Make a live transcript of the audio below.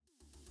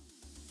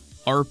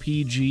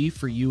RPG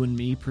for You and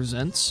Me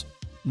presents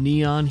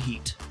Neon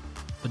Heat,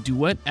 a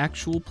duet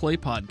actual play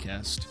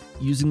podcast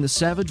using the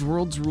Savage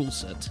Worlds rule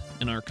set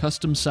in our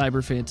custom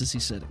cyber fantasy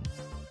setting.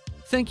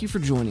 Thank you for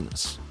joining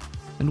us,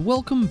 and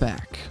welcome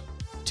back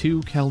to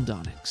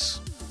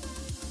Caldonix.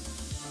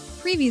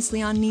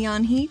 Previously on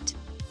Neon Heat,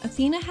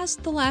 Athena has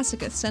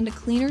Thalassicus send a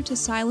cleaner to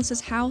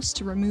Silas's house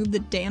to remove the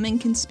damning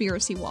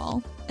conspiracy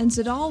wall, and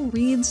Zadal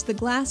reads the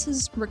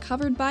glasses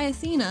recovered by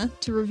Athena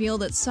to reveal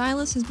that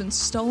Silas has been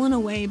stolen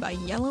away by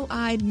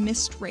yellow-eyed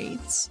mist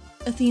wraiths.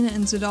 Athena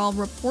and Zadal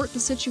report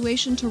the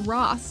situation to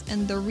Roth,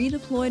 and they're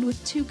redeployed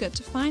with Tuka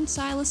to find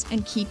Silas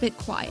and keep it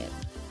quiet.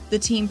 The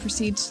team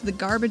proceeds to the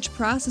garbage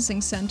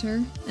processing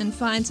center and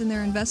finds in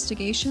their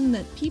investigation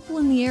that people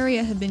in the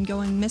area have been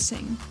going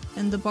missing,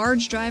 and the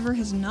barge driver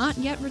has not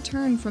yet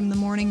returned from the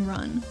morning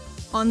run.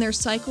 On their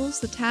cycles,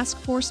 the task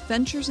force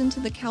ventures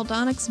into the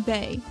Caldonix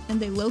Bay, and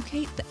they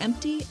locate the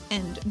empty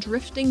and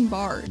drifting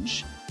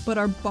barge, but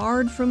are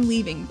barred from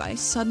leaving by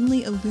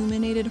suddenly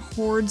illuminated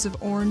hordes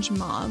of orange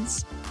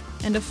moths,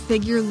 and a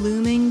figure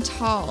looming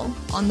tall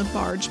on the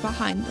barge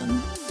behind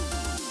them.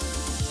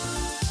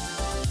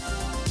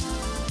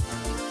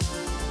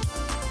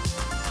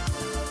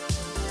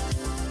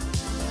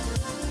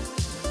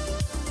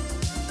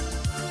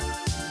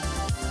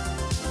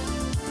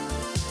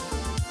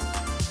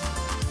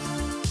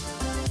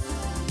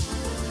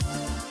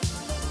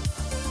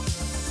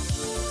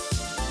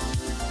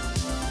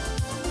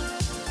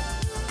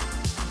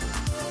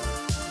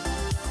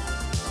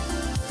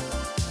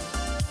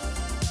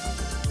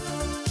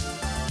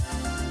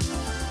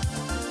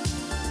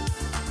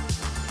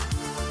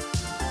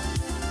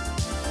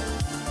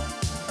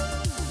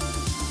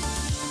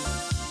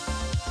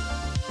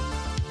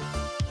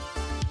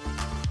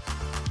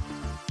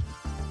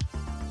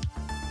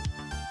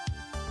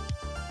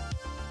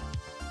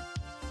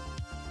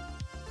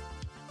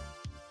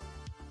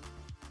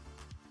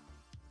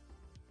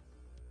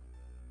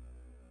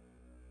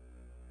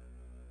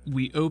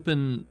 We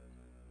open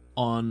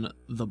on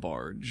the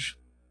barge.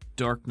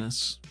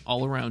 Darkness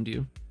all around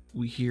you.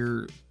 We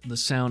hear the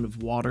sound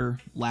of water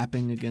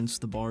lapping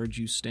against the barge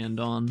you stand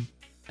on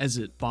as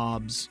it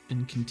bobs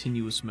in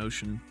continuous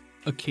motion,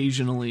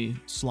 occasionally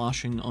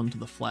sloshing onto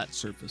the flat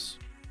surface.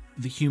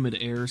 The humid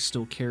air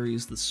still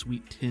carries the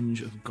sweet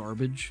tinge of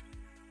garbage.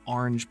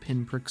 Orange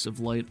pinpricks of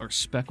light are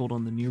speckled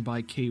on the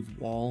nearby cave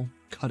wall,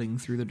 cutting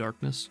through the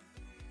darkness.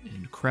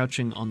 And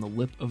crouching on the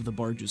lip of the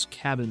barge's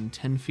cabin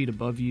 10 feet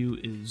above you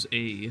is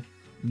a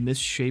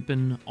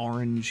misshapen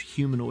orange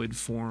humanoid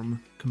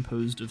form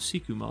composed of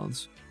Siku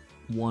moths.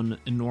 One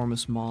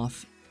enormous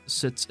moth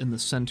sits in the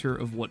center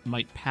of what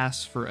might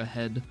pass for a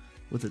head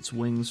with its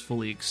wings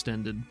fully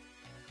extended,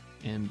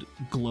 and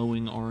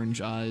glowing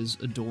orange eyes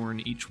adorn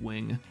each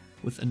wing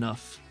with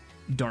enough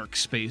dark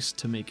space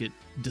to make it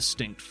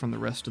distinct from the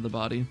rest of the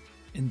body,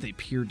 and they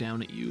peer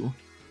down at you,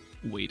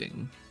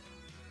 waiting.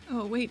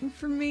 Oh, waiting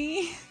for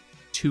me?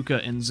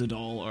 Tuka and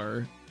Zadal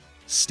are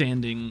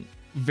standing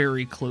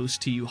very close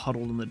to you,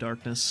 huddled in the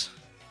darkness,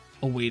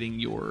 awaiting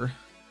your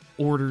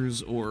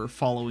orders or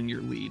following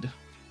your lead.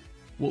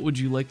 What would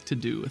you like to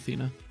do,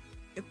 Athena?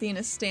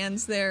 Athena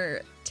stands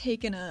there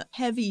taking a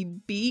heavy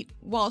beat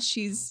while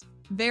she's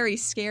very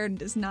scared and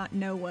does not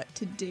know what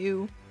to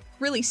do.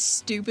 Really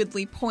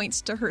stupidly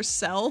points to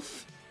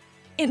herself.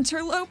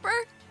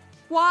 Interloper?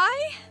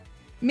 Why?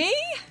 Me?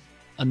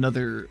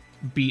 Another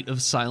beat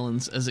of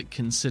silence as it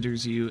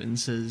considers you and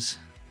says,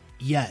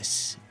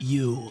 "Yes,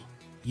 you.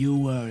 You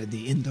were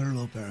the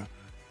interloper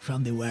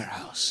from the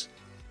warehouse."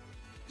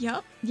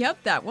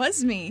 Yep, that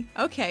was me.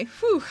 Okay,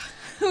 whew.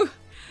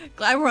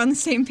 Glad we're on the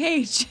same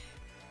page.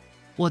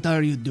 What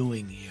are you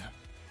doing here?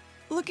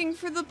 Looking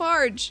for the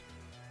barge.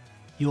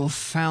 You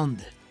found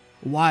it.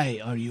 Why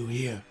are you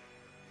here?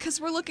 'Cause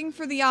we're looking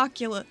for the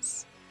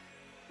Oculus.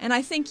 And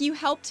I think you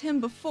helped him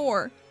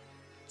before.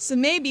 So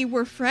maybe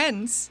we're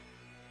friends.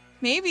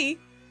 Maybe.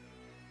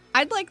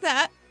 I'd like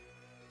that.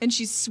 And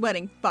she's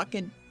sweating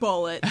fucking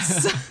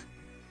bullets.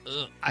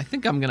 I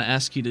think I'm going to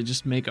ask you to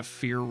just make a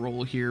fear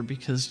roll here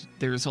because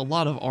there's a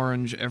lot of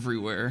orange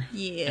everywhere.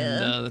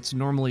 Yeah. And that's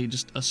normally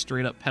just a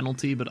straight up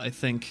penalty, but I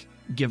think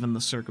given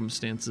the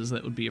circumstances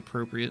that would be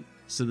appropriate.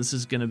 So this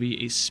is going to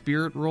be a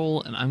spirit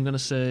roll, and I'm going to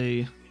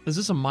say, is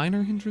this a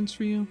minor hindrance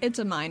for you? It's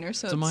a minor,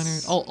 so it's a minor.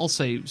 I'll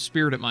say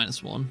spirit at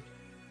 -1.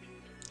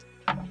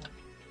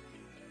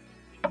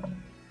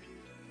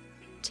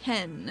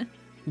 10.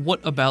 What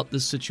about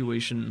this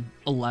situation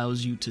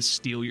allows you to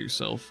steel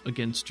yourself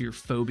against your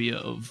phobia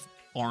of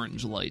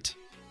orange light?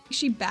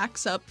 She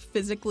backs up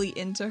physically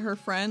into her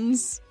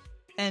friends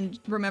and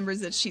remembers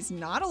that she's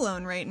not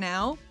alone right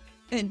now,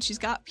 and she's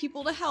got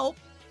people to help,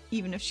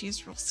 even if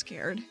she's real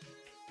scared.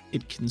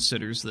 It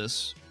considers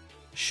this,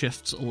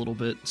 shifts a little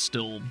bit,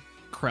 still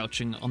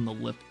crouching on the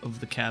lip of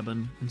the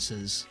cabin, and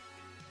says,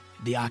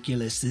 "The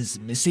Oculus is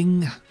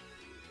missing?"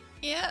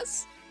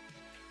 Yes.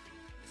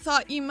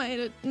 Thought you might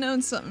have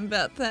known something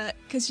about that,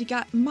 because you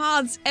got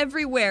moths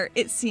everywhere,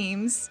 it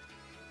seems.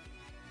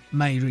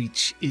 My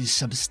reach is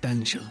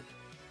substantial.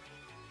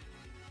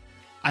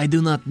 I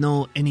do not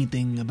know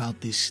anything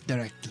about this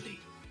directly.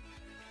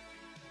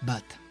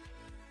 But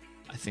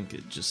I think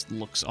it just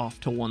looks off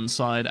to one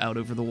side out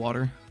over the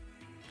water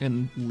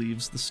and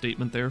leaves the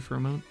statement there for a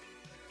moment.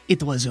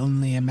 it was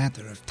only a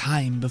matter of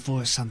time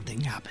before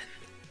something happened.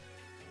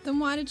 Then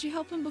why did you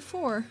help him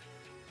before?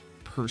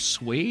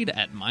 Persuade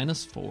at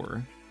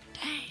 -4.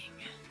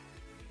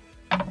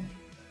 Dang.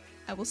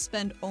 I will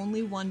spend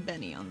only 1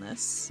 Benny on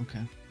this.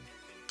 Okay.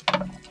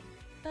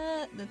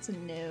 That's a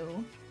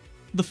no.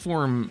 The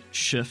form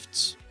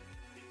shifts.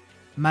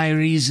 My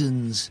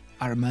reasons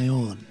are my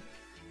own.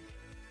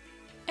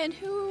 And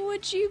who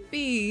would you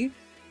be?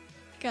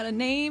 Got a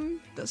name?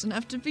 Doesn't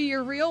have to be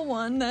your real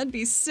one. That'd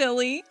be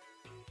silly.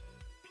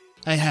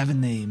 I have a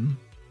name.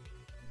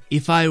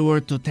 If I were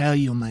to tell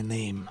you my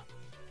name,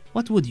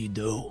 what would you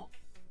do?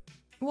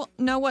 Well,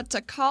 know what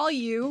to call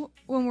you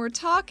when we're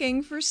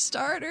talking, for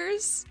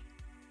starters.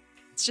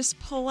 It's just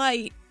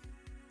polite.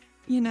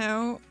 You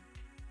know?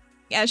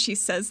 As she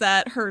says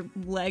that, her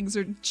legs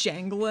are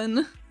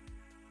jangling.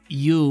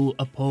 You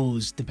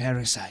oppose the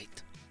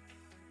parasite.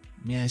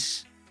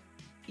 Yes.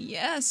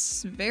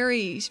 Yes,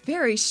 very,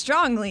 very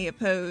strongly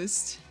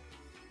opposed.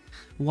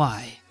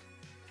 Why?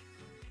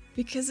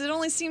 Because it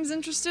only seems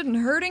interested in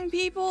hurting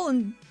people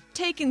and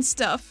taking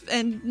stuff,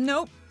 and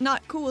nope,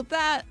 not cool with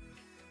that.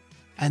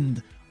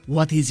 And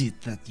what is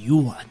it that you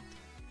want?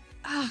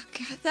 Oh,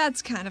 God,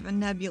 that's kind of a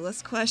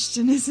nebulous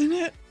question, isn't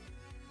it?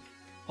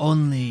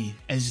 Only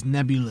as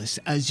nebulous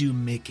as you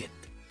make it.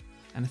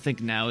 And I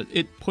think now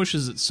it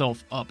pushes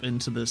itself up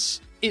into this.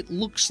 It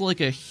looks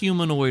like a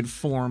humanoid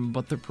form,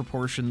 but the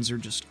proportions are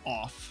just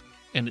off.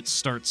 And it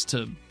starts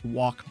to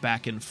walk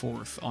back and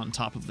forth on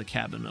top of the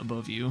cabin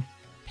above you,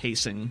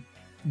 pacing.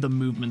 The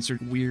movements are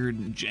weird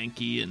and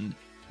janky, and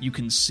you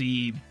can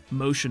see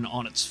motion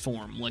on its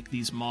form. Like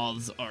these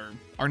moths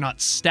are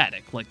not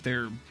static, like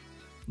they're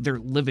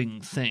living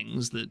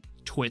things that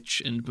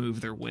twitch and move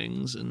their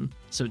wings, and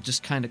so it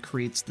just kind of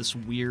creates this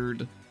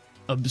weird,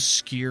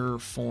 obscure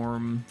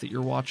form that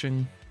you're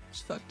watching.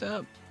 It's fucked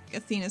up.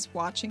 Athena's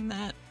watching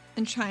that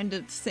and trying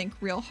to think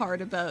real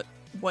hard about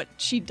what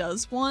she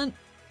does want.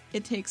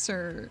 It takes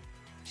her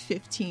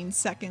 15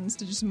 seconds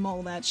to just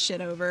mull that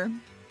shit over.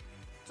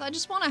 So I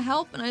just want to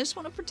help and I just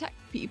want to protect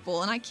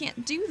people, and I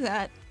can't do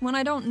that when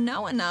I don't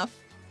know enough.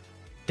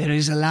 There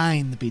is a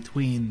line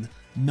between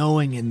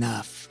knowing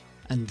enough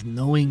and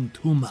knowing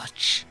too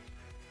much.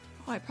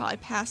 Oh, I probably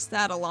passed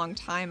that a long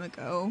time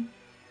ago.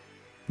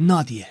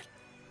 Not yet.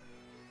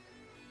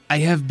 I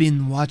have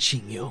been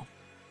watching you.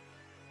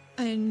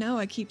 I know,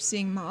 I keep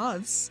seeing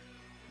moths.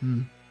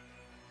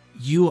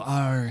 You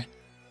are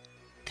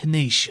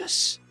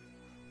tenacious.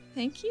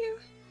 Thank you.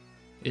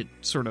 It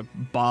sort of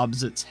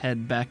bobs its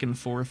head back and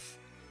forth.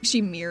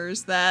 She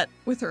mirrors that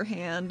with her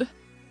hand.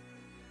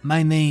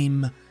 My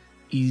name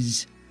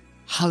is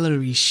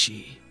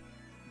Halarishi.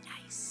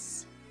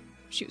 Nice.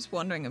 She was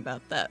wondering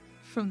about that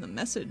from the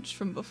message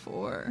from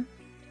before.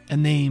 A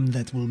name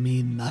that will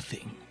mean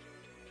nothing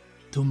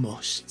to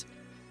most.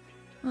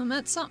 Well, it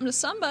meant something to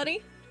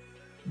somebody.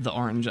 The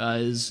orange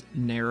eyes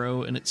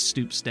narrow and it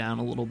stoops down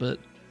a little bit.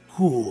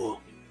 Who?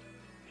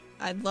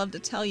 I'd love to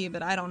tell you,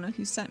 but I don't know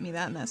who sent me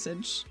that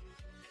message.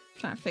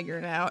 Trying to figure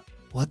it out.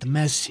 What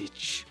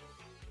message?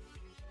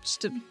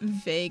 Just a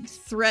vague,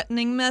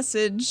 threatening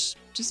message.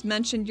 Just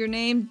mentioned your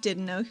name,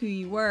 didn't know who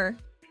you were.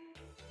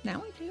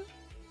 Now I do.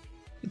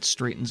 It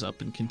straightens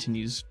up and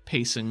continues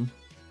pacing.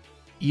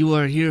 You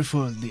are here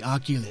for the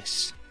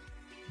Oculus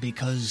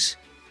because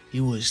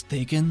he was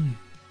taken?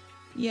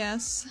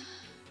 Yes.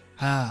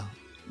 How?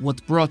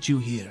 What brought you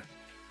here?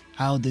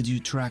 How did you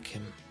track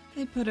him?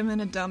 They put him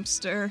in a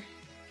dumpster.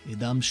 A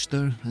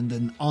dumpster and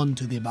then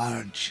onto the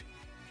barge.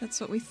 That's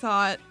what we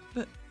thought,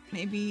 but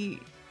maybe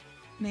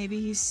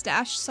he's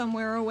stashed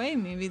somewhere away.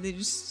 Maybe they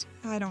just...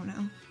 I don't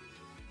know.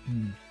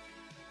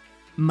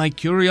 My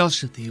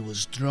curiosity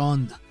was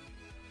drawn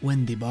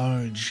when the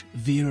barge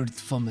veered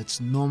from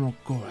its normal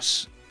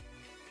course.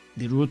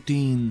 The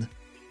routine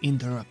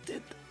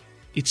interrupted.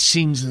 It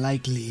seems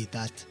likely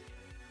that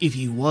if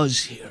he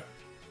was here,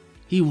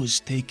 he was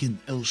taken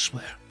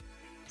elsewhere.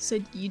 So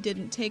you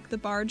didn't take the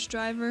barge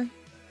driver?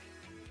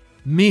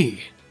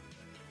 Me?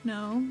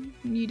 No,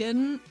 you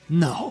didn't?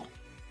 No.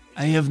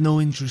 I have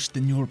no interest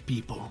in your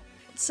people.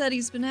 It said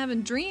he's been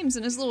having dreams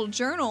in his little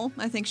journal.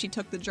 I think she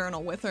took the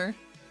journal with her.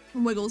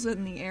 Wiggles it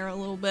in the air a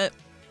little bit.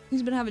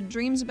 He's been having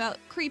dreams about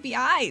creepy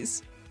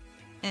eyes.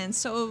 And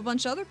so have a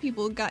bunch of other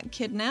people got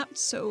kidnapped,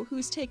 so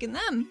who's taking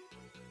them?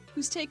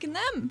 Who's taking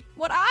them?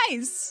 What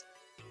eyes?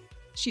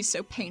 She's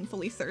so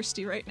painfully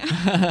thirsty right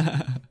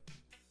now.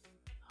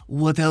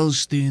 What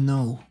else do you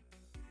know?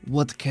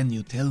 What can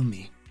you tell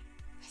me?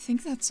 I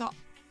think that's all.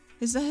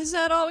 Is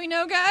that all we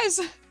know,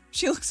 guys?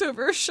 She looks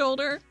over her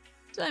shoulder.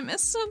 Did I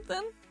miss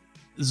something?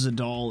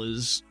 Zadal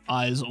is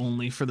eyes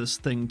only for this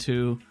thing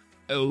too.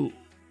 Oh,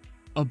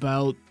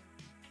 about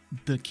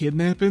the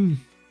kidnapping?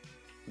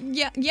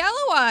 Yeah,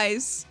 Yellow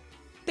Eyes.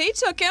 They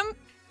took him.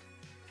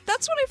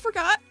 That's what I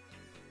forgot.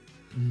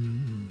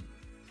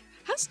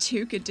 How's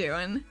Tuca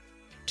doing?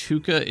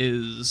 Tuca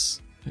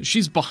is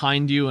She's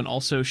behind you and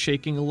also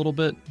shaking a little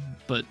bit,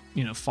 but,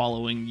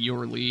 following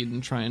your lead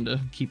and trying to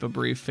keep a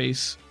brave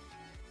face.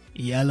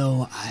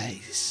 Yellow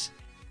eyes.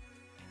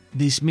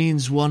 This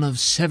means one of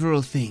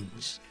several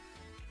things.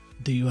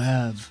 Do you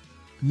have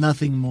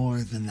nothing more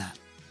than that?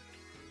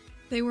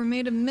 They were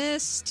made of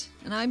mist,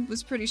 and I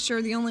was pretty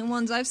sure the only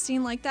ones I've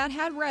seen like that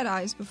had red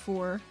eyes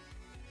before.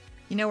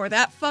 You know where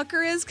that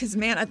fucker is? 'Cause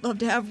man, I'd love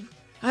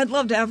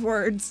to have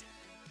words.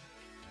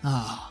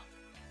 Ah.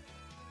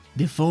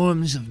 The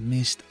forms of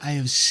mist I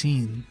have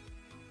seen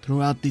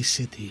throughout the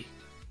city.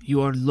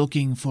 You are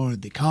looking for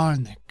the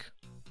Karnak,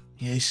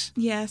 yes?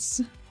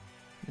 Yes.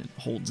 It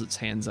holds its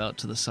hands out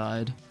to the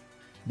side.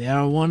 They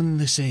are one and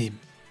the same.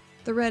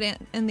 The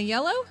red and the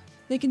yellow?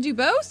 They can do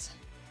both?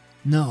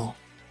 No.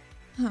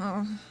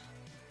 Oh.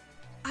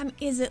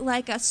 Is it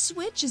like a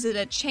switch? Is it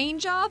a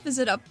change-off? Is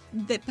it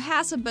they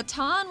pass a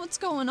baton? What's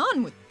going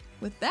on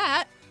with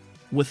that?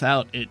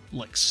 Without it,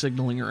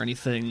 signaling or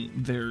anything,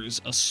 there's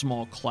a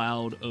small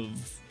cloud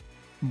of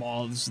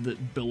moths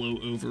that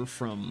billow over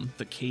from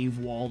the cave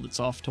wall that's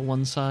off to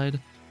one side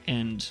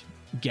and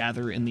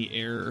gather in the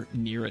air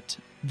near it.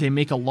 They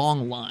make a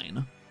long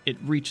line. It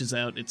reaches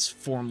out its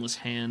formless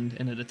hand,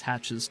 and it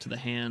attaches to the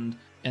hand,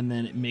 and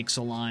then it makes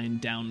a line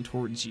down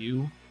towards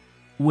you.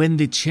 When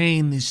the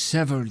chain is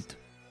severed,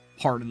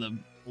 part of the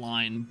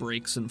line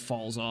breaks and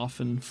falls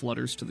off and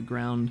flutters to the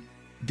ground.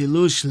 The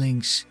loose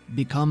links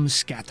become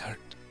scattered,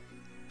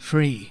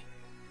 free.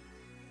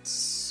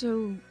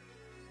 So,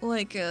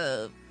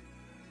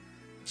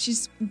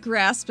 she's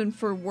grasping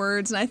for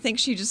words, and I think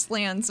she just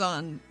lands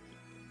on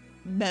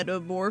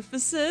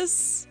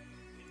metamorphosis.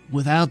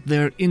 Without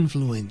their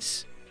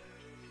influence,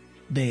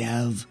 they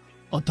have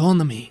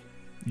autonomy,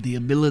 the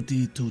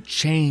ability to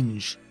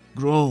change,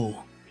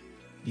 grow,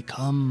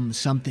 become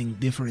something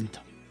different,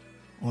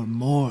 or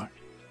more.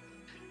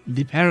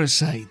 The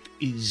parasite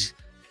is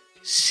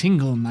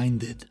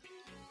single-minded.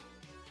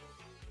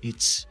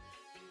 Its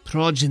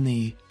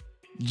progeny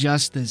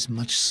just as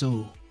much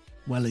so,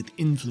 while it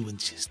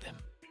influences them.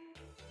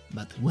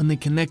 But when the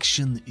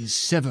connection is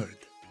severed,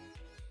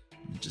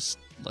 it just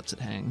lets it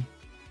hang.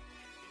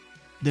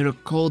 They're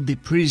called the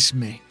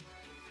prisme,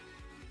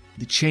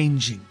 the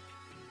changing.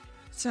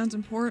 Sounds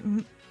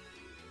important.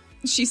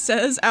 She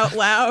says out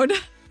loud.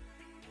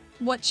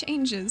 What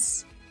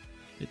changes?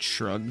 It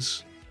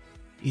shrugs.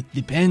 It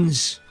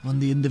depends on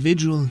the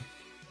individual.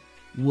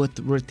 What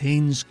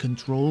retains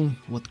control,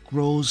 what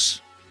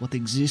grows, what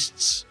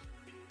exists,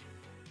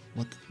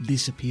 what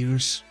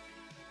disappears.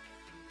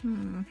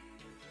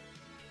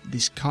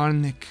 This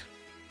Karnak,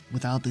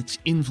 without its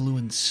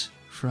influence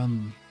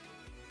from...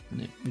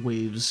 And it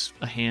waves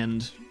a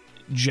hand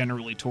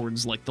generally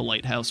towards the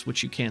lighthouse,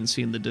 which you can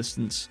see in the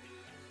distance.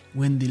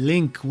 When the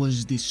link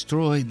was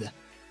destroyed,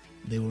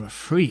 they were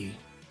free.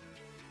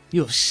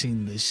 You have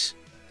seen this.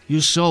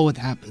 You saw what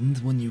happened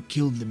when you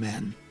killed the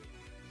man.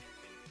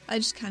 I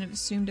just kind of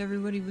assumed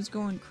everybody was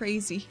going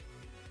crazy.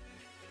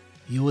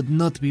 You would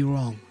not be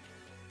wrong.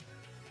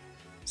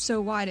 So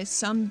why do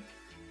some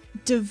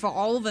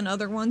devolve and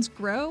other ones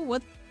grow?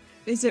 What,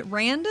 is it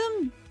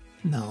random?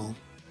 No,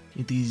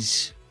 it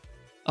is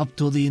up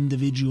to the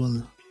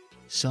individual.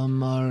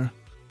 Some are...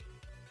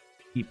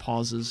 He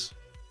pauses,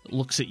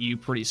 looks at you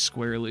pretty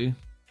squarely.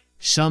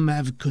 Some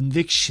have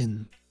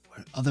conviction,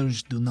 where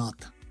others do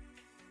not.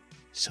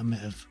 Some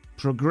have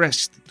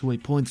progressed to a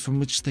point from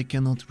which they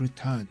cannot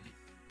return.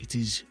 It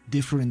is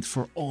different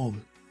for all.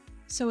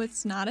 So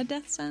it's not a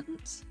death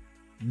sentence?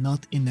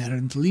 Not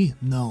inherently,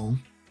 no.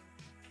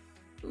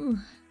 Ooh.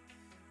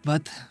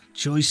 But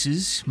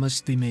choices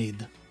must be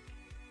made.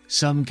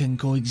 Some can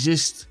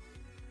coexist.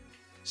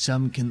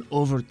 Some can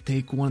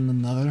overtake one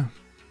another.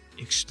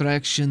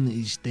 Extraction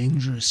is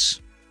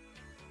dangerous.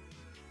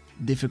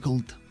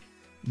 Difficult,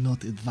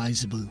 not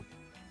advisable.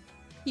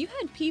 You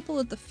had people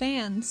at the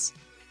fans.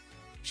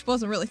 She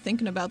wasn't really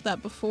thinking about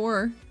that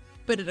before,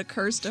 but it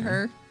occurs to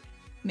her.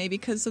 Maybe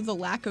because of the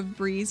lack of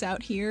breeze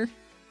out here.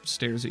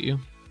 Stares at you.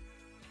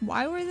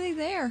 Why were they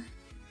there?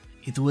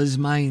 It was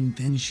my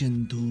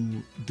intention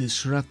to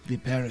disrupt the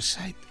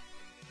parasite.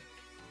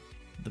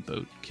 The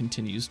boat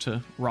continues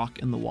to rock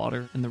in the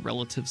water in the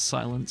relative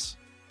silence.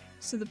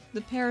 So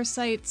the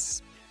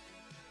parasites...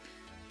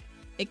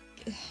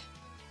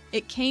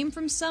 It came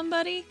from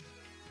somebody?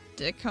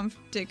 Did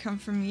it come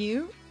from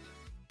you?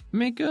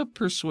 Make a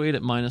persuade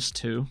at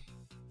 -2.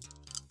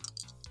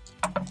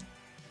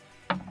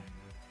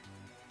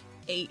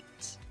 8.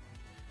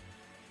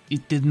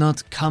 It did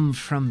not come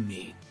from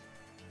me,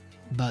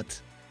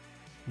 but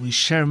we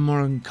share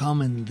more in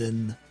common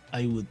than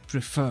I would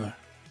prefer.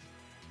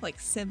 Like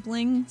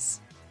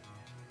siblings?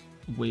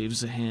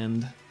 Waves a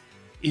hand.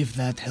 If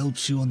that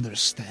helps you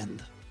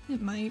understand.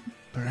 It might.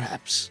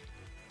 Perhaps.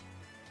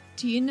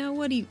 Do you know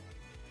what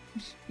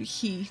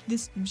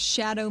this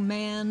shadow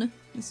man,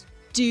 this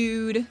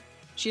dude,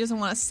 she doesn't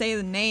want to say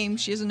the name.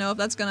 She doesn't know if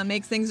that's going to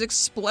make things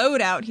explode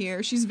out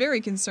here. She's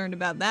very concerned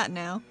about that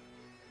now.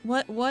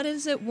 What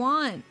does it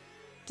want?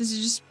 Does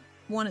it just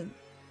want to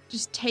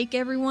just take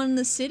everyone in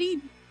the city?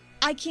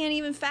 I can't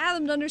even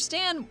fathom to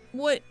understand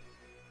what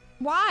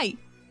Why?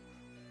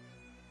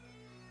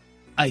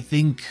 I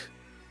think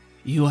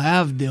you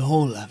have the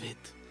whole of it.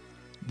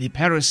 The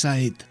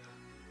parasite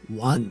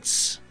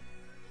wants.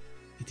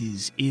 It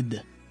is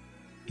id.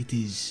 It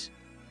is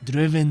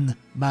driven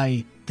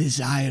by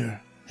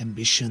desire,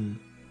 ambition,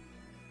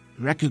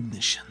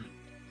 recognition.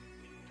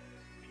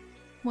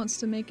 Wants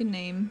to make a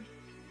name.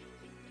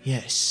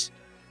 Yes,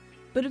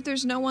 But if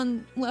there's no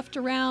one left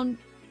around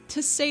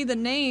to say the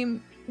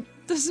name,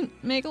 doesn't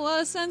make a lot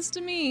of sense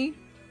to me.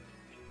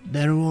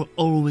 there will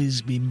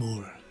always be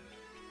more.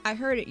 I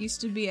heard it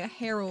used to be a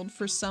herald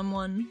for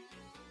someone,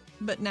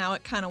 but now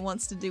it kind of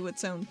wants to do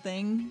its own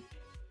thing.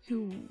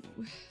 Who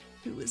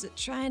is it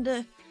trying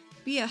to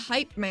be a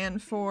hype man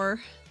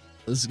for?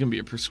 This is gonna be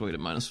a persuade at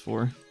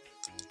 -4.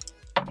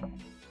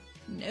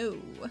 No.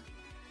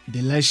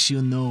 The less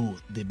you know,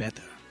 the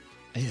better.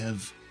 I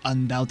have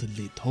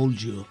undoubtedly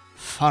told you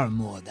far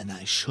more than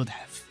I should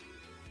have.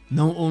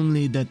 Know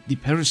only that the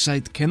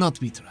parasite cannot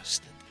be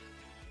trusted,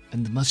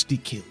 and must be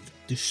killed,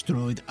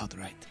 destroyed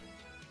outright.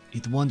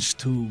 It wants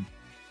to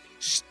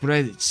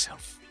spread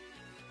itself.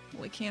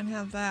 We can't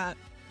have that.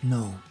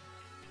 No,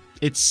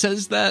 It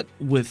says that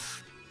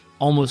with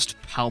almost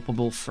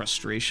palpable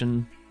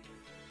frustration.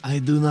 I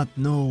do not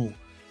know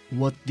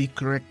what the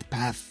correct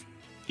path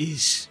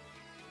is,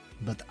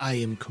 but I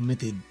am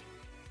committed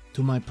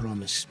to my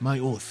promise, my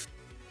oath.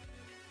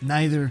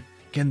 Neither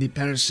can the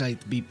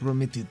parasite be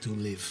permitted to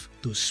live,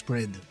 to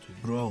spread, to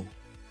grow.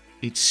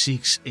 It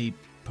seeks a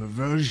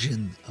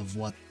perversion of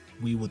what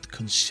we would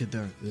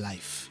consider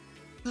life.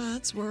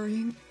 That's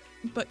worrying,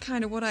 but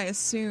kind of what I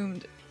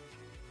assumed.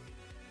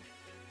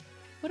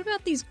 What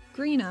about these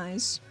green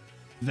eyes?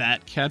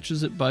 That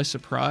catches it by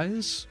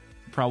surprise.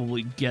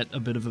 Probably get a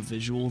bit of a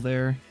visual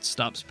there. It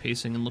stops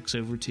pacing and looks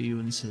over to you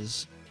and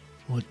says,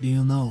 What do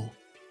you know?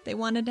 They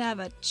wanted to have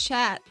a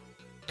chat.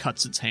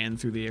 cuts its hand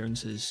through the air and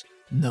says,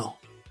 No.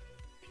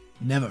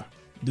 Never.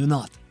 Do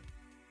not.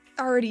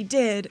 Already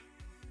did.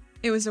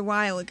 It was a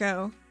while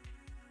ago.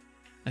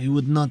 I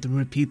would not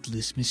repeat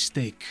this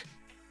mistake.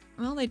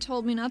 Well, they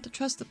told me not to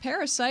trust the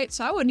parasite,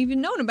 so I wouldn't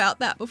even known about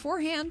that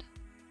beforehand.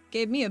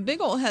 Gave me a big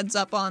ol' heads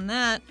up on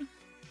that.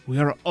 We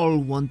are all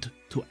wont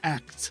to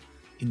act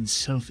in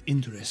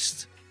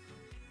self-interest.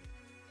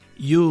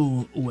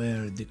 You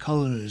wear the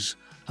colors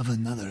of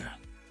another.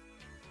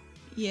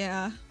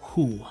 Yeah.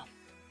 Who?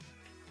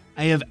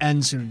 I have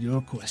answered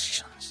your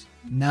questions.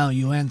 Now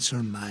you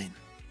answer mine.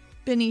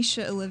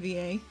 Benicia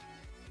Olivier.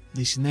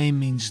 This name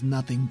means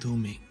nothing to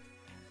me.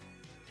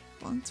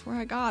 Well, that's where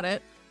I got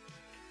it.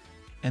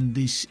 And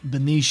this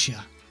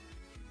Benicia,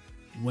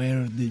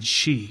 where did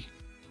she?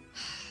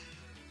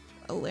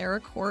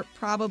 Alaricourt,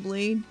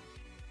 probably.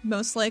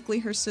 Most likely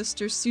her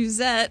sister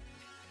Suzette.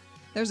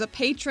 There's a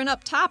patron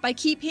up top, I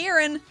keep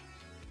hearing.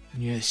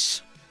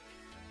 Yes.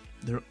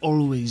 There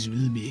always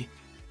will be.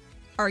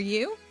 Are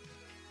you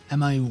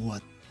Am I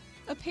what?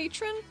 a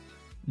patron?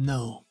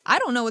 No. I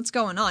don't know what's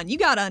going on. You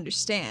gotta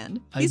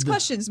understand. These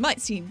questions might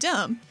seem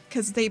dumb,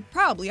 because they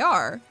probably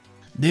are.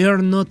 They are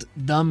not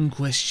dumb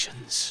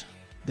questions.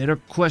 They are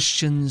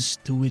questions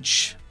to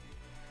which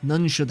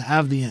none should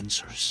have the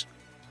answers.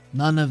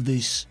 None of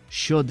this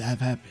should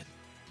have happened.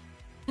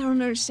 I don't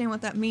understand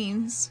what that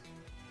means.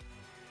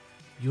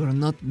 You are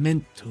not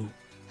meant to.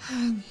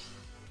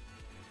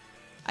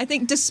 I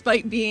think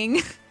despite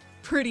being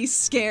pretty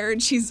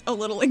scared, she's a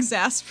little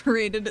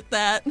exasperated at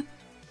that.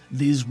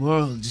 These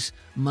worlds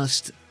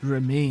must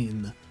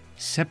remain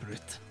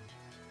separate.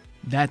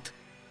 That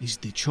is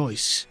the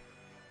choice.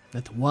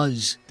 That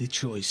was the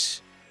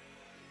choice.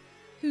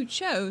 Who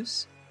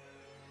chose?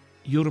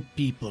 Your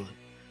people.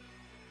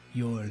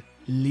 Your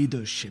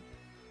leadership.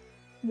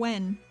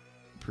 When?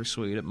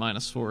 persuade at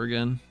 -4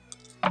 again.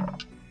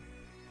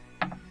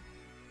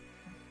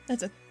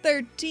 That's a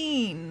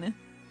 13.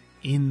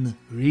 In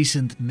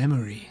recent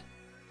memory.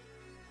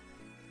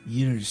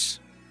 Years.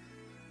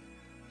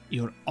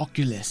 Your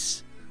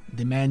Oculus,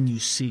 the man you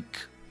seek,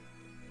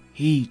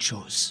 he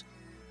chose.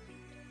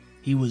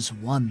 He was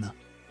one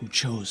who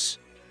chose.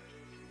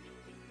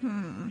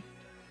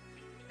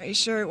 Are you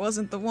sure it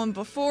wasn't the one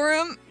before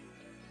him?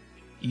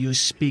 You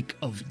speak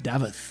of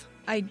Davith.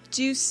 I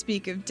do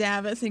speak of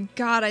Davith, and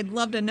God, I'd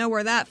love to know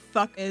where that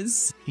fuck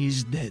is.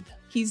 He's dead.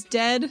 He's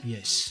dead?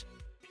 Yes.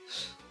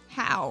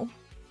 How?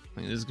 I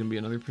think this is going to be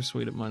another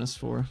persuade at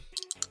 -4.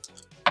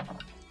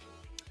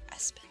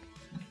 Espen.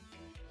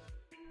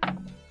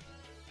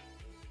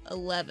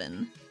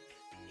 11.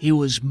 He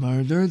was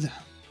murdered,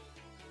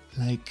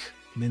 like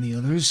many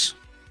others.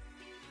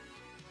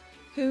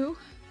 Who?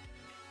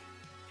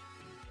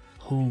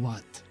 Who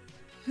what?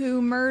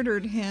 Who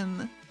murdered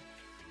him?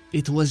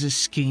 It was a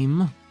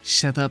scheme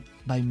set up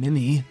by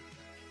many.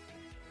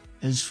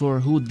 As for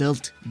who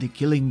dealt the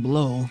killing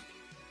blow,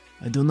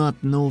 I do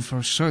not know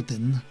for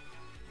certain,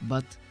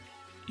 but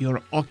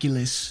your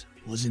Oculus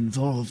was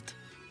involved.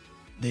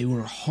 They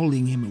were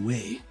hauling him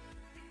away.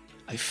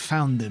 I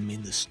found them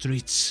in the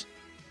streets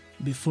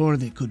before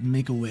they could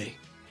make away.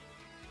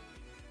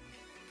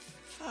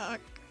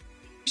 Fuck.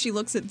 She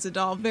looks at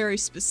Zadal very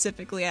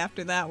specifically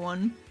after that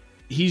one.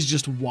 He's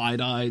just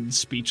wide-eyed,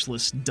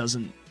 speechless,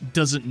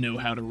 doesn't know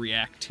how to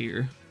react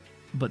here.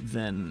 But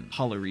then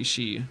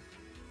Halarishi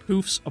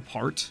poofs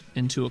apart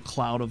into a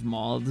cloud of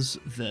moths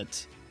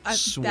that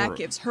that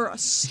gives her a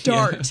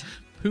start. Yeah,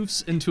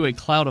 poofs into a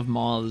cloud of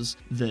moths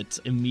that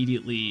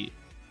immediately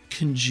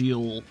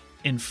congeal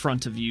in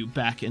front of you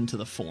back into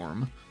the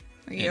form.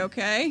 Are you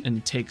okay?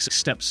 And takes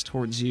steps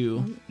towards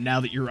you. Now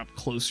that you're up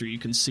closer, you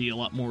can see a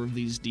lot more of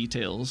these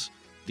details.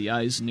 The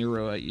eyes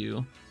narrow at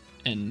you,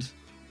 and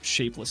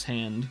shapeless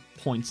hand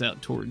points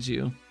out towards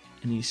you.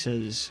 And he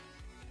says,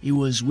 "He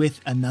was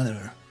with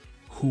another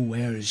who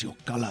wears your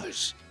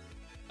colors.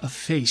 A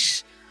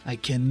face I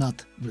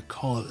cannot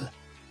recall.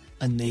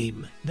 A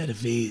name that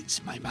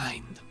evades my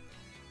mind.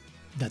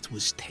 That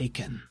was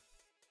taken."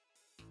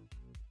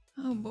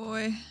 Oh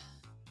boy.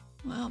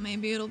 Well,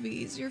 maybe it'll be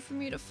easier for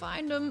me to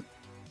find him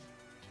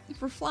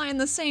if we're flying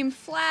the same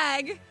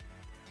flag.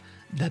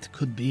 That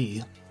could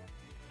be,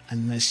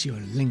 unless your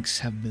links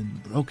have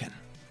been broken.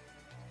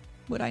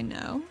 Would I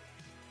know?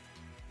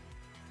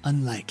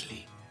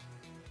 Unlikely.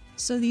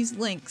 So these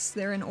links,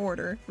 they're in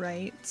order,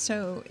 right?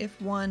 So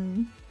if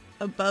one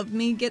above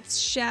me gets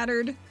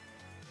shattered,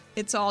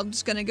 it's all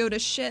just gonna go to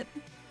shit?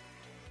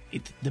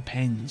 It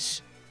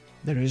depends.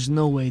 There is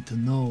no way to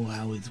know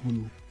how it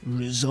will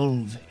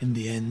resolve in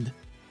the end.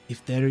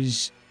 If there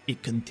is a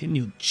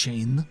continued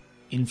chain,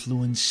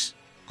 influence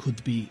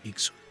could be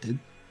exerted.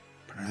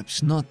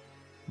 Perhaps not,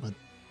 but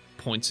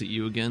points at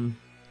you again.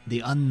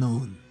 The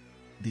unknown,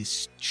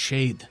 this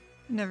shade.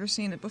 Never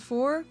seen it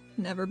before.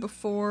 Never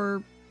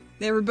before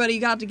everybody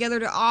got together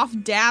to off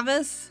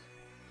Davith.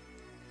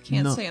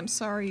 Can't say I'm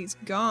sorry he's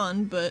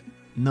gone, but...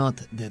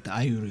 Not that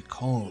I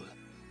recall,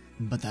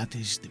 but that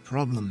is the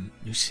problem,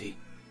 you see.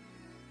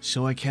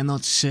 So I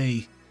cannot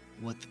say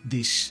what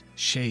this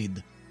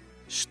shade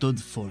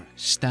stood for,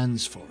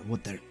 stands for,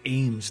 what their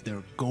aims,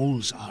 their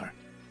goals are,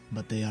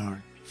 but they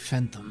are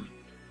phantom,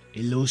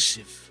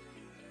 elusive.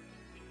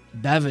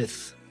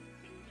 Davith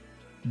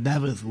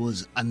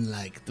was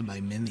unliked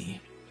by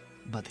many,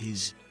 but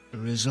his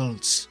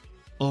results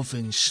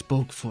often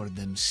spoke for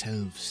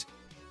themselves.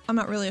 I'm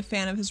not really a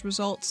fan of his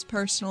results,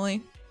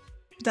 personally.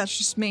 That's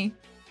just me.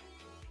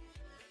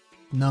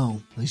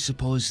 No, I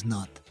suppose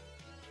not.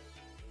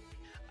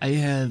 I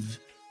have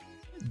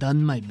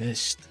done my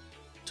best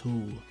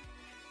to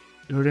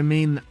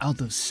remain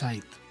out of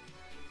sight,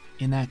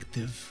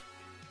 inactive.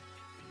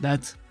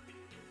 That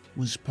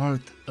was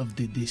part of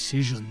the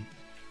decision.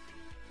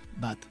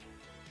 But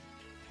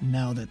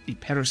now that the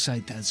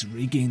parasite has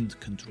regained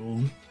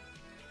control,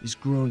 is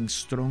growing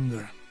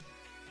stronger.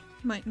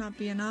 Might not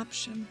be an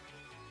option.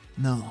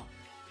 No.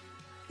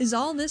 Is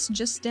all this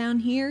just down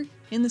here,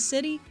 in the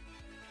city?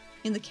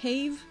 In the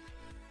cave?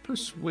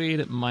 Persuade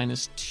at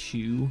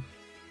 -2.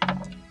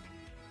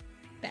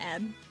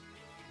 Bad.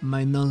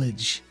 My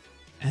knowledge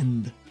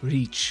and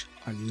reach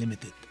are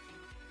limited.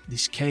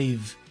 This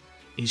cave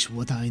is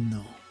what I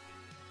know.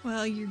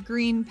 Well, your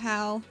green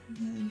pal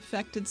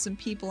infected some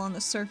people on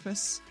the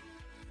surface.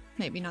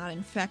 Maybe not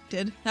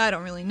infected. I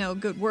don't really know a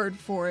good word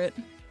for it.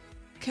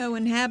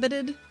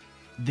 Co-inhabited?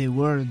 The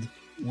word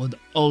would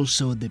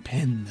also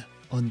depend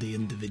on the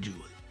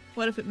individual.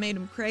 What if it made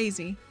him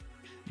crazy?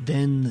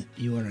 Then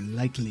you are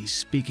likely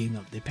speaking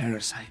of the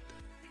parasite.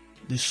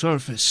 The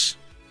surface.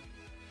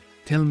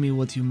 Tell me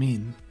what you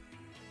mean.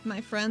 My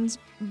friend's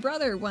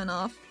brother went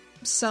off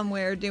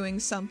somewhere doing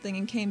something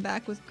and came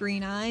back with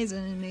green eyes,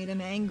 and it made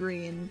him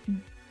angry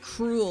and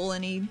cruel,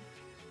 and he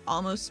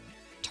almost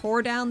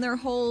tore down their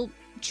whole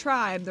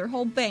tribe, their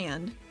whole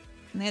band.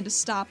 And they had to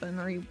stop him,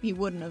 or he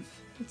wouldn't have,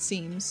 it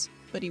seems.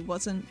 But he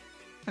wasn't.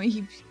 I mean,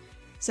 he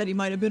said he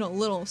might have been a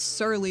little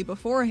surly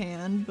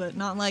beforehand, but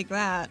not like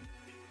that.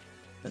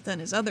 But then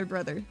his other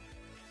brother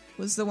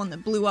was the one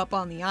that blew up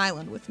on the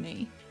island with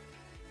me.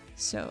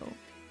 So...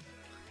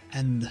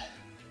 And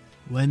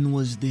when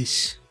was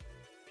this?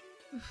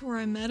 Before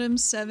I met him,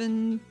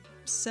 7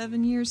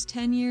 years,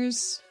 10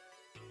 years,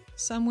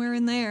 somewhere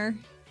in there.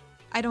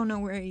 I don't know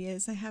where he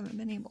is. I haven't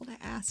been able to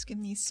ask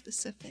him these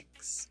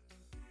specifics.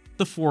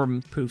 The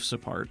form poofs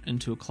apart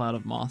into a cloud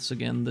of moths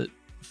again that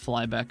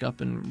fly back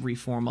up and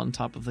reform on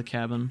top of the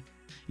cabin.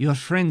 Your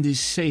friend is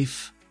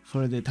safe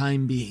for the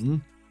time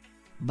being,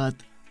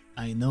 but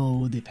I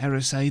know the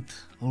parasite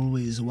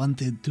always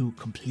wanted to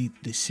complete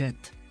the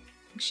set.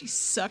 She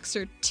sucks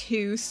her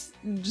tooth,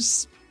 and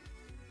just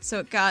so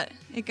it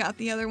got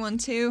the other one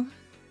too.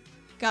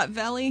 Got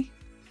Veli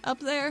up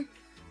there.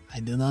 I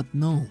do not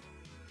know.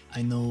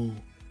 I know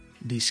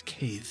this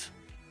cave,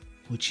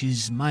 which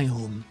is my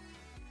home.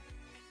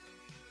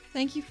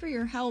 Thank you for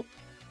your help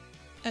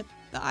at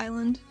the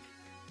island,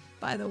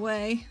 by the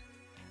way.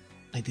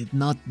 I did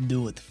not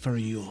do it for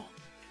you.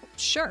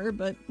 Sure,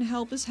 but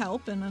help is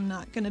help, and I'm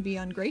not going to be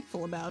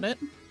ungrateful about it.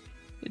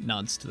 It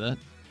nods to that.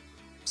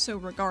 So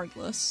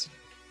regardless.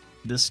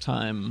 This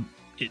time,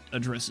 it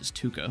addresses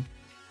Tuka.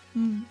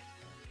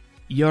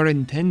 Your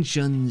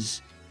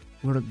intentions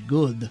were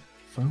good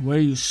for where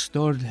you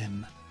stored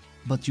him,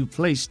 but you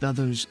placed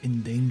others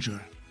in danger,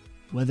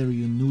 whether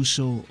you knew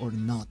so or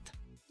not.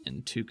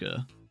 And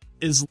Tuka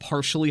is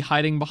partially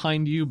hiding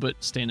behind you, but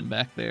standing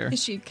back there.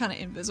 Is she kind of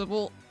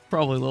invisible?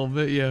 Probably a little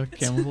bit, yeah,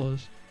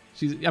 camouflage.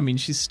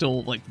 She's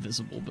still, like,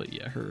 visible, but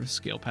yeah, her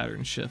scale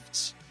pattern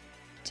shifts.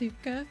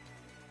 Tuka,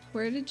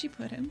 where did you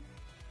put him?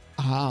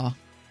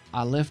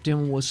 I left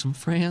him with some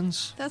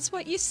friends. That's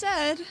what you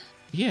said.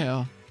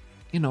 Yeah,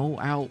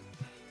 out.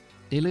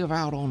 They live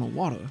out on the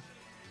water,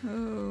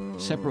 Oh.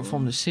 separate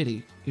from the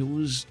city. It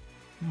was,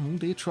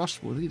 they're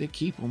trustworthy. They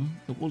keep them.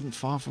 It wasn't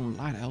far from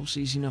the lighthouse,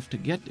 easy enough to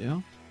get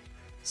there.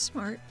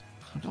 Smart.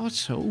 I thought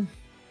so.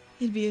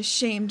 It'd be a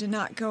shame to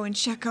not go and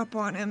check up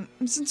on him,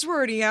 since we're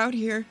already out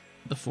here.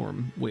 The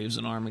form waves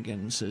an arm again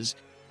and says,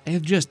 I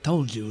have just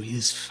told you he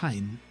is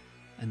fine,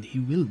 and he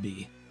will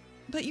be.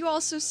 But you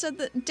also said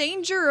that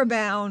danger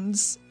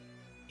abounds.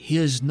 He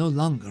is no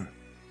longer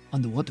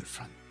on the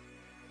waterfront.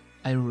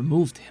 I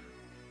removed him.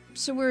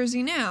 So where is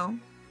he now?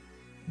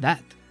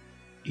 That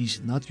is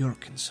not your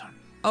concern.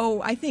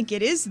 Oh, I think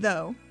it is,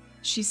 though,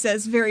 she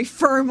says very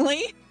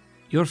firmly.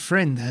 Your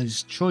friend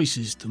has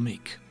choices to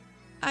make,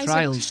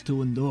 trials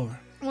to endure.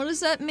 What does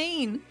that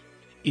mean?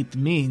 It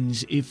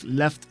means if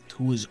left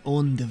to his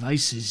own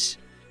devices,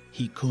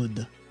 he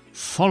could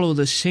follow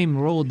the same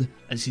road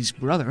as his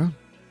brother.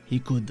 He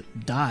could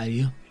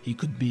die. He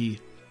could be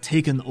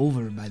taken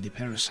over by the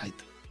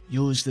parasite,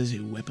 used as a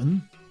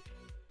weapon,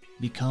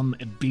 become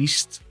a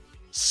beast,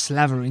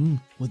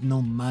 slavering with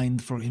no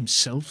mind for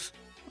himself.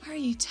 Why are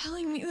you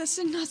telling me this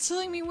and not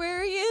telling me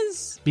where he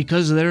is?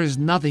 Because there is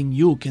nothing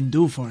you can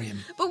do for him.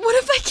 But what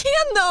if I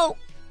can, though?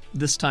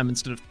 this time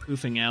instead of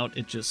poofing out,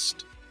 it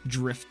just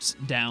drifts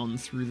down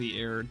through the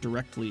air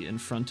directly in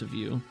front of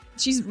you.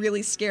 She's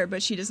really scared,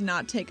 but she does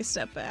not take a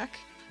step back.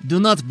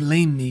 Do not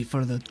blame me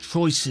for the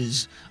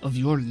choices of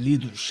your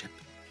leadership.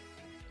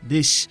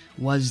 This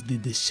was the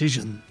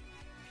decision.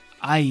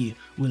 I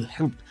will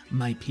help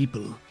my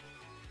people.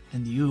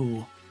 And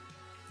you,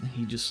 And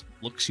he just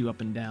looks you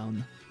up and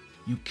down.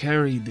 you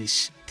carry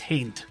this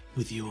taint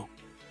with you.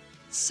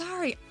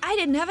 Sorry, I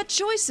didn't have a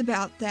choice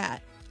about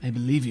that. I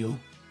believe you,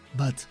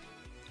 but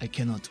I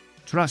cannot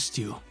trust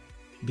you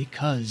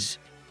because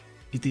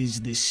it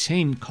is the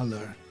same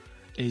color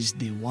as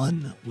the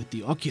one with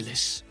the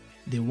oculus,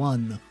 the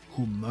one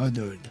who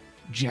murdered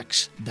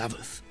Jex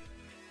Davith.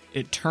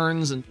 It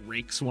turns and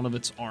rakes one of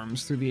its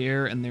arms through the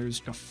air, and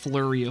there's a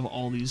flurry of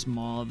all these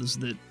moths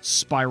that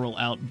spiral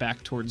out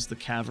back towards the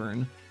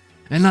cavern.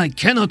 And I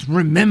cannot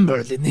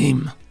remember the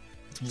name.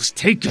 It was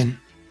taken,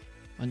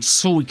 and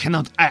so we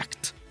cannot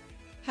act.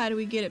 How do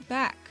we get it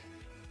back?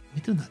 We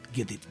do not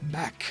get it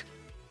back.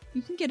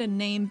 You can get a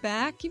name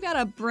back. You got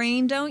a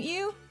brain, don't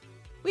you?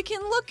 We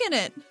can look at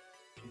it.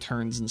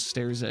 Turns and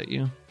stares at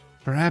you.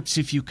 Perhaps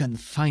if you can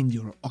find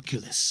your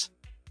oculus.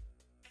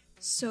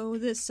 So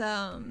this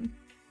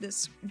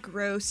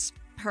gross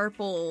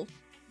purple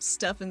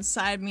stuff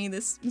inside me,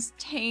 this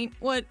taint,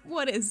 what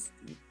is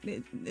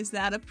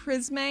that a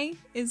prisme?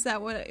 Is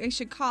that what I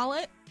should call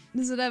it?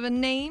 Does it have a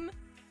name?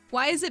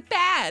 Why is it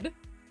bad?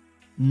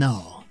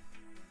 No.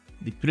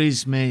 The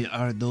prismae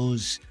are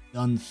those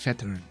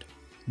unfettered,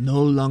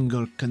 no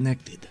longer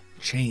connected,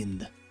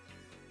 chained.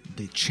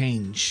 They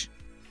change.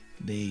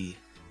 They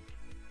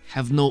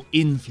have no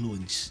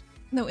influence.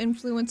 No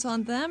influence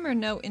on them or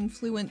no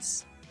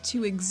influence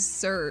to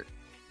exert?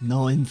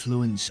 No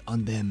influence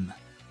on them.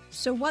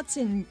 So what's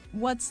in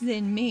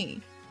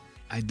me?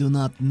 I do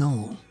not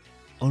know.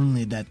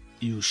 Only that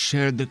you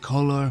share the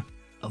color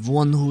of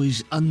one who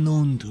is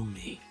unknown to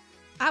me.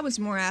 I was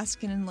more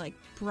asking in like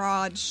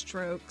broad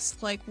strokes,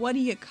 like what do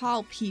you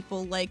call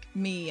people like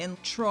me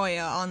and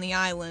Troya on the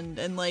island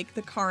and like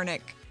the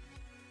Karnak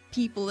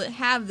people that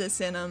have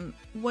this in them?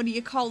 What do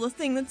you call the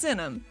thing that's in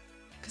them?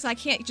 Because I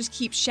can't just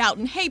keep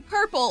shouting, "Hey,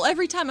 purple,"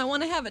 every time I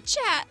want to have a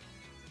chat.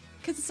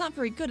 Because it's not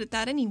very good at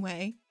that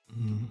anyway.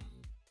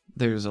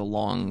 There's a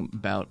long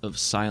bout of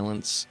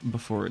silence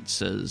before it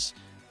says,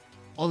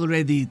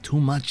 Already too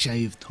much I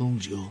have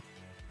told you.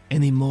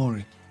 Any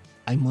more,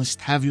 I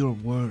must have your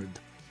word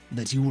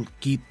that you will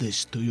keep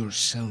this to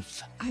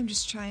yourself. I'm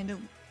just trying to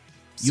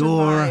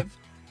Your survive.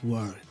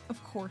 word.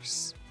 Of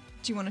course.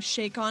 Do you want to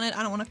shake on it?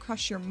 I don't want to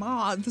crush your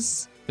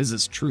moths. is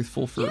this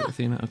truthful for Yeah.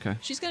 Athena? Okay.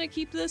 She's going to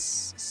keep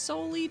this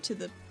solely to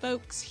the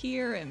folks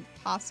here and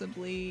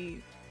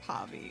possibly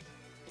Pavi.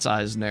 Its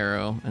eyes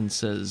narrow and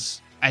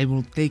says, I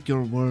will take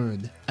your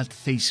word at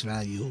face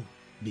value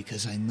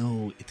because I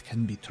know it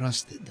can be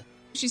trusted.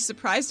 She's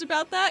surprised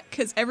about that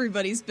because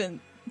everybody's been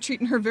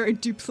treating her very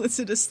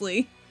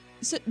duplicitously.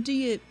 So, do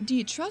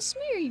you trust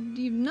me or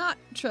do you not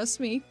trust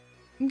me?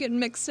 I'm getting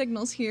mixed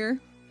signals here.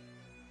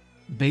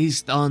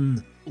 Based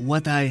on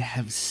what I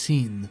have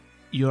seen,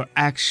 your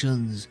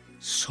actions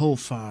so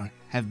far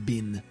have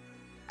been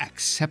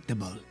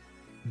acceptable,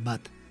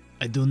 but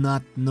I do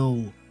not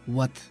know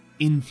what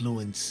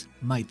influence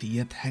might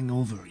yet hang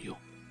over you.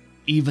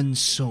 Even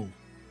so,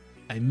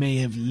 I may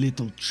have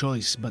little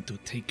choice but to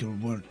take your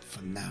word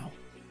for now.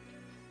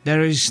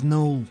 There is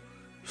no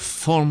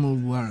formal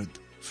word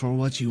for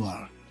what you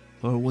are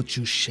or what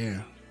you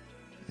share.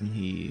 and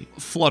he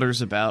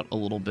flutters about a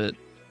little bit.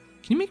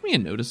 Can you make me a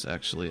notice,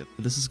 actually?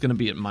 This is going to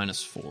be at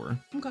 -4.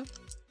 Okay.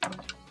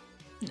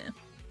 No.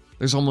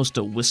 There's almost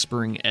a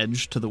whispering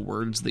edge to the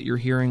words that you're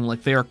hearing,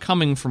 like they are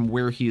coming from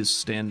where he is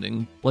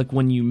standing. Like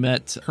when you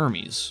met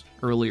Hermes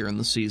earlier in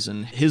the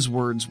season, his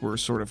words were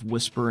sort of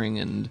whispering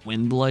and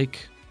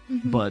wind-like,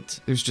 but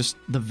there's just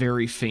the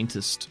very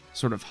faintest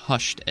sort of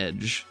hushed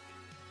edge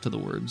to the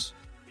words.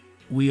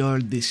 We are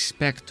the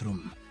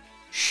spectrum,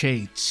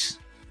 shades.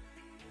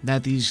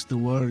 That is the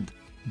word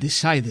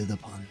decided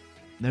upon.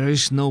 There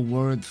is no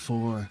word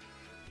for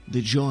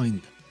the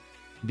joined,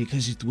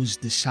 because it was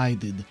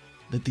decided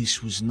that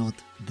this was not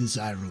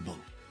desirable.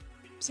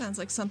 Sounds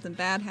like something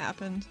bad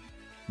happened.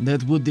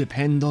 That would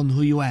depend on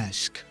who you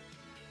ask.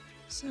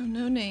 So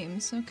no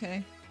names,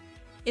 okay.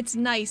 It's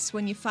nice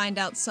when you find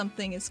out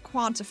something is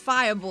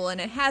quantifiable and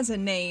it has a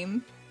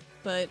name,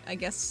 but I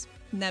guess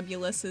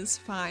nebulous is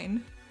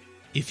fine.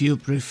 If you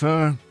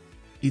prefer,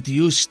 it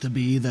used to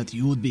be that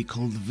you would be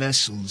called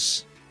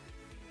vessels.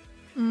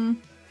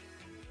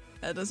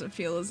 That doesn't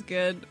feel as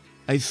good.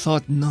 I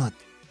thought not.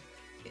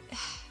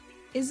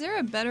 Is there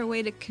a better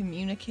way to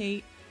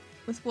communicate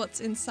with what's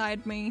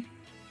inside me?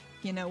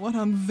 You know, what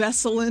I'm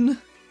vesseling?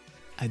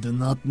 I do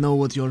not know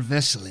what you're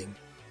vesseling.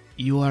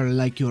 You are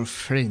like your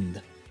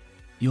friend.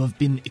 You have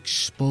been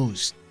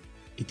exposed.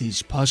 It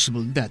is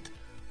possible that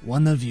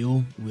one of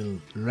you will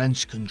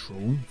wrench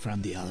control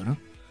from the other,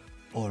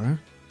 or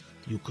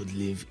you could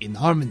live in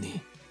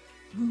harmony,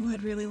 Ooh,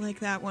 I'd really like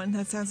that one.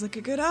 That sounds like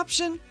a good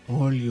option.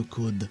 or you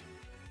could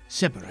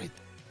separate,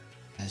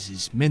 as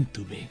is meant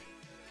to be.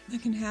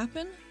 That can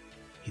happen?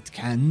 It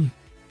can.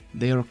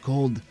 They are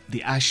called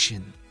the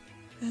Ashen.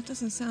 That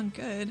doesn't sound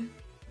good.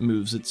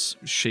 Moves its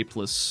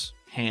shapeless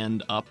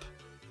hand up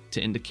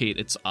to indicate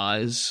its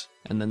eyes,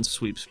 and then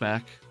sweeps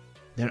back.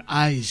 Their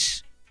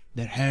eyes,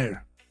 their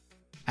hair,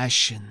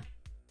 ashen.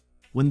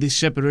 When this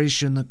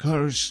separation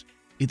occurs,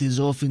 it is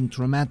often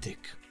traumatic,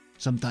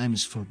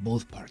 sometimes for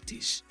both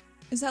parties.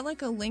 Is that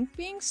like a link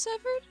being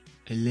severed?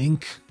 A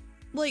link?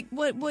 Like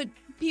what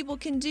people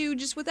can do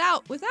just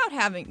without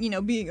having,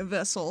 being a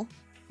vessel.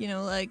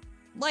 Like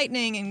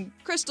lightning and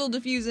crystal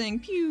diffusing.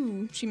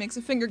 Pew! She makes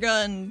a finger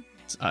gun.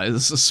 Its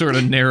eyes sort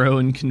of narrow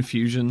in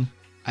confusion.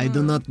 I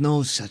do not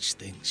know such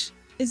things.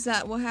 Is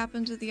that what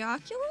happened to the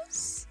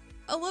Oculus?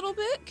 A little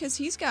bit? Because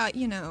he's got,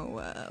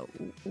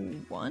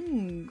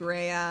 one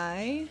gray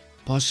eye.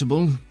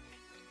 Possible.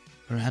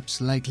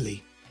 Perhaps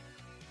likely.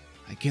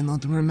 I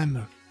cannot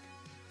remember.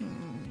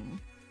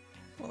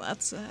 Well,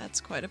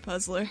 that's quite a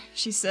puzzler,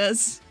 she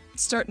says,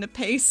 starting to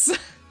pace.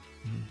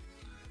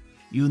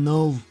 You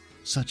know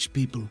such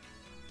people.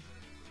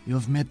 You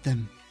have met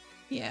them.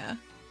 Yeah.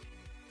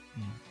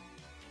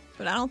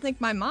 But I don't think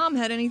my mom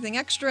had anything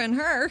extra in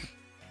her.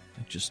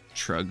 It just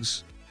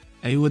shrugs.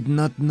 I would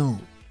not know.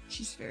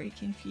 She's very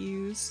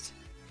confused.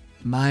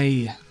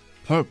 My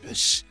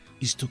purpose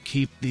is to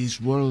keep these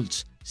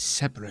worlds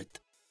separate.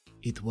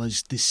 It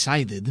was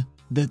decided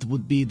that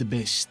would be the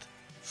best.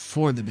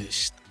 For the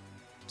best.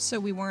 So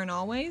we weren't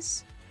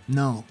always?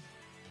 No.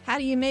 How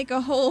do you make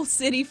a whole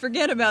city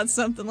forget about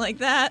something like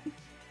that?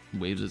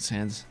 Waves its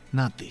hands.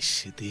 Not this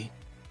city.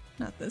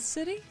 Not this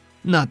city?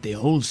 Not the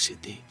whole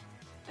city.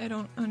 I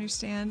don't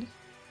understand.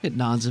 It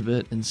nods a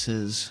bit and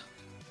says,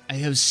 I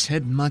have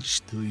said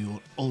much to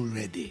you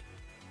already.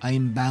 I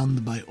am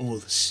bound by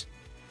oaths,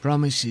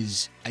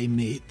 promises I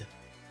made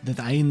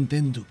that I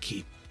intend to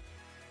keep.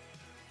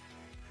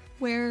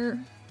 Where'd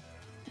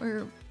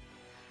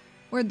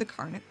the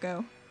Karnak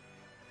go?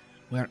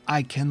 Where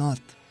I cannot.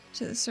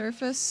 To the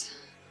surface?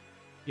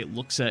 it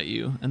looks at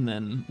you and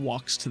then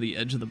walks to the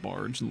edge of the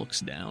barge and looks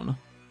down.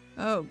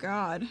 Oh,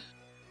 God.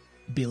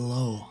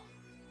 Below.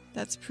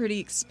 That's pretty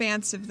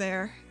expansive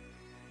there.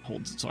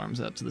 Holds its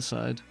arms out to the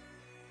side.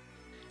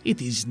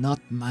 It is not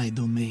my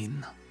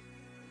domain.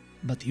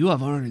 But you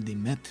have already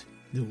met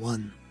the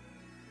one.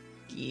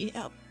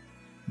 Yep.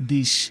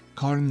 This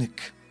Karnak,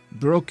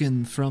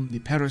 broken from the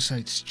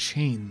parasite's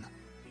chain,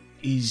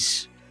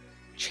 is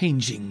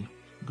changing,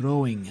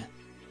 growing.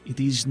 It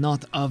is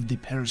not of the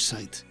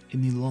parasite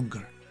any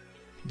longer.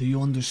 Do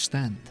you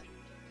understand?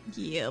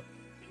 Yep.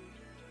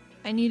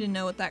 I need to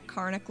know what that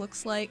Karnak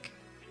looks like.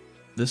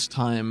 This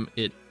time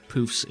it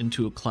poofs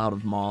into a cloud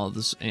of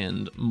moths,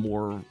 and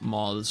more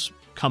moths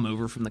come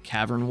over from the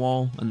cavern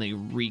wall, and they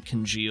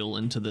recongeal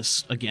into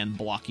this, again,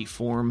 blocky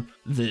form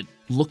that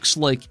looks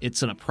like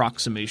it's an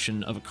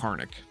approximation of a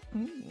Karnak.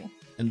 Ooh.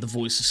 And the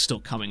voice is still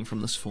coming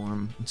from this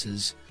form. It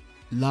says,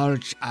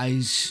 large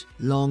eyes,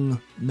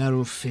 long,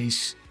 narrow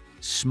face,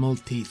 small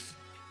teeth.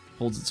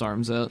 Holds its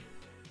arms out.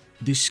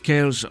 The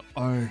scales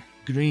are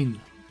green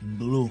and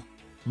blue,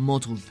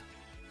 mottled.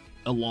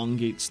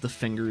 Elongates the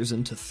fingers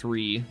into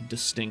 3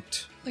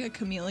 distinct... Like a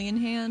chameleon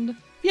hand?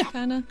 Yeah.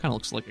 Kinda? Kind of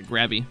looks like a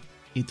grabby.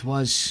 It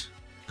was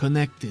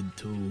connected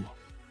to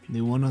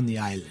the one on the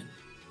island.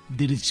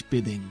 Did its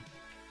bidding.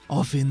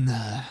 Often,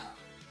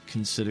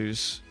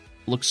 Considers.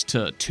 Looks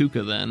to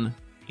Tuka then.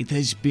 it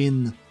has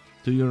been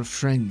to your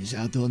friends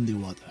out on the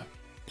water.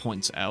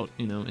 Points out,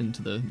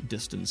 into the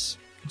distance.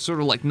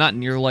 Sort of like not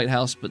near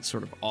lighthouse, but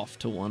sort of off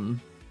to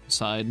one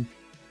side.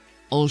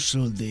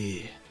 Also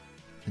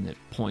And it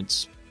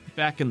points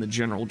back in the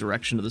general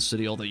direction of the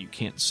city, although you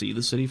can't see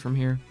the city from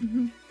here.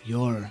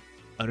 Your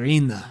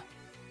arena.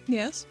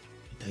 Yes?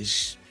 It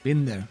has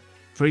been there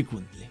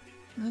frequently.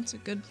 That's a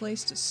good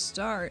place to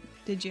start.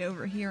 Did you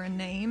overhear a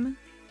name?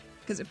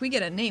 Because if we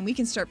get a name, we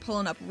can start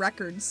pulling up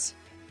records.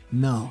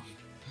 No.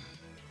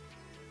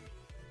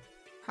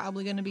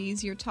 Probably gonna be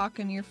easier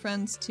talking to your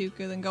friends,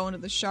 Tuka, than going to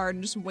the Shard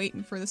and just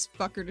waiting for this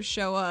fucker to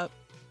show up.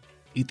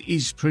 It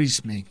is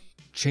Prisme,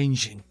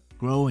 changing,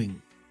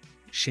 growing,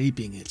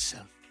 shaping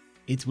itself.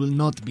 It will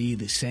not be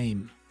the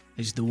same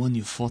as the one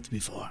you fought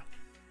before.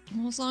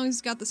 Well, as long as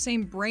he's got the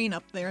same brain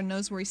up there and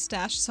knows where he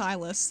stashed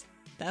Silas,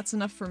 that's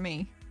enough for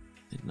me.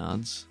 It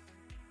nods.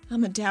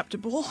 I'm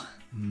adaptable.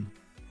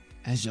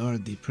 As are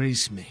the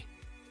Prisme.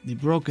 The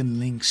broken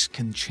links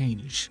can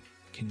change,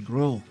 can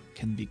grow,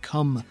 can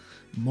become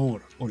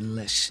more or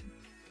less,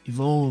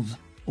 evolve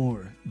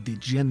or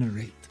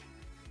degenerate.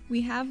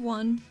 We have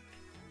one.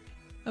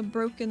 A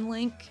broken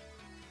link.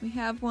 We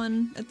have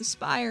one at the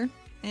spire.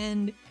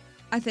 And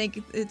I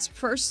think it's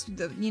first,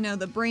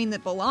 the brain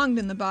that belonged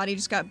in the body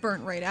just got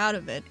burnt right out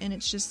of it. And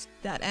it's just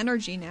that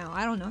energy now.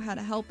 I don't know how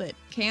to help it.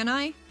 Can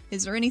I?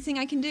 Is there anything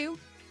I can do?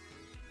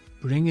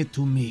 Bring it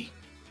to me.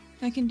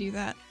 I can do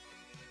that.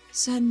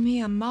 Send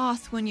me a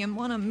moth when you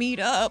want to meet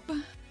up.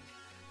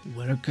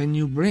 Where can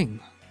you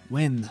bring?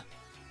 When?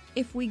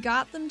 If we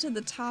got them to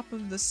the top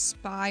of the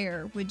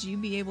spire, would you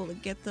be able to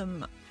get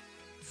them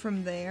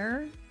from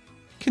there?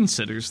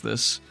 Considers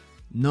this.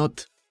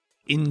 Not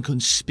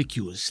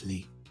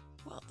inconspicuously.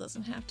 Well, it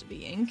doesn't have to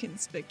be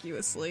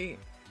inconspicuously.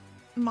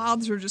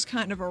 Moths are just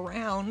kind of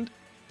around.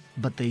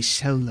 But they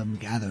seldom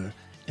gather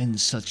in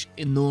such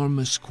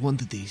enormous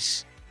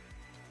quantities.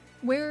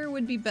 Where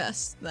would be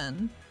best,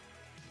 then?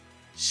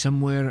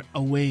 Somewhere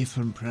away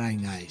from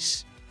prying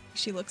eyes.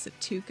 She looks at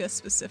Tuka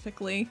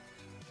specifically.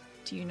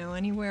 Do you know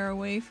anywhere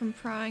away from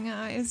prying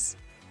eyes?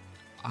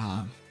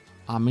 I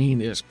mean,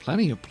 there's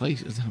plenty of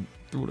places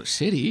through the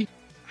city.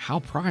 How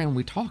prying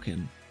we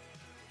talking?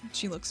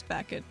 She looks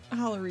back at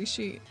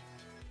Halarishi.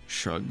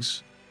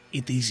 Shrugs.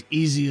 It is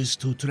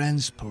easiest to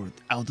transport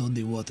out on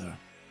the water,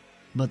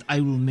 but I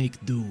will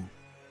make do.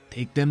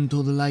 Take them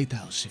to the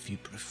lighthouse if you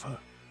prefer.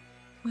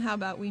 How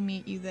about we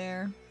meet you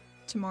there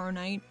tomorrow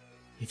night?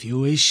 If you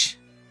wish.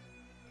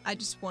 I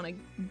just want to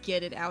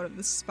get it out of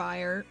the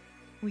spire.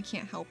 We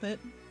can't help it.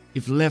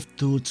 If left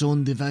to its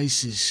own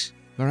devices,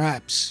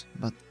 perhaps,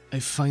 but I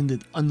find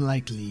it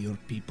unlikely your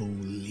people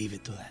will leave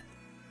it to that.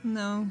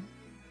 No.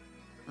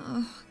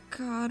 Oh,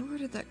 God, where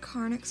did that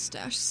Karnak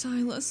stash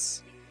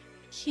Silas?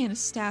 He can't have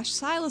stashed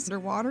Silas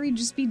underwater, he'd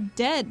just be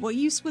dead. What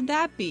use would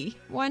that be?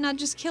 Why not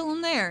just kill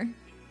him there?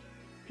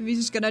 If he's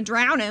just gonna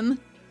drown him.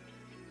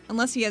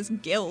 Unless he has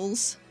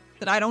gills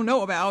that I don't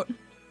know about.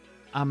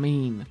 I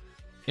mean,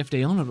 if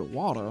they under the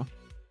water,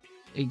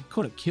 they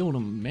could have killed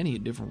him many a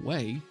different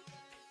way.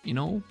 You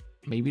know,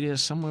 maybe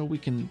there's somewhere we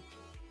can...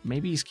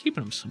 Maybe he's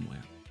keeping him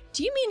somewhere.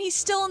 Do you mean he's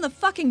still in the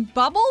fucking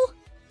bubble?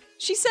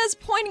 She says,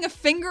 pointing a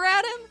finger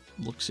at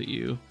him. Looks at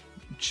you,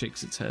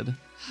 shakes its head.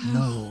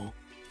 No.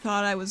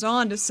 Thought I was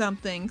onto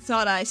something.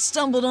 Thought I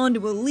stumbled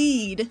onto a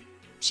lead.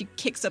 She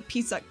kicks a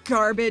piece of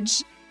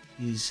garbage.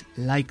 Is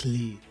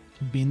likely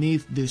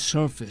beneath the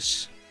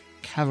surface,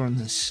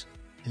 cavernous,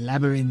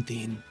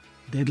 labyrinthine,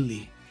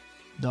 deadly,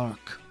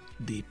 dark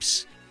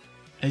deeps.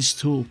 As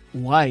to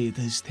why it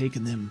has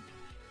taken him,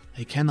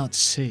 I cannot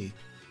say.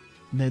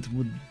 That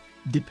would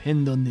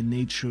depend on the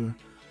nature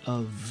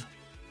of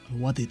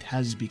what it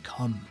has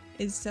become.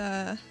 Is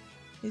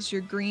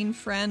your green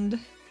friend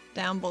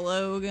down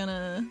below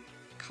gonna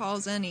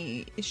cause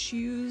any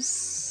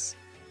issues?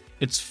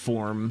 Its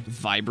form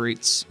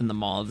vibrates and the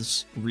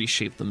moths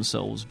reshape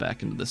themselves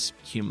back into this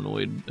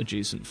humanoid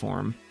adjacent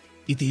form.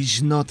 It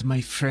is not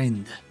my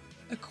friend.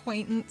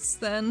 Acquaintance,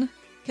 then?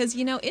 Because,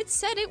 it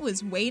said it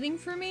was waiting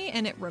for me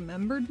and it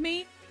remembered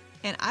me.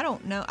 And I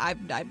don't know,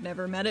 I've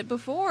never met it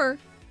before.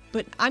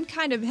 But I'm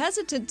kind of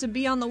hesitant to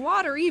be on the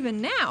water even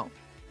now.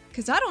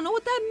 Because I don't know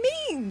what that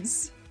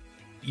means.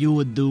 You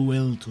would do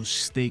well to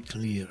stay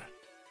clear.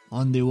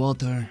 On the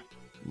water,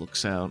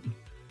 Looks out.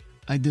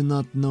 I do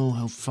not know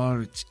how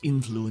far its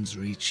influence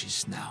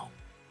reaches now.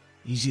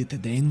 Is it a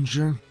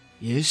danger?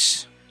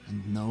 Yes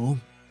and no.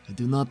 I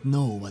do not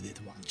know what it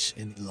wants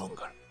any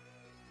longer.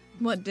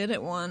 What did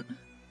it want?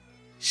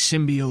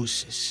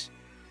 Symbiosis.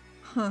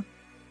 Huh.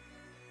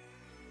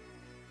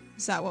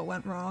 Is that what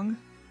went wrong?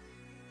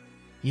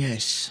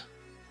 Yes.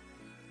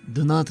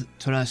 Do not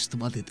trust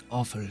what it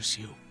offers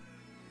you.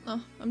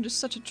 Oh, I'm just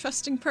such a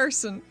trusting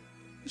person.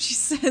 She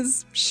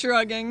says,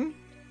 shrugging.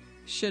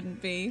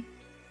 Shouldn't be.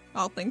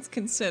 All things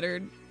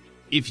considered.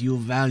 If you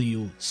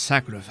value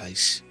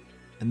sacrifice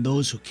and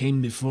those who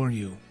came before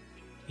you,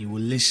 you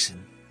will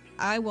listen.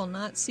 I will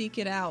not seek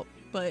it out,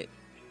 but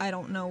I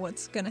don't know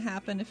what's gonna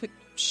happen if it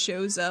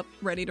shows up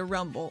ready to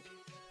rumble.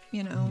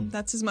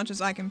 That's as much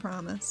as I can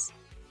promise.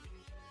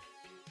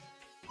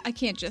 I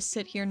can't just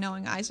sit here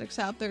knowing Isaac's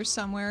out there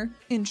somewhere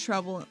in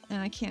trouble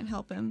and I can't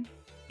help him.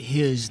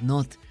 He is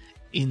not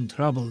in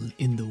trouble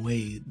in the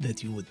way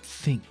that you would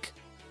think.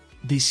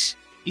 This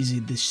is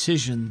a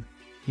decision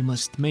He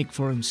must make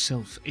for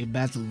himself a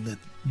battle that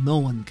no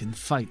one can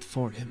fight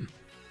for him.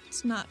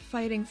 It's not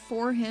fighting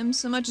for him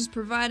so much as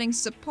providing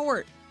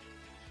support.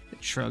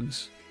 It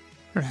shrugs.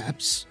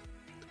 Perhaps.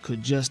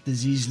 Could just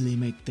as easily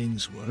make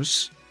things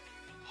worse.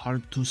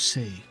 Hard to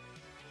say.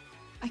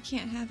 I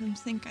can't have him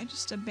think I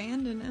just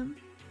abandoned him.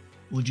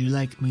 Would you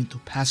like me to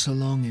pass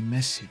along a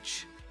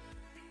message?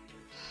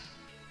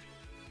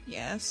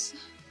 Yes.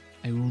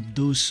 I will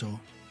do so.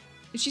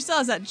 She still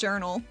has that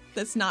journal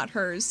that's not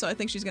hers, so I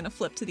think she's going to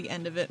flip to the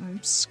end of it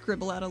and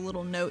scribble out a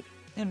little note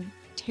and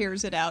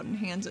tears it out and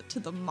hands it to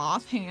the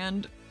moth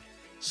hand.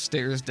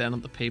 Stares down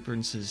at the paper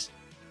and says,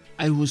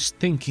 I was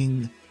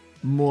thinking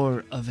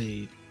more of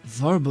a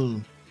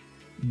verbal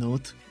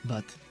note,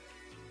 but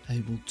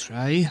I will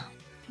try.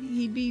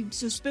 He'd be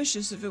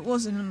suspicious if it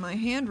wasn't in my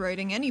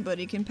handwriting.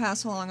 Anybody can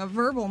pass along a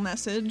verbal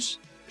message.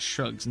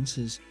 shrugs and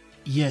says,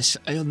 Yes,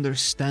 I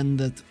understand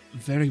that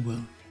very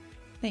well.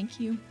 Thank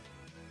you.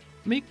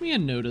 make me a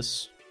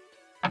notice.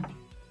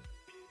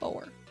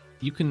 4.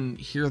 You can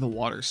hear the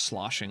water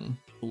sloshing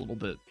a little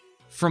bit.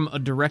 From a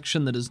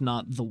direction that is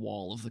not the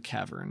wall of the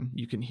cavern,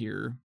 you can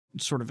hear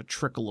sort of a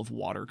trickle of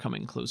water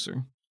coming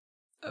closer.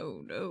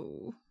 Oh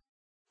no.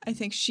 I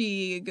think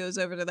she goes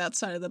over to that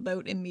side of the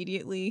boat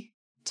immediately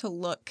to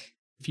look.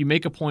 If you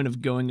make a point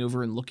of going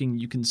over and looking,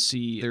 you can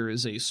see there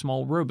is a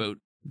small rowboat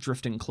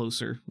drifting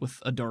closer with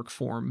a dark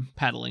form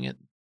paddling it,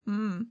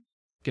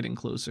 getting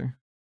closer.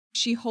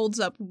 She holds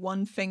up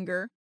one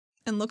finger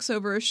and looks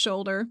over her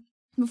shoulder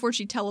before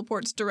she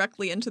teleports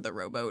directly into the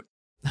rowboat.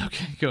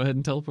 Okay, go ahead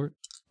and teleport.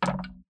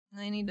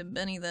 I need to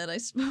Benny that, I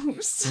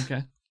suppose.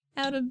 Okay.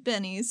 Out of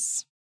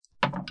Bennies.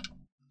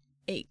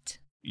 8.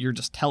 You're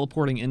just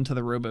teleporting into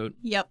the rowboat.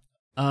 Yep.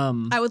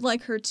 I would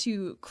like her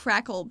to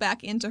crackle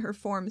back into her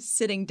form,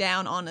 sitting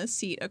down on a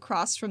seat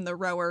across from the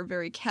rower,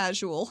 very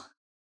casual.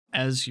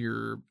 As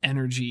your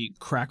energy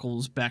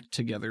crackles back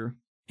together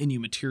and you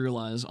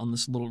materialize on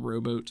this little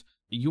rowboat,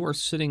 you are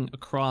sitting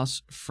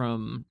across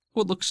from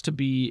what looks to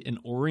be an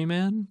Ori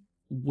man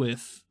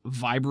with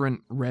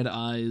vibrant red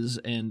eyes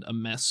and a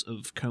mess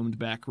of combed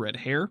back red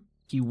hair.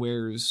 He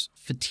wears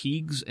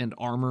fatigues and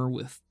armor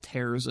with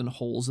tears and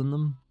holes in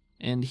them,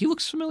 and he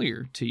looks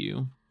familiar to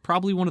you.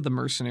 Probably one of the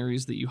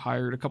mercenaries that you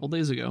hired a couple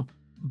days ago.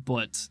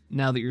 But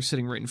now that you're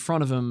sitting right in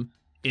front of him,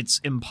 it's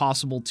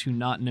impossible to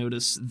not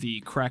notice the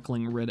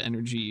crackling red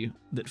energy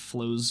that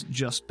flows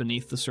just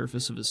beneath the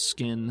surface of his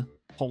skin,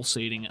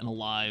 pulsating and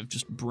alive,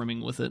 just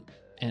brimming with it.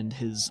 And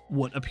his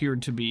what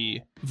appeared to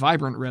be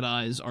vibrant red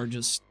eyes are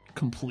just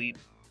complete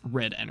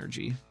red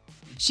energy.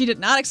 She did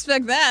not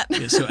expect that.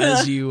 Yeah, so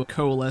as you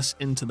coalesce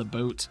into the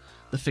boat,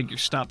 the figure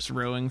stops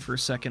rowing for a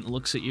second,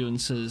 looks at you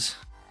and says,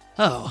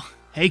 Oh,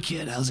 hey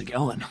kid, how's it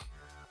going?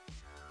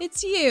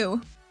 It's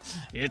you.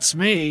 It's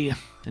me.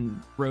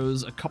 and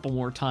rows a couple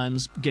more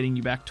times, getting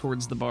you back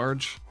towards the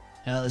barge.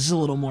 This is a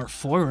little more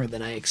forward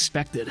than I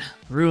expected.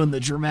 Ruined the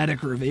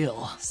dramatic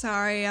reveal.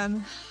 Sorry,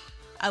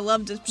 I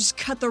love to just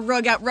cut the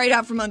rug out right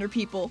out from under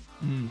people.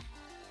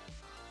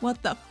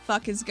 What the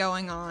fuck is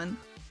going on?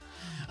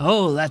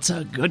 Oh, that's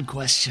a good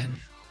question.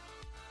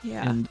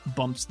 Yeah. And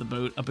bumps the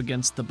boat up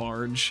against the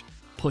barge,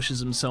 pushes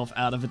himself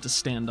out of it to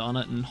stand on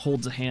it, and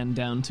holds a hand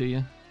down to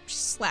you. She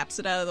slaps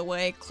it out of the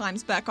way,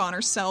 climbs back on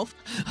herself,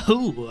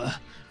 Oh,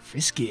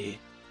 frisky.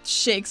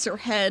 shakes her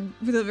head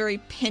with a very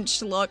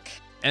pinched look.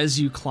 As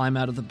you climb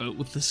out of the boat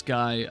with this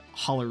guy,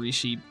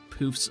 Halarishi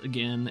poofs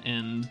again,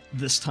 and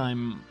this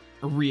time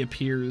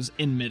reappears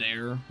in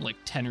midair, like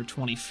 10 or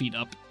 20 feet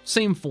up.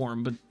 Same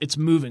form, but it's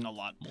moving a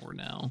lot more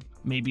now.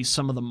 Maybe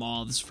some of the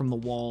moths from the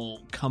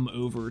wall come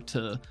over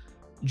to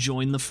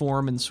join the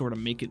form and sort of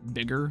make it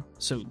bigger.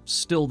 So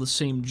still the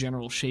same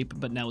general shape,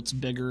 but now it's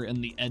bigger,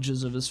 and the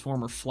edges of his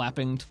form are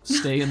flapping to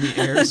stay in the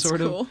air, That's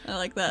sort cool. of. I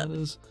like that. That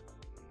is.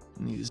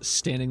 And he's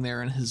standing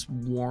there in his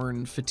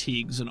worn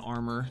fatigues and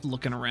armor,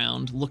 looking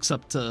around, looks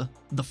up to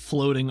the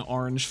floating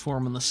orange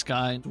form in the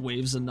sky,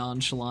 waves a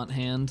nonchalant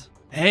hand.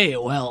 Hey,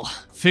 well,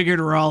 figured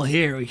we're all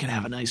here. We could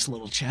have a nice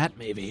little chat,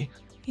 maybe.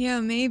 Yeah,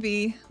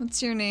 maybe.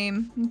 What's your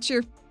name? What's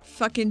your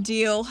fucking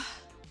deal?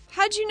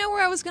 How'd you know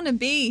where I was gonna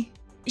be?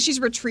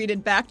 She's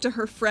retreated back to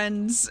her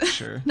friends.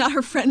 Sure. Not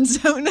her friend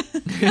zone.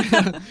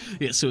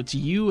 Yeah, so it's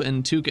you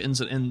and Tuka, and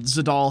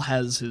Zadal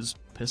has his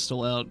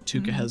pistol out.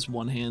 Tuka has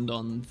one hand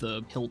on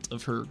the hilt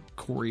of her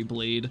Kori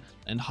blade,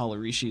 and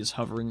Halarishi is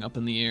hovering up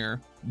in the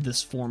air.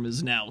 This form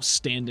is now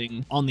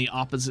standing on the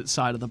opposite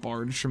side of the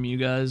barge from you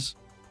guys.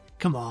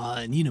 Come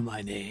on, you know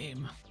my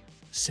name.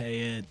 Say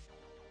it.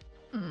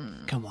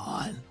 Come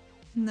on.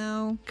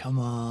 No, Come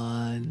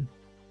on.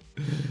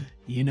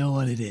 You know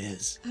what it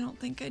is. I don't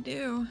think I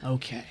do.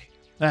 Okay,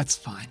 that's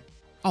fine.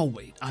 I'll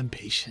wait. I'm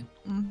patient.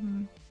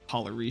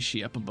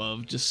 Halarishi up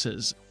above just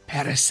says,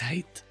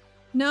 Parasite.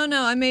 No,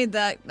 I made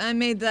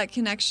that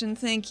connection,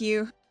 thank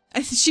you.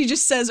 She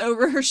just says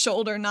over her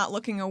shoulder, not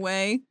looking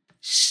away.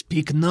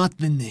 Speak not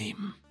the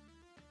name.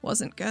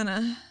 Wasn't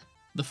gonna.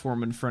 the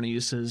form in front of you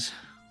says,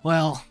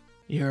 Well,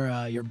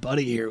 your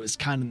buddy here was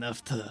kind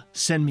enough to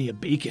send me a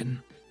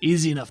beacon.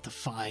 Easy enough to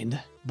find,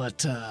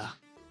 but,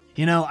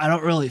 You know, I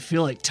don't really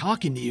feel like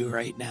talking to you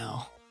right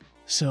now.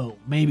 So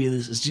maybe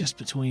this is just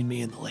between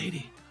me and the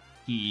lady.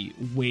 He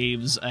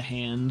waves a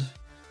hand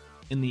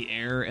in the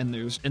air, and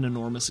there's an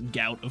enormous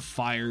gout of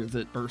fire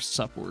that bursts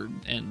upward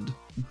and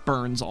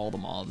burns all the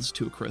moths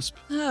to a crisp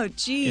Oh,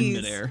 jeez. in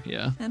midair.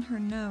 Yeah. And her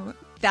note.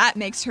 That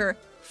makes her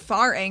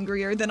far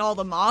angrier than all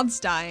the moths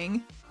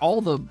dying. All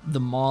the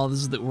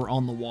moths that were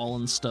on the wall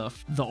and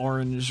stuff, the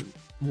orange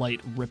light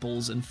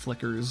ripples and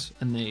flickers,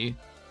 and they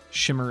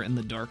shimmer in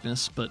the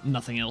darkness, but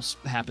nothing else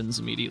happens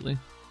immediately.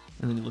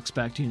 And then he looks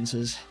back to you and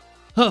says,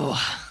 Oh,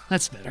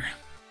 that's better.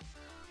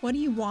 What do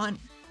you want?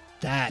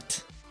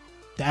 That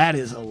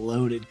is a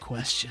loaded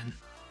question.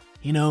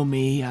 You know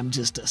me, I'm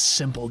just a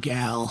simple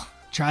gal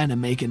trying to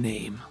make a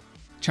name,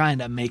 trying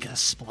to make a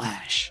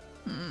splash.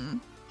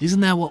 Isn't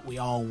that what we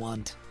all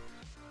want?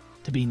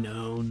 To be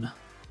known,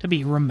 to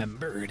be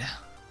remembered.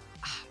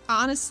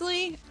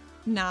 Honestly,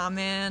 nah,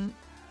 man.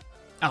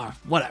 Oh,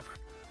 whatever.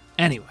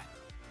 Anyway,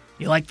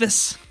 you like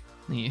this?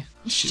 he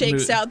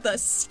Shakes out the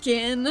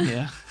skin.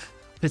 Yeah.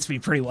 Fits me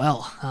pretty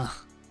well, huh?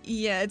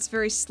 Yeah, it's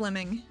very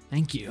slimming.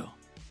 Thank you.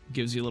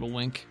 Gives you a little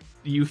wink.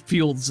 You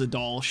feel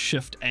Zadal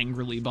shift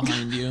angrily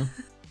behind you.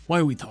 Why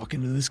are we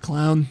talking to this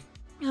clown?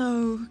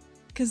 Oh,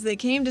 'cause they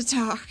came to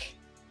talk.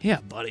 Yeah,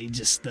 buddy,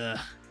 just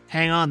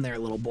hang on there,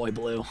 little boy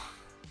blue.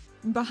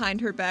 Behind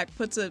her back,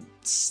 puts a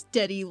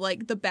steady,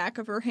 like, the back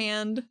of her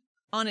hand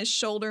on his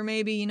shoulder,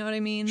 maybe, you know what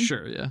I mean?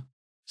 Sure, yeah.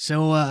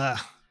 So,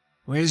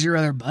 where's your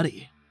other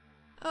buddy?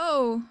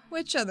 Oh,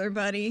 which other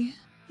buddy?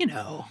 You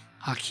know,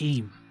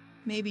 Hakeem.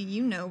 Maybe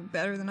you know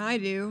better than I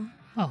do.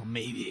 Well,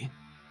 maybe.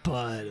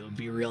 But it would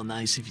be real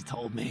nice if you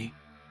told me.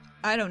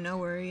 I don't know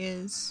where he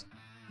is.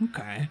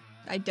 Okay.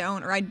 I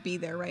don't, or I'd be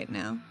there right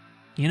now.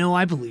 You know,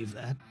 I believe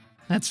that.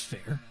 That's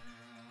fair.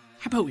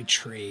 How about we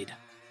trade?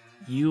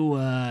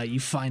 You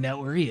find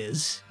out where he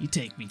is, you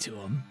take me to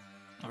him,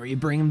 or you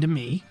bring him to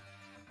me,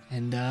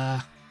 and,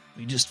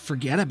 we just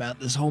forget about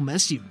this whole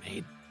mess you've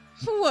made.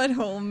 What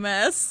whole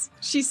mess?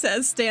 She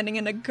says, standing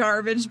in a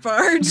garbage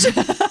barge.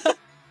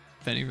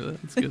 Penny for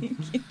that. That's good.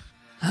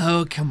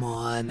 Oh, come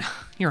on.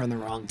 You're on the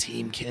wrong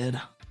team, kid.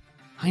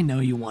 I know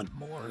you want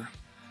more.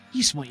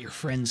 You just want your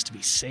friends to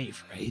be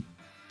safe, right?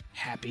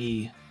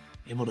 Happy,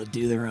 able to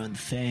do their own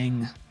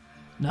thing,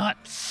 not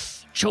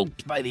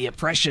choked by the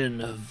oppression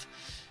of,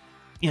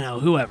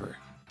 whoever.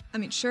 I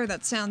mean, sure,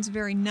 that sounds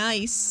very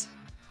nice,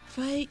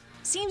 but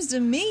seems to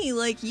me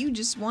like you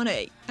just want to,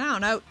 I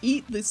don't know,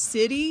 eat the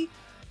city.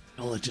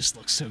 Well, it just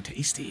looks so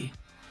tasty.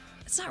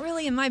 It's not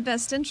really in my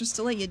best interest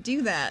to let you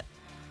do that.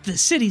 The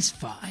city's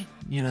fine.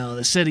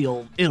 The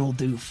city'll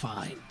do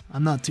fine.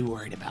 I'm not too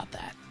worried about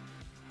that.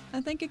 I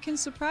think it can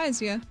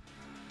surprise you.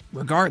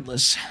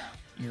 Regardless,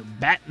 you're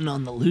batting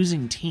on the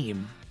losing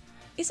team.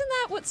 Isn't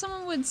that what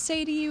someone would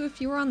say to you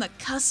if you were on the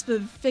cusp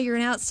of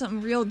figuring out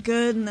something real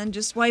good and then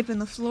just wiping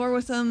the floor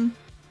with them?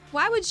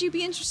 Why would you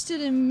be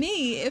interested in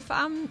me if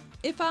I'm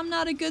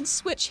not a good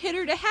switch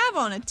hitter to have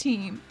on a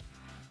team?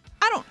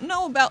 I don't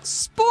know about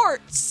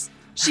sports,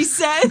 she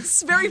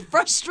says, very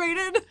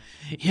frustrated.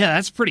 Yeah,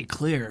 that's pretty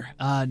clear.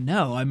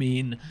 No, I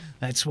mean,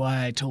 that's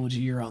why I told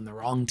you you're on the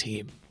wrong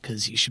team,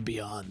 because you should be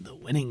on the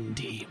winning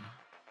team.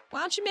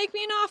 Why don't you make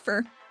me an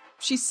offer?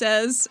 She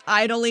says,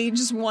 idly,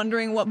 just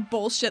wondering what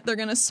bullshit they're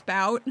gonna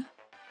spout. I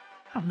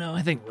don't know,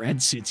 I think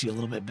red suits you a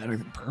little bit better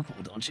than purple,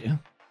 don't you?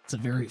 It's a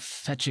very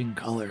fetching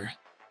color,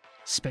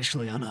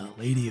 especially on a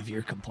lady of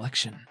your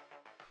complexion.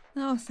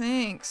 Oh,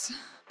 thanks.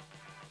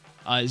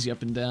 Eyes you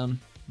up and down.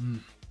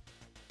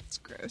 It's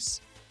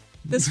gross.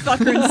 This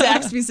fucker in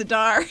Zaxby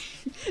Zadar.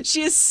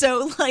 She is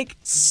so,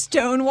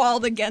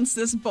 stonewalled against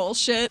this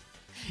bullshit.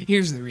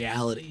 Here's the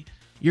reality.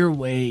 You're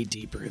way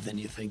deeper than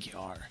you think you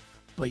are,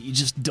 but you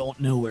just don't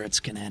know where it's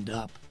gonna end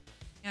up.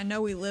 I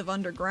know we live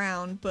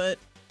underground, but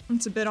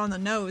it's a bit on the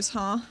nose,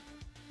 huh?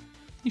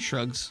 He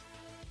shrugs.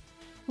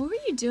 What were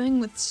you doing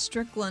with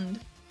Strickland?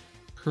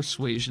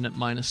 Persuasion at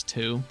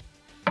 -2.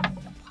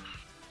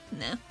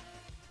 Nah.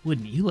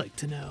 Wouldn't you like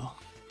to know?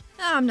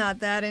 I'm not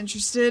that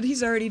interested.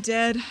 He's already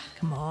dead.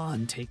 Come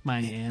on, take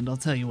my hand. I'll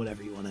tell you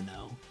whatever you want to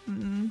know.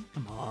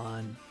 Come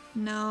on.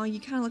 No, you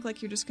kind of look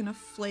like you're just gonna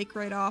flake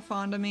right off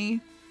onto me.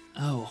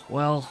 Oh,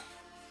 well,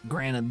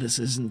 granted, this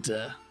isn't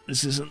the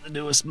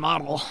newest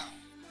model.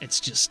 It's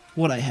just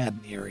what I had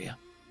in the area.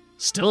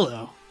 Still,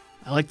 though,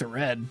 I like the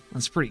red.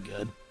 That's pretty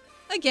good.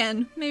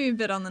 Again, maybe a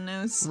bit on the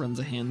nose. Runs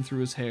a hand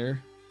through his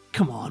hair.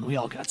 Come on, we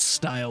all got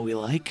style we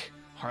like.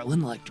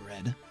 Harlan liked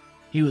red.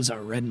 He was a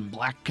red and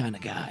black kind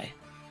of guy.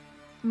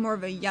 I'm more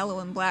of a yellow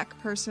and black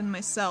person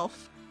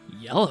myself.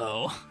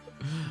 Yellow?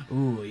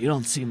 Ooh, you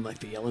don't seem like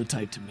the yellow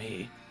type to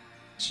me.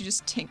 She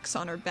just tinks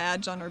on her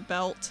badge on her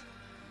belt.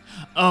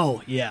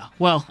 Oh, yeah.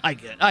 Well, I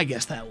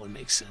guess that one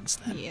makes sense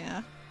then.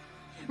 Yeah.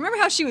 Remember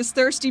how she was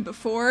thirsty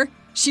before?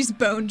 She's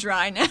bone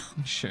dry now.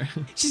 Sure.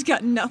 She's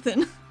got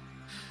nothing.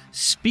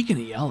 Speaking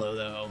of yellow,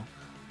 though,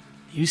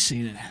 you've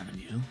seen it, haven't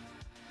you?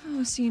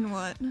 Oh, seen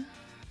what?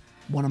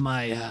 One of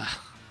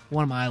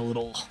my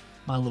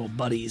little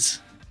buddies.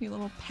 Your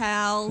little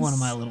pals. One of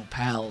my little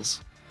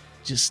pals.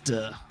 Just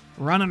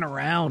running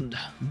around,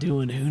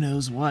 doing who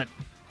knows what.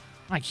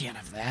 I can't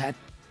have that.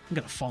 I'm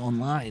gonna fall in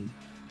line.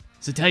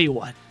 So tell you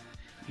what,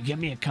 you get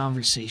me a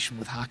conversation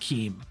with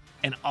Hakim,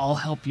 and I'll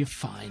help you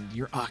find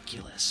your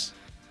Oculus.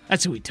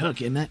 That's who we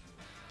took, isn't it?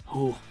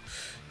 Oh,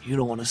 you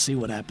don't want to see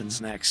what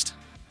happens next.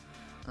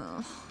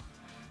 Oh.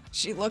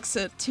 She looks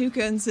at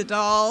Tuka and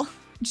Zadal,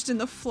 just in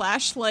the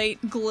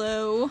flashlight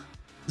glow.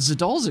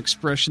 Zadal's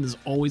expression is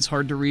always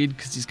hard to read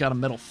because he's got a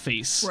metal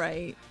face.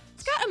 Right.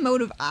 He's got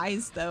emotive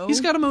eyes, though.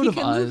 He's got emotive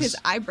He can move eyes. his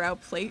eyebrow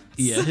plates.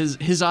 Yeah,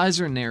 his eyes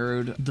are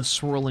narrowed. The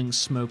swirling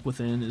smoke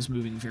within is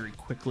moving very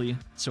quickly,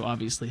 so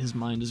obviously his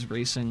mind is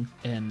racing,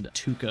 and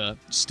Tuka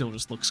still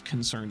just looks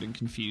concerned and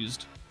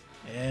confused.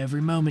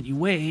 Every moment you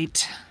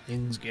wait,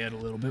 things get a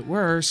little bit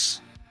worse.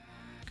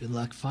 Good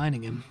luck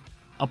finding him.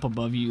 Up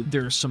above you,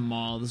 there are some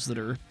moths that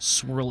are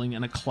swirling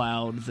in a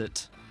cloud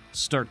that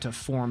start to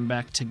form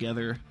back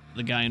together.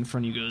 The guy in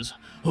front of you goes,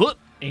 "Whoop!"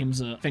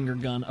 aims a finger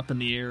gun up in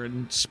the air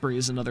and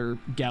sprays another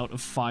gout of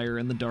fire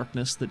in the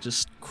darkness that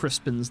just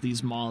crispens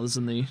these moths,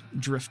 and they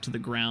drift to the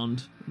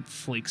ground in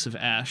flakes of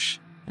ash.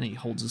 And he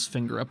holds his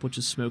finger up, which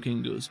is smoking,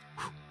 and goes,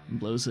 "Whew," and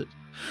blows it.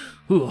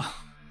 Whew,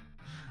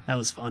 that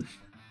was fun.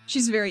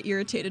 She's very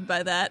irritated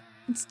by that.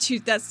 That's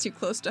too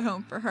close to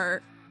home for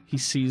her. He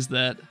sees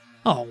that.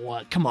 Oh,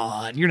 what? Come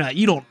on, you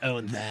don't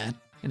own that.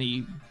 And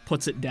he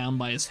puts it down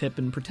by his hip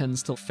and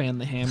pretends to fan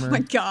the hammer. Oh my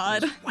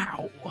god.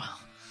 Wow.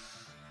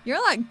 You're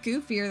a lot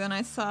goofier than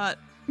I thought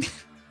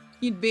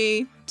you'd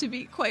be, to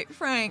be quite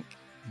frank.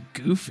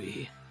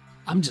 Goofy?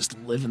 I'm just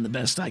living the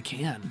best I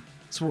can.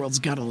 This world's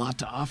got a lot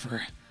to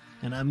offer,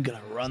 and I'm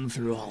gonna run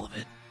through all of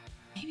it.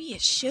 Maybe you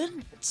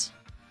shouldn't.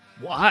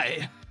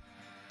 Why?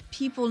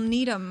 People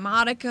need a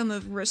modicum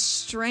of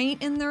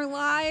restraint in their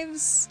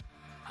lives.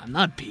 I'm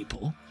not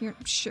people. You're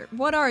sure.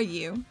 What are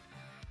you?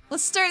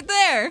 Let's start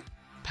there.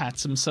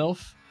 Pats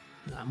himself.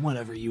 I'm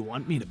whatever you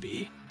want me to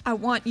be. I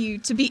want you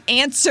to be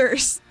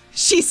answers,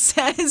 she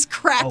says,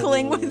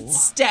 crackling with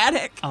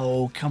static.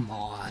 Oh, come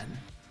on.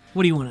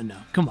 What do you want to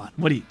know? Come on.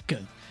 Go.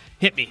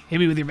 Hit me. Hit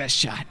me with your best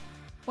shot.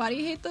 Why do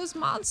you hate those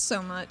moths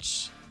so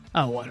much?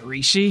 Oh, what,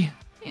 Rishi?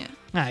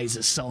 Yeah. He's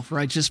a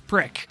self-righteous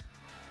prick.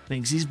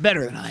 Thinks he's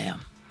better than I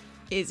am.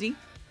 Is he?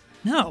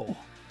 No.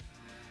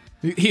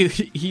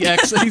 He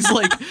acts, he's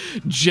like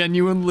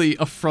genuinely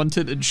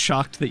affronted and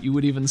shocked that you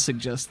would even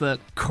suggest that.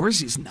 Of course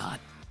he's not.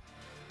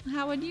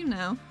 How would you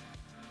know?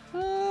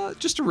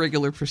 Just a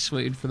regular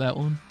persuade for that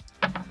one.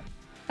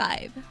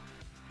 5.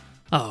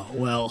 Oh,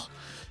 well,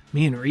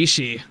 me and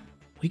Rishi,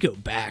 we go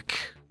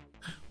back.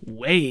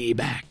 Way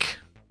back.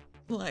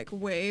 Like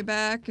way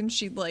back, and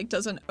she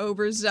does an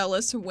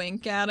overzealous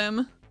wink at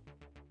him.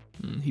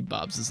 He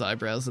bobs his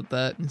eyebrows at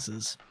that and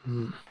says,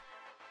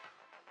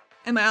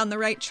 Am I on the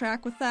right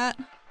track with that?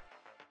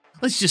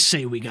 Let's just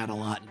say we got a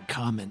lot in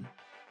common.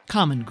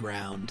 Common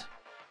ground.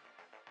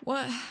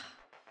 What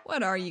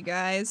are you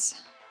guys?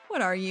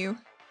 What are you?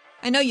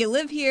 I know you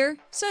live here.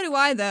 So do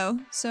I, though.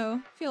 So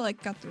I feel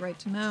like I got the right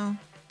to know.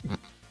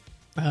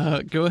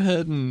 Go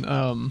ahead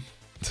and,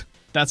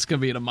 that's gonna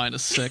be at a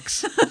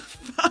 -6.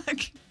 Fuck.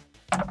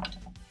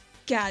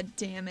 God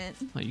damn it.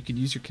 Oh, you could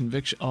use your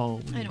conviction.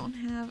 Oh, I don't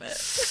have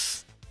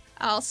it.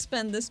 I'll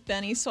spend this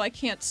Benny so I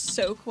can't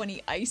soak when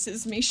he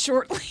ices me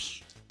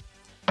shortly.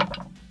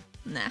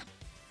 Nah.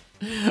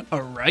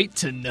 A right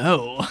to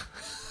know.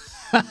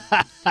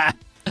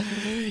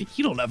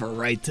 You don't have a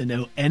right to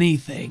know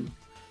anything.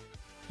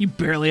 You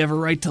barely have a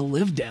right to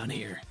live down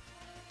here.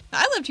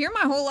 I lived here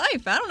my whole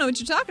life. I don't know what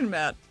you're talking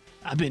about.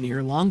 I've been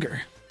here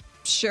longer.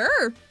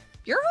 Sure.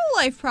 Your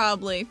whole life,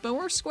 probably. But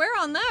we're square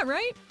on that,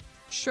 right?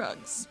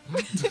 Shrugs.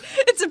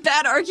 It's a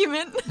bad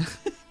argument.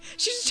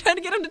 She's just trying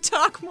to get him to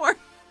talk more.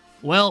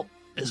 Well,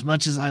 as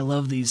much as I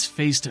love these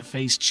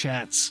face-to-face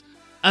chats,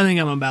 I think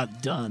I'm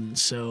about done,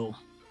 so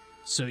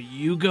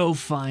you go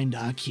find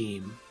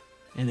Hakim,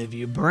 and if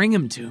you bring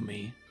him to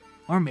me,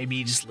 or maybe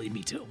you just lead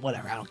me to him,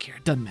 whatever, I don't care,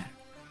 it doesn't matter.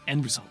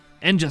 End result.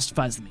 End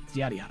justifies the means,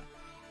 yada yada.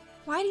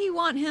 Why do you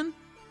want him?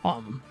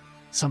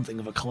 Something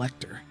of a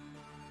collector.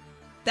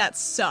 That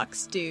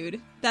sucks,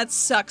 dude. That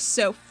sucks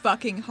so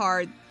fucking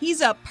hard.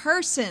 He's a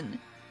person.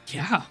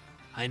 Yeah,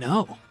 I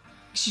know.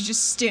 She's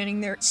just standing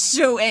there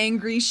so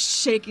angry,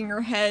 shaking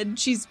her head.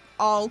 She's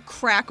all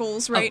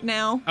crackles right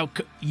now. Oh,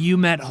 you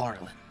met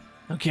Harlan,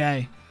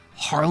 okay?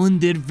 Harlan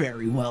did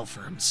very well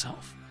for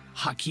himself.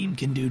 Hakim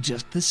can do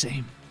just the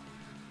same.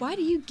 Why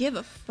do you give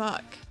a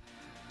fuck?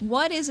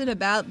 What is it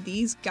about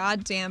these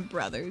goddamn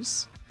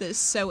brothers that is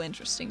so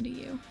interesting to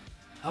you?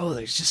 Oh,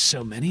 there's just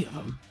so many of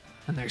them,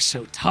 and they're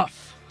so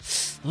tough.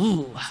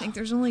 Ooh. I think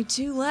there's only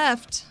 2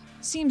 left.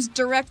 Seems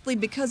directly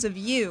because of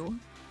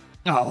you.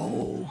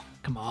 Oh,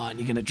 come on,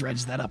 you gonna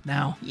dredge that up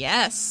now?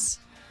 Yes.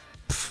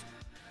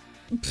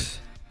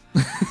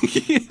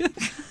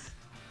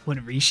 What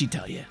did Rishi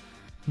tell you?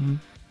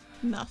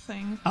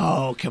 Nothing.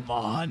 Oh, come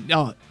on.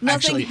 Oh, Nothing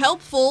actually,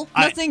 helpful.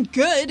 Nothing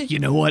good. You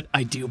know what?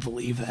 I do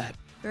believe that.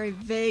 Very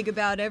vague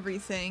about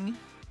everything.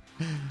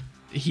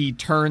 He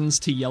turns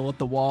to yell at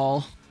the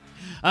wall.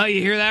 Oh,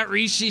 you hear that,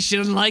 Rishi? She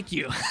doesn't like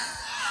you.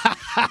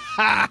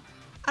 I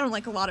don't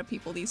like a lot of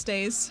people these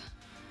days.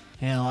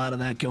 Yeah, a lot of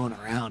that going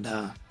around,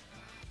 huh?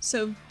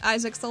 So,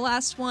 Isaac's the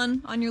last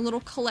one on your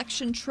little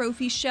collection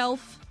trophy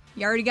shelf.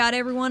 You already got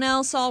everyone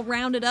else all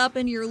rounded up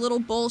into your little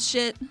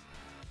bullshit.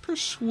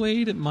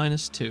 Persuade at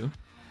 -2.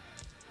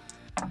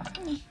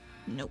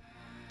 Nope.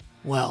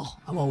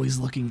 Well, I'm always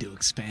looking to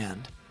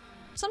expand.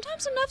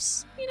 Sometimes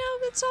enough's,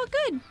 it's all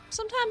good.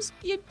 Sometimes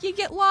you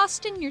get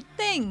lost in your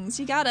things.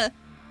 You gotta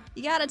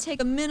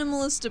take a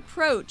minimalist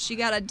approach. You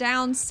gotta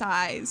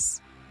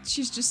downsize.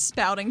 She's just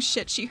spouting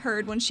shit she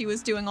heard when she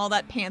was doing all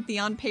that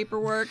Pantheon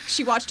paperwork.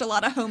 She watched a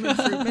lot of home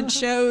improvement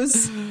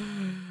shows.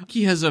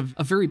 He has a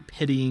very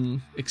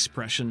pitying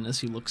expression as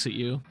he looks at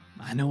you.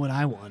 I know what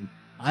I want.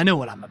 I know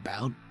what I'm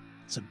about.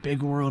 It's a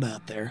big world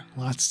out there.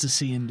 Lots to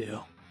see and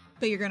do.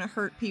 But you're gonna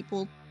hurt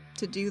people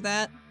to do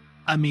that?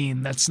 I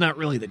mean, that's not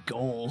really the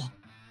goal.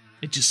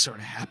 It just sort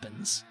of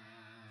happens.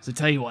 So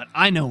tell you what,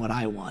 I know what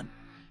I want.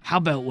 How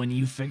about when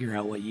you figure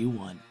out what you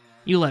want,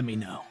 you let me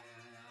know.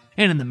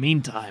 And in the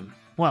meantime,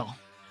 well,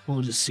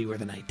 we'll just see where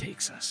the night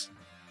takes us.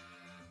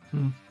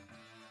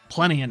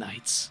 Plenty of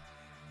nights.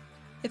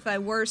 If I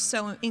were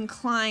so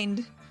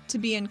inclined to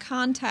be in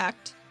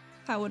contact,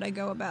 how would I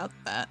go about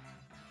that?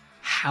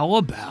 How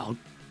about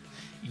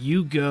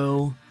you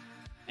go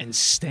and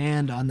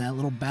stand on that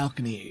little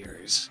balcony of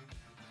yours,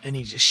 and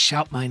you just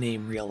shout my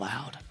name real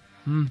loud?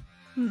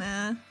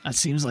 Nah, That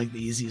seems like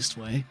the easiest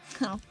way.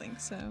 I don't think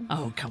so.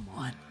 Oh, come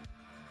on.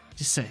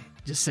 Just say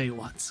it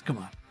once. Come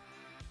on.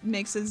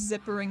 Makes a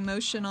zippering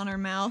motion on her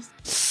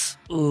mouth.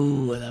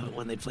 Ooh, I love it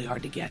when they play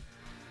hard to get.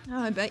 Oh,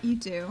 I bet you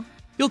do.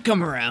 You'll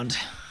come around.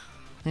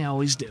 They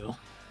always do.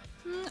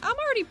 I'm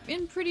already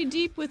in pretty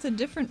deep with a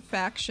different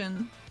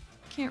faction.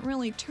 Can't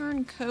really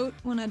turn coat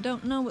when I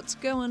don't know what's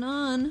going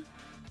on.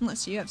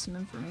 Unless you have some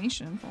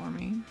information for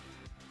me.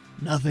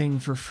 Nothing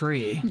for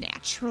free.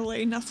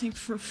 Naturally, nothing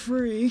for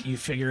free. You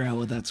figure out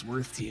what that's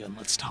worth to you and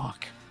let's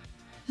talk.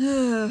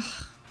 Maybe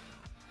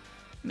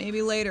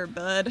later,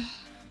 bud.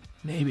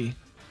 Maybe.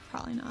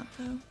 Probably not,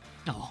 though.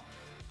 Oh,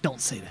 don't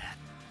say that.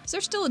 Is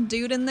there still a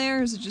dude in there,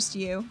 or is it just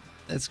you?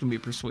 That's going to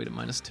be persuade at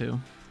 -2.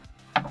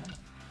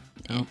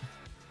 Oh.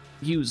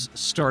 He was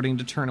starting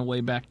to turn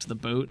away back to the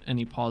boat, and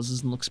he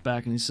pauses and looks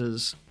back and he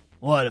says,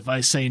 What, if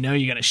I say no,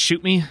 you gonna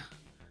shoot me?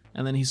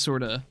 and then he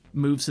sort of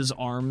moves his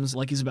arms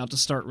like he's about to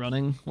start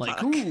running. Like,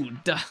 Fuck. ooh,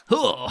 duh,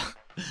 oh.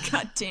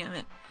 God damn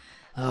it.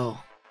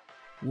 Oh,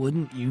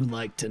 wouldn't you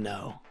like to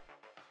know?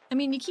 I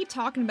mean, you keep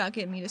talking about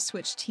getting me to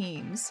switch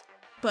teams,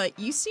 but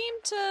you seem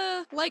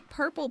to like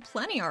purple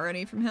plenty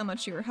already from how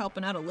much you were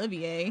helping out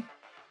Olivier.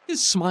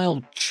 His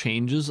smile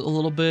changes a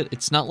little bit.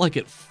 It's not like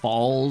it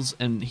falls,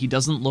 and he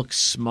doesn't look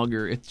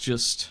smugger.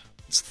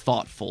 It's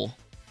thoughtful.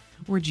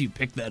 Where'd you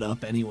pick that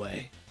up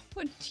anyway?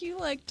 Would you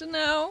like to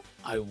know?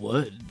 I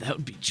would. That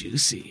would be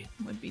juicy.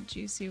 Would be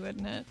juicy,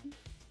 wouldn't it?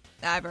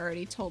 I've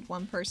already told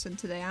one person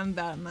today I'm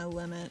about at my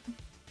limit.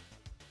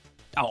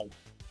 Oh,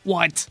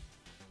 what?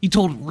 You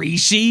told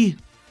Rishi?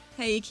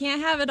 Hey, you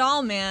can't have it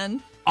all,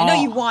 man. I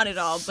know you want it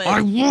all, but...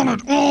 I want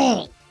it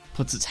all!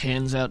 Puts his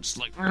hands out just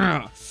like,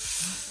 Ugh.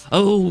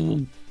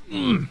 Oh,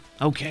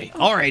 okay.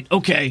 All right,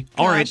 okay.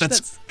 All right,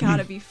 that's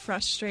gotta be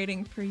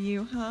frustrating for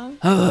you,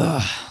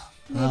 huh?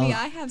 Maybe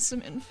I have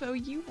some info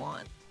you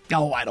want.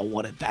 Oh, I don't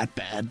want it that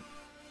bad.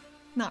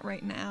 Not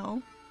right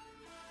now.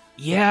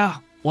 Yeah,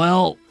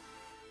 well,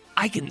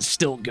 I can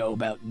still go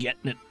about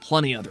getting it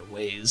plenty other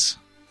ways.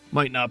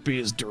 Might not be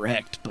as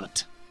direct,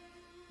 but...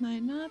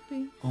 Might not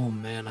be. Oh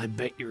man, I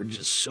bet you're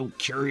just so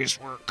curious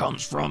where it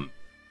comes from.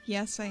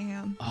 Yes, I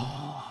am.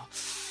 Oh,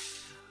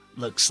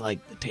 looks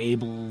like the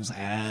tables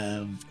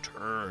have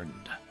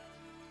turned.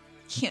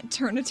 Can't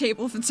turn a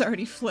table if it's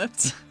already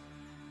flipped.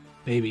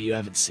 Baby, you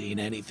haven't seen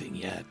anything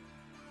yet.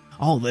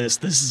 All this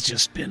has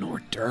just been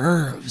hors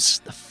d'oeuvres.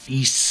 The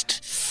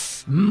feast.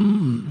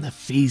 The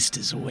feast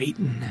is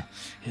waiting,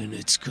 and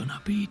it's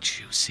gonna be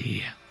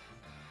juicy.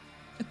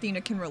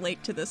 Athena can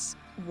relate to this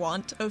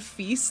want of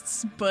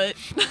feasts, but...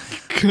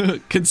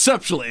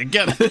 conceptually, I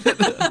get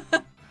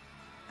it.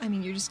 I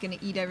mean, you're just gonna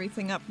eat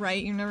everything up,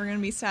 right? You're never gonna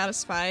be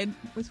satisfied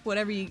with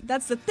whatever you...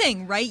 That's the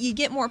thing, right? You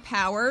get more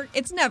power,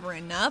 it's never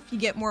enough. You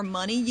get more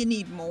money, you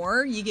need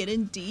more. You get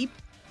in deep.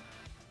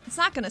 It's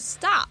not gonna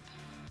stop.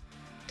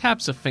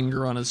 Taps a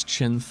finger on his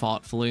chin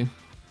thoughtfully.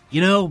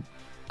 You know,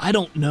 I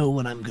don't know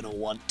what I'm gonna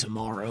want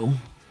tomorrow,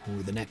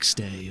 or the next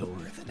day, or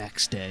the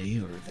next day,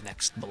 or the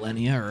next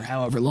millennia, or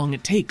however long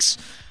it takes.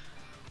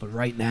 But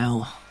right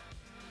now,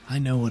 I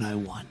know what I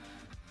want.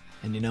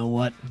 And you know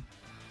what?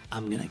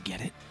 I'm gonna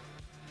get it.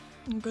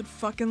 Good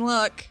fucking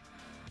luck.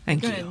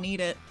 Thank You're you. gonna need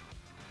it.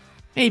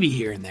 Maybe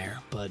here and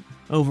there, but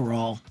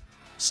overall,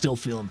 still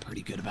feeling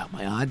pretty good about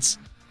my odds.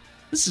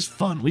 This is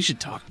fun. We should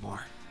talk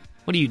more.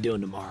 What are you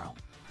doing tomorrow?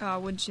 Oh,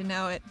 wouldn't you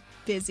know it?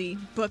 Busy,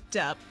 booked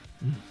up.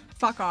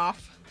 Fuck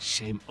off.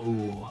 Shame.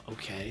 Oh,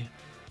 okay.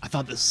 I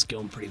thought this was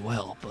going pretty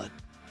well, but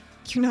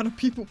You're not a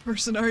people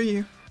person, are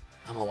you?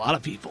 I'm a lot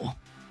of people.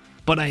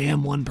 But I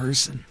am one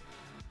person.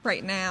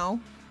 Right now.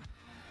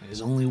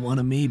 There's only one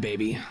of me,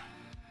 baby.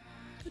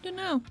 Good to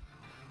know.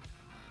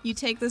 You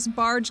take this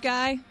barge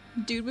guy,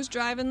 Dude was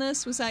driving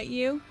this? Was that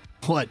you?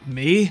 What,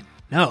 me?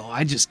 No,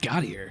 I just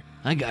got here.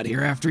 I got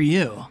here after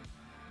you.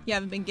 You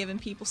haven't been giving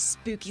people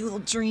spooky little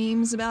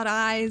dreams about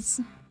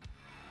eyes?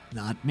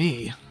 Not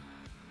me.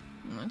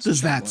 That's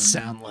Does that troubling.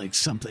 sound like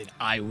something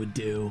I would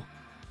do?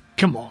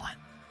 Come on.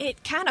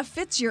 It kind of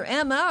fits your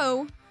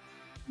MO.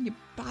 You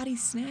body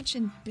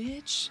snatching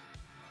bitch.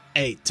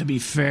 Hey, to be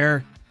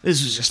fair,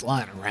 this was just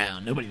lying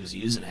around. Nobody was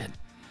using it.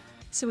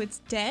 So it's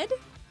dead?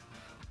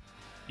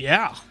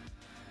 Yeah.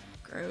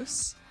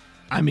 Gross.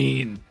 I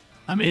mean,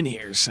 I'm in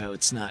here, so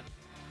it's not...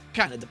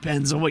 Kind of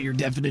depends on what your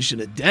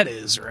definition of dead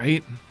is,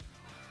 right?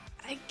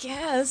 I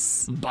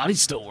guess. Body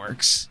still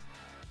works.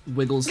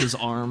 Wiggles his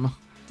arm.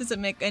 Does it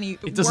make any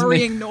doesn't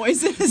worrying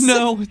noises?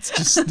 No, it's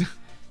just...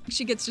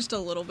 She gets just a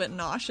little bit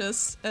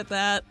nauseous at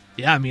that.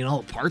 Yeah, I mean,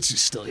 all the parts are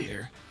still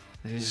here.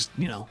 There just,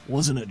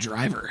 wasn't a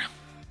driver.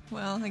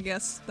 Well, I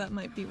guess that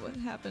might be what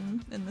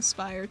happened in the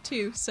Spire,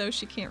 too, so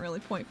she can't really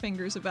point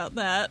fingers about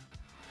that.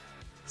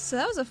 So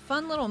that was a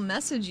fun little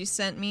message you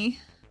sent me.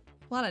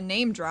 A lot of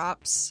name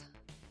drops.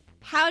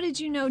 How did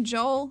you know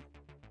Joel?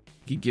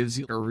 He gives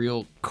you a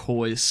real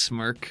coy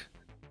smirk.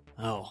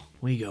 Oh,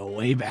 we go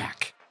way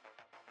back.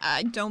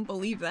 I don't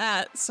believe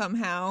that,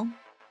 somehow.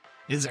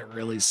 Is it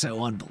really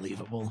so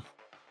unbelievable?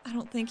 I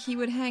don't think he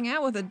would hang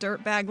out with a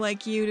dirtbag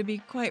like you, to be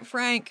quite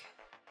frank.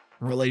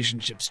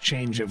 Relationships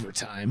change over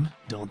time,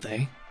 don't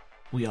they?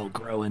 We all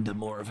grow into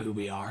more of who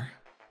we are.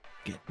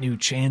 Get new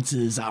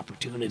chances,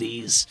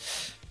 opportunities.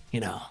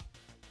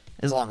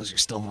 As long as you're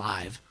still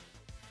alive.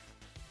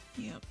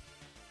 Yep.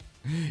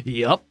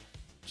 Yup.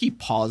 He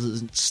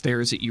pauses and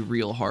stares at you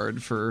real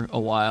hard for a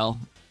while.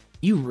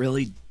 You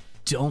really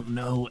don't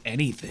know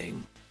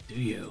anything, do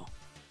you?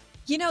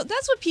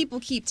 That's what people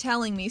keep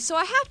telling me, so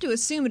I have to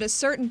assume at a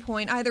certain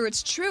point either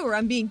it's true or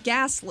I'm being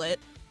gaslit.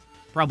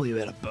 Probably a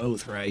bit of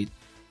both, right?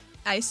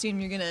 I assume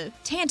you're gonna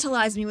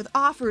tantalize me with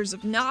offers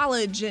of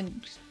knowledge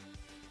and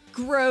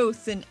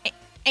growth and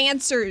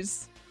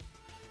answers.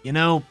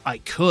 I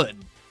could,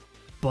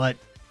 but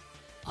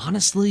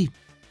honestly,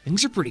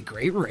 things are pretty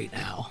great right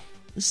now.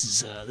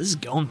 This is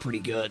going pretty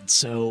good.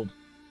 So,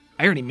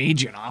 I already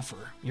made you an offer.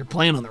 You're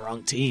playing on the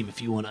wrong team.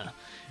 If you wanna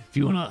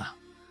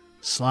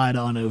slide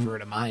on over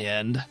to my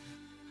end,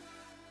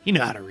 you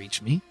know how to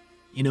reach me.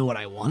 You know what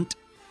I want.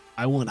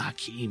 I want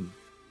Hakeem.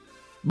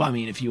 I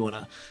mean, if you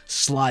wanna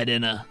slide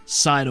in a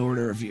side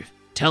order of you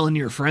telling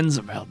your friends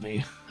about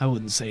me, I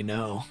wouldn't say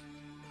no.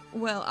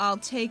 Well, I'll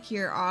take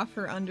your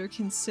offer under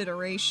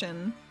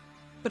consideration.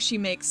 But she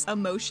makes a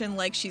motion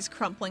like she's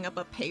crumpling up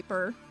a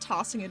paper,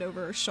 tossing it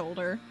over her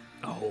shoulder.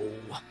 Oh,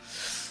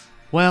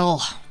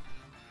 well,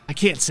 I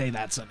can't say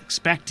that's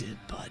unexpected,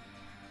 but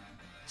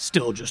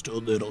still just a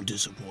little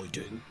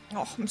disappointing.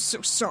 Oh, I'm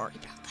so sorry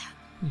about that.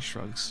 He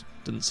shrugs.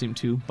 Doesn't seem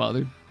too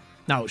bothered.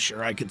 Now,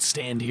 sure, I could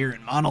stand here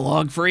and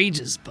monologue for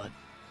ages, but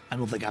I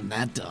don't think I'm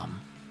that dumb.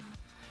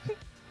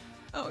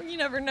 Oh, you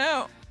never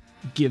know.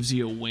 Gives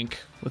you a wink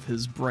with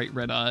his bright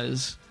red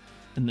eyes,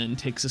 and then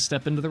takes a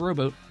step into the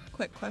rowboat.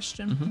 Quick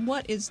question. Mhm.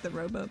 What is the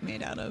rowboat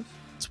made out of?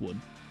 It's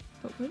wood.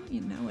 But wouldn't you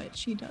know it,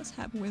 she does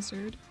have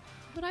wizard.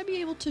 Would I be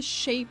able to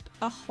shape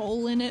a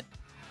hole in it?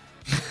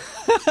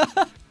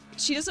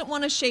 She doesn't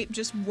want to shape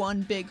just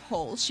one big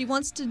hole. She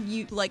wants to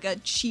use like a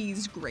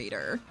cheese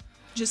grater.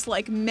 Just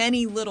like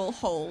many little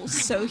holes,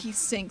 so he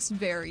sinks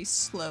very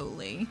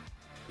slowly.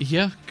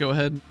 Yeah, go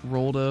ahead.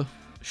 Roll to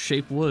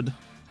shape wood.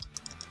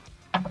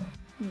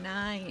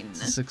 9.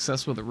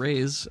 Success with a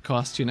raise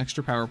costs you an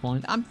extra power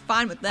point. I'm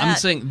fine with that. I'm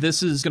saying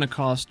this is going to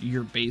cost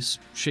your base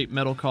shape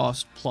metal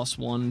cost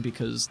 +1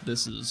 because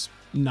this is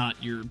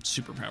not your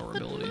superpower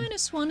But ability.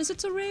 -1 is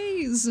it's a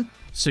raise.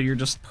 So you're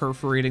just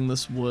perforating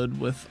this wood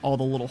with all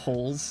the little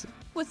holes.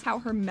 With how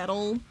her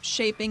metal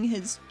shaping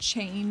has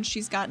changed,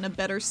 she's gotten a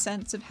better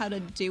sense of how to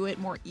do it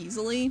more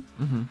easily.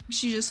 Mm-hmm.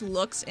 She just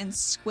looks and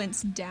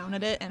squints down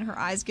at it, and her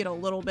eyes get a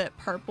little bit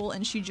purple,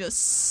 and she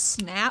just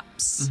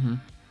snaps. Mm-hmm.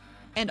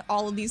 And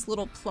all of these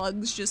little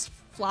plugs just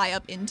fly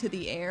up into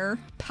the air,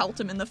 pelt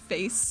him in the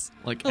face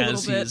Like a little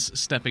as bit. he's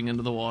stepping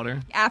into the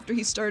water. After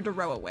he started to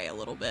row away a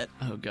little bit.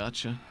 Oh,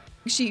 gotcha.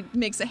 She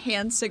makes a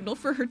hand signal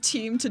for her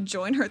team to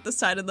join her at the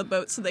side of the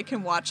boat so they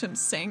can watch him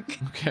sink.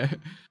 Okay.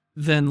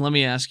 Then let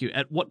me ask you,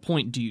 at what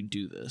point do you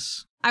do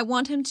this? I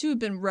want him to have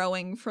been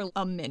rowing for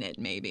a minute,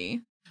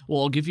 maybe.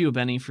 Well, I'll give you a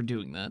Benny for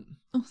doing that.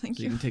 Oh, thank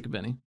So you you. can take a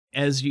Benny.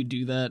 As you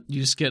do that,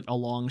 you just get a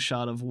long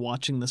shot of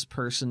watching this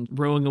person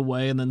rowing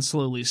away and then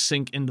slowly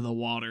sink into the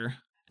water.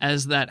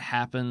 As that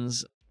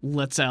happens,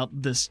 lets out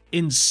this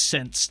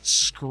incensed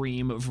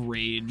scream of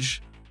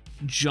rage,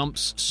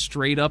 jumps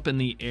straight up in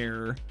the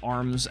air,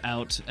 arms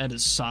out at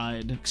his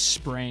side,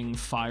 spraying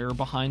fire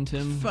behind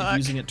him, Fuck.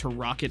 using it to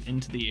rocket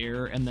into the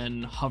air, and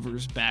then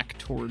hovers back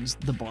towards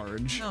the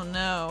barge. Oh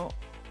no.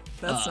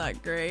 That's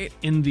not great.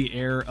 In the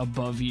air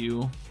above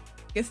you,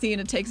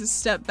 Athena takes a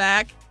step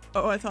back.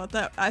 Oh, I thought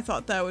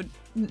that would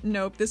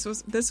nope, this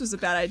was a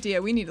bad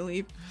idea. We need to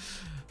leave.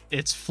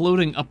 it's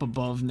floating up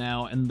above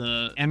now, and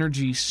the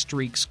energy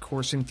streaks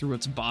coursing through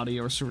its body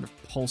are sort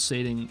of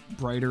pulsating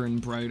brighter and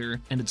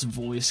brighter, and its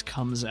voice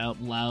comes out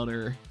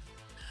louder.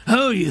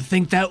 Oh, you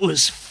think that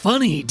was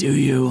funny, do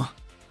you?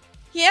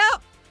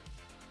 Yep.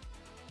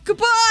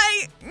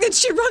 Goodbye! And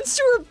she runs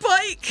to her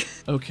bike.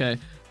 Okay,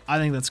 I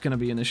think that's going to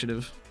be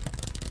initiative.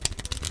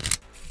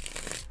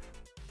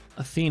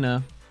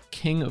 Athena,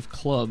 king of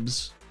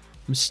clubs,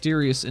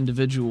 mysterious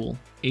individual,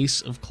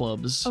 ace of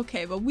clubs.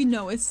 Okay, but we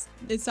know it's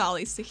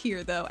Ali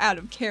Sahir, though. Out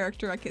of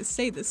character, I could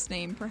say this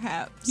name,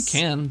 perhaps. You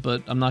can,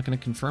 but I'm not going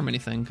to confirm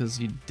anything because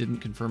you didn't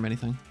confirm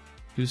anything.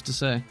 Who's to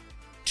say?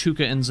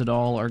 Tuka and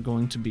Zadal are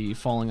going to be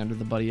falling under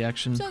the buddy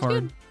action Sounds card.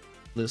 good.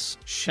 This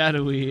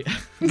shadowy,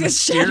 Shadowy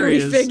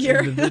mysterious figure.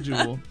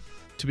 individual.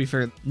 To be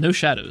fair, no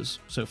shadows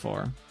so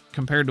far.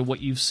 Compared to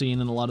what you've seen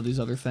in a lot of these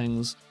other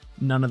things,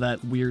 none of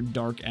that weird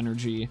dark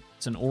energy.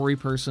 It's an Ori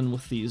person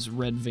with these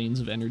red veins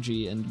of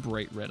energy and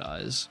bright red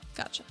eyes.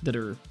 Gotcha.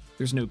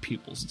 There's no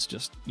pupils, it's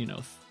just,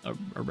 a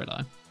red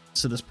eye.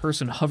 So this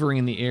person hovering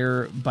in the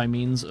air by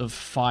means of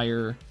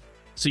fire.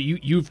 So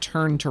you've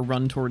turned to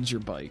run towards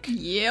your bike.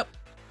 Yep.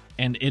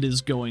 And it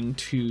is going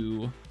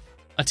to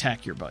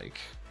attack your bike.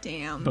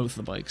 Damn. Both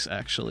the bikes,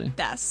 actually.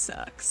 That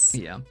sucks.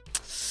 Yeah.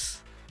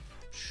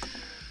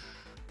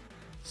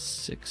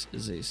 6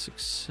 is a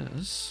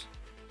success.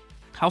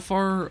 How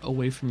far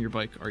away from your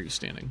bike are you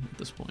standing at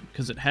this point?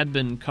 Because it had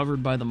been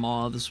covered by the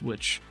moths,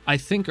 which I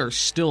think are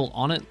still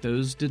on it.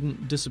 Those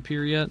didn't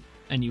disappear yet.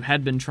 And you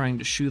had been trying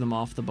to shoo them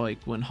off the bike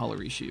when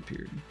Halarishi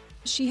appeared.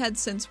 She had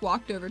since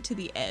walked over to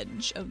the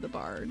edge of the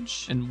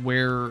barge. And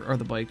where are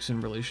the bikes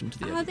in relation to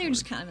the edge of the They're barge?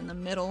 just kind of in the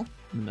middle.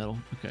 In the middle,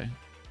 okay.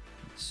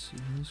 Let's see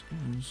how this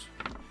goes.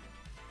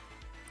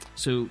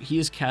 So he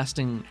is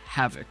casting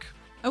Havoc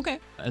Okay.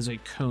 as a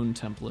cone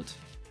template.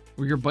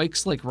 Were your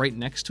bikes like right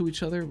next to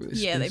each other?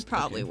 Yeah, they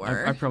probably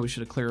were. I probably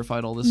should have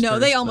clarified all this. No,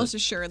 first, they almost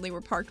assuredly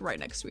were parked right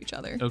next to each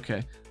other.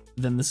 Okay.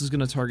 Then this is going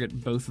to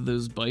target both of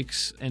those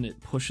bikes, and it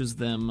pushes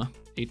them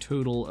a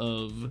total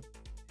of...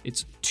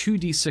 It's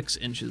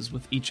 2d6 inches,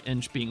 with each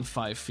inch being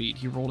 5 feet.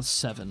 He rolled a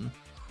 7.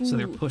 So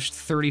they're Ooh. pushed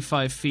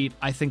 35 feet.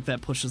 I think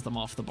that pushes them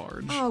off the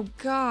barge. Oh,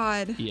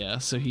 God. Yeah,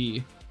 so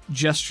he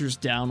gestures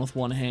down with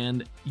one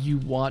hand. You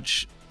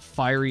watch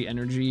fiery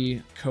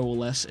energy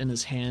coalesce in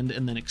his hand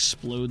and then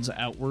explodes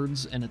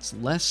outwards, and it's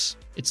less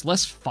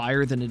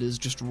fire than it is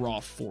just raw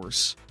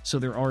force. So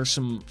there are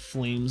some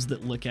flames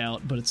that lick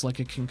out, but it's like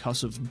a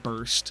concussive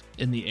burst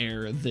in the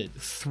air that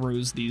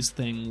throws these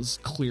things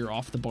clear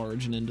off the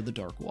barge and into the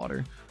dark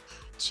water.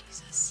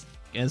 Jesus.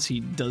 As he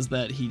does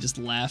that, he just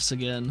laughs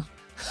again.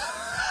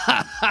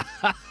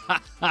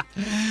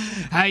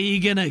 How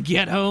you gonna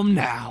get home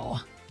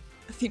now?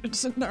 Athena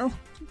doesn't know,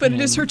 but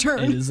it is her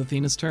turn. It is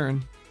Athena's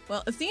turn.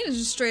 Well, Athena's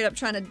just straight up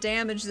trying to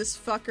damage this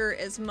fucker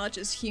as much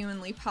as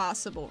humanly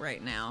possible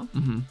right now.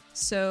 Mm-hmm.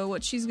 So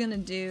what she's gonna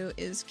do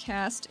is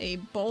cast a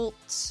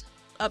bolt,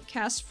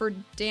 upcast for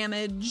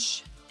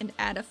damage, and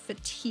add a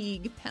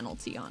fatigue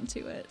penalty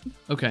onto it.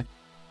 Okay.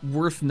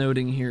 Worth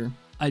noting here,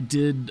 I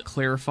did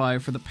clarify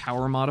for the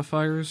power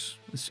modifiers.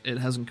 It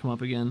hasn't come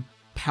up again.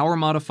 Power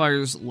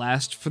modifiers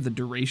last for the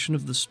duration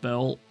of the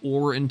spell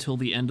or until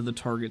the end of the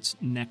target's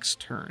next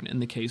turn in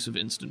the case of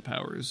instant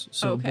powers.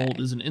 So Okay. Bolt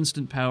is an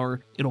instant power.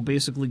 It'll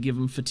basically give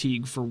him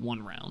fatigue for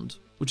 1 round,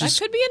 which That is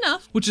could be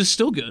enough. which is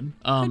still good.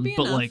 Could be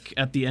But enough. like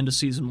at the end of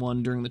season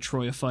 1 during the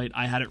Troya fight,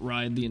 I had it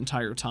ride the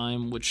entire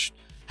time, which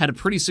had a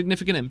pretty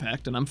significant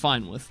impact, and I'm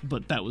fine with.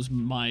 But that was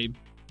my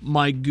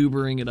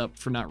goobering it up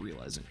for not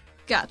realizing.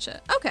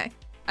 Gotcha. Okay.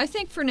 I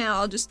think for now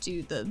I'll just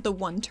do the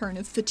one turn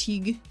of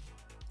fatigue.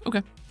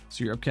 Okay.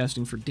 So you're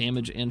upcasting for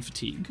damage and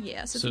fatigue.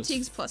 Yeah, so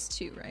fatigue's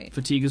 +2, right?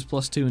 Fatigue is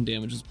 +2 and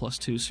damage is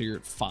 +2, so you're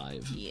at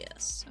 5.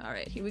 Yes. All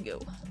right, here we go.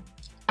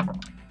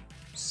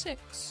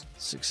 6.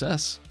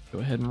 Success. Go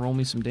ahead and roll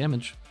me some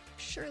damage.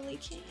 Surely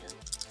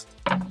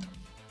can.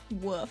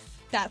 Woof.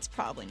 That's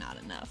probably not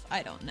enough.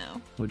 I don't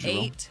know. What'd you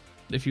roll? 8.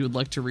 If you would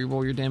like to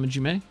re-roll your damage,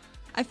 you may.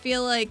 I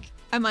feel like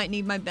I might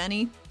need my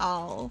Benny.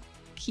 I'll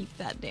keep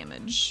that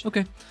damage.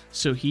 Okay.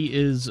 So he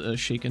is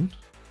shaken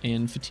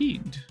and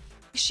fatigued.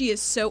 She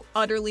is so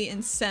utterly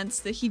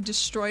incensed that he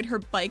destroyed her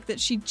bike that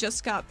she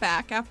just got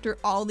back after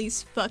all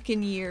these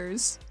fucking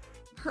years.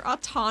 Her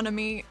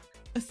autonomy,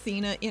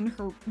 Athena, in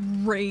her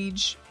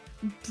rage,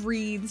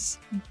 breathes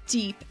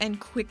deep and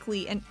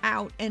quickly, and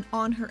out and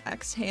on her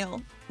exhale,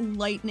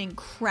 lightning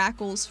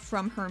crackles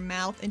from her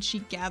mouth, and she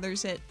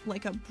gathers it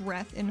like a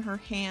breath in her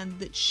hand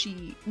that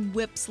she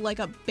whips like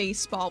a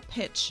baseball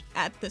pitch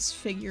at this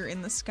figure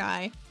in the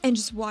sky, and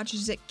just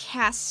watches it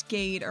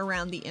cascade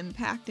around the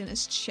impact in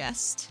his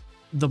chest.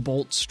 The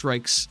bolt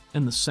strikes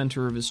in the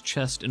center of his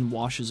chest and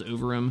washes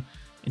over him,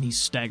 and he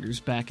staggers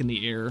back in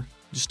the air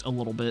just a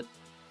little bit,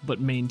 but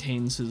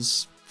maintains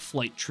his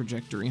flight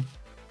trajectory.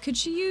 Could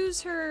she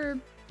use her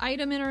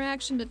item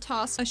interaction to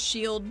toss a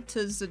shield to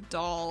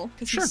Zadal?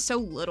 Because Sure. he's so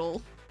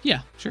little.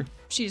 Yeah, sure.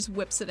 She just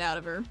whips it out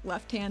of her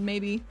left hand,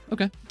 maybe.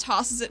 Okay.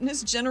 Tosses it in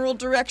his general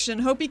direction.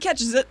 Hope he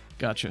catches it.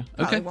 Gotcha.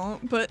 Probably Okay.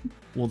 won't, but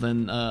Well,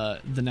 then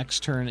the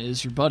next turn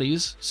is your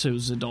buddies. So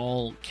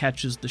Zadal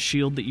catches the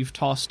shield that you've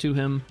tossed to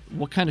him.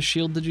 What kind of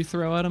shield did you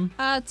throw at him?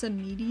 it's a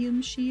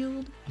medium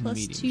shield. Plus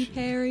medium 2 shield.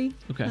 parry.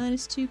 Okay.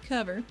 Minus 2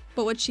 cover.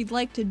 But what she'd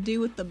like to do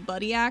with the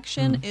buddy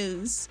action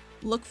is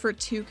look for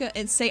Tuka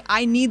and say,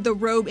 I need the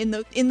robe in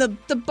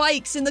the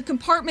bikes, in the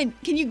compartment.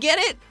 Can you get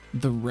it?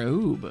 The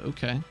robe.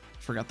 Okay.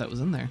 Forgot that was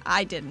in there.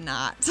 I did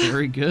not.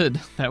 Very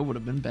good. That would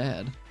have been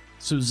bad.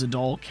 So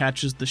Zadal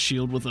catches the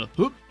shield with a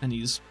whoop, and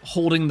he's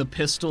holding the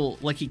pistol,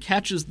 like he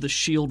catches the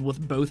shield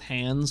with both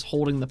hands,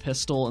 holding the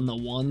pistol, and the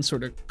one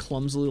sort of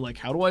clumsily like,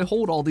 how do I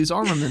hold all these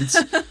armaments?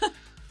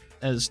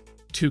 As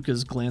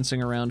Tuka's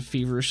glancing around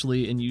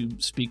feverishly, and you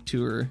speak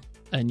to her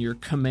in your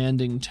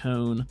commanding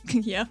tone,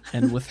 Yeah.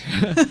 and with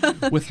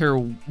her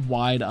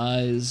wide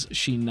eyes,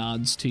 she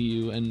nods to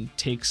you and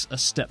takes a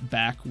step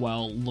back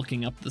while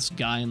looking up this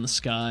guy in the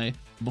sky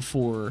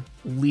before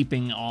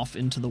leaping off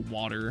into the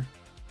water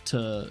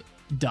to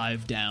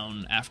dive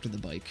down after the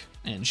bike,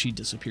 and she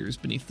disappears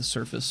beneath the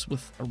surface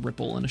with a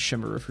ripple and a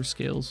shimmer of her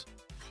scales.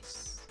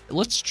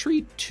 Let's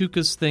treat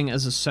Tuka's thing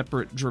as a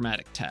separate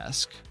dramatic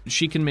task.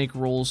 She can make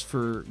rolls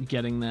for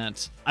getting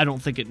that. I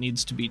don't think it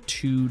needs to be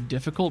too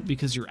difficult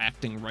because you're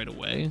acting right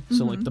away.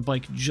 So like the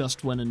bike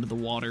just went into the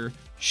water.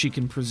 She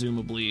can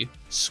presumably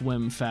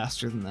swim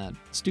faster than that.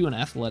 Let's do an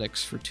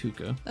athletics for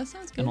Tuka. That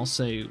sounds good. And I'll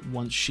say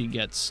once she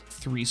gets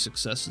 3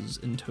 successes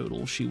in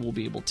total, she will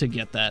be able to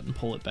get that and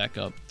pull it back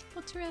up.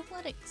 What's her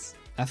athletics?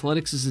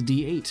 Athletics is a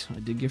D8. I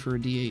did give her a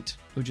D8.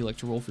 Would you like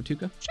to roll for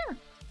Tuka? Sure.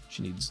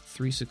 She needs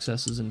 3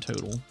 successes in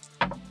total.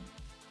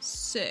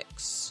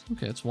 6.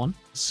 Okay, that's 1.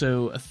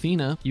 So,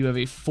 Athena, you have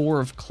a 4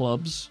 of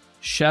clubs.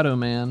 Shadow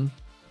Man,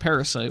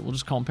 Parasite, we'll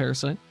just call him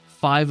Parasite,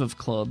 5 of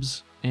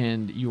clubs.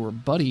 And your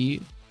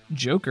buddy,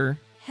 Joker,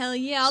 Hell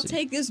yeah, I'll See.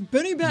 take this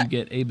Benny you back.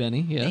 get a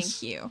Benny, yes.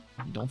 Thank you.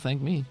 Don't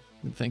thank me.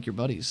 You thank your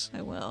buddies,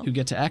 I will. who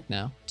get to act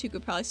now.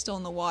 Tuka probably still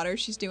in the water.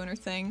 She's doing her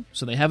thing.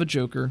 So they have a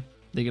Joker.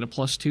 They get a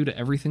 +2 to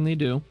everything they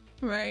do.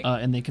 Right.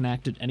 And they can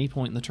act at any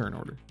point in the turn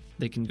order.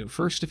 They can go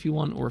first if you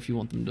want, or if you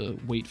want them to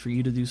wait for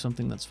you to do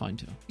something, that's fine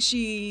too.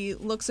 She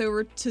looks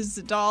over to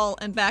Zadal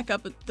and back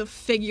up at the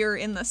figure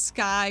in the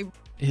sky.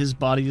 His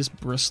body is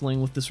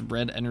bristling with this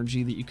red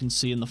energy that you can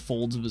see in the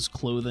folds of his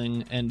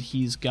clothing, and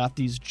he's got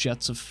these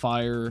jets of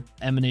fire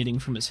emanating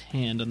from his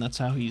hand, and that's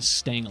how he's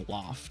staying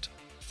aloft.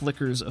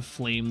 Flickers of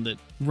flame that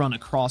run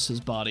across his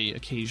body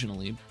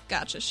occasionally.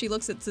 Gotcha. She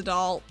looks at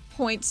Zadal,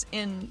 points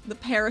in the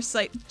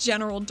parasite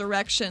general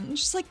direction.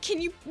 She's like,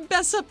 can you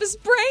mess up his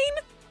brain?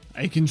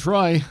 I can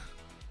try.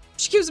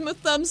 She gives him a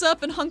thumbs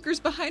up and hunkers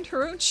behind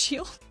her own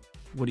shield.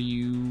 What are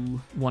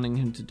you wanting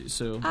him to do?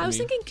 So I was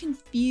thinking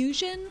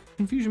confusion.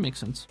 confusion makes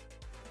sense.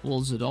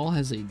 Well, Zadal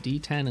has a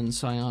D10 in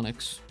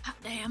psionics. Oh,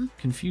 damn.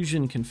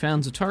 Confusion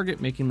confounds a target,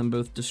 making them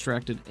both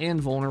distracted and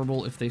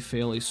vulnerable if they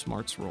fail a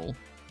smarts roll.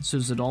 So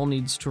Zadal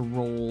needs to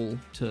roll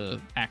to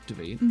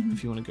activate.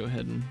 If you want to go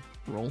ahead and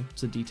roll.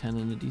 It's a D10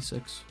 and a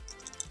D6.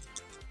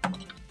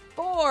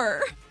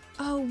 4.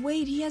 Oh,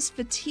 wait, he has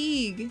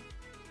fatigue.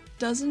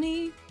 Doesn't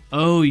he?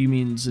 Oh, you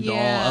mean Zadal?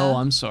 Yeah. Oh,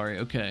 I'm sorry.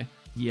 Okay.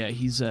 Yeah,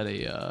 he's at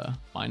a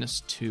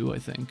 -2, I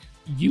think.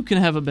 You can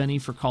have a Benny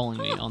for calling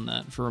me on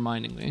that, for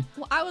reminding me.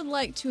 Well, I would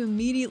like to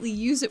immediately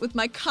use it with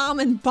my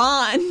common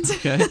bond.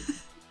 Okay.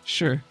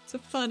 Sure. It's a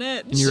fun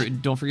edge.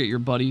 And don't forget your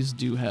buddies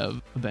do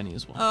have a Benny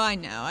as well. Oh, I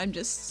know. I'm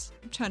just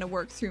trying to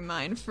work through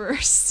mine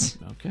first.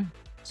 Okay.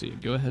 So you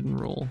go ahead and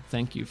roll.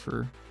 Thank you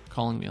for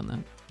calling me on that.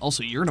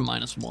 Also, you're at a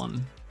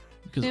 -1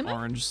 because Am I?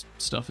 orange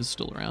stuff is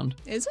still around.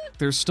 Is it?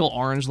 There's still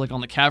orange like on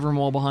the cavern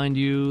wall behind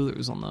you. It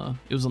was on the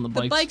The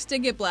bikes. bikes did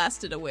get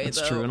blasted away, That's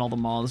though. true, and all the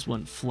moths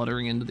went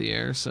fluttering into the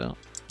air. So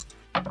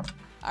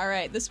All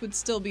right, this would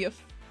still be a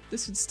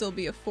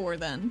 4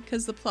 then,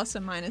 because the plus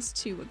and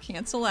 -2 would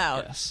cancel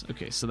out. yes,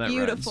 okay, so that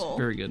Beautiful. rides.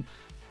 Very good.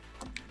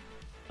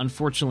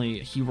 Unfortunately,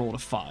 he rolled a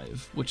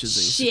 5, which is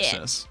a Shit.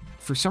 success.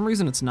 For some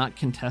reason, it's not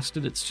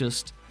contested. It's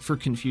just for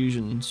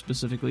confusion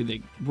specifically.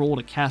 They roll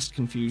to cast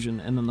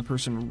confusion, and then the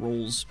person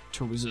rolls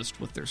to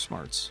resist with their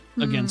smarts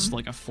against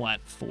like a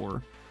flat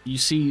 4. You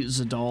see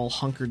Zadal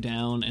hunker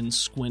down and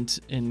squint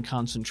in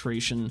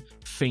concentration,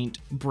 faint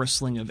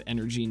bristling of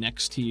energy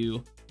next to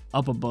you.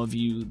 Up above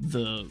you,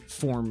 the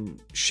form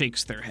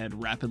shakes their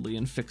head rapidly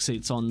and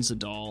fixates on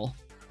Zadal.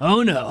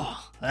 Oh no,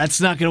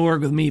 that's not gonna work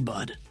with me,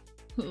 bud.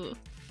 Ugh.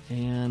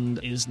 And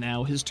it is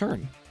now his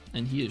turn,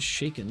 and he is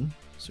shaken,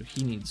 so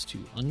he needs to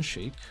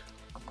unshake.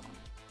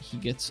 He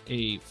gets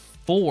a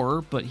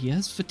 4, but he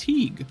has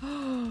fatigue,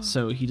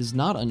 so he does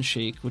not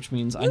unshake, which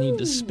means I need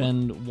to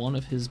spend one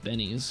of his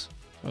bennies.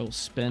 I will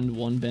spend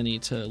 1 benny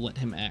to let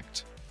him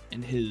act,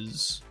 and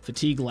his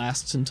fatigue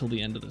lasts until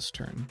the end of this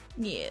turn.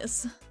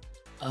 Yes.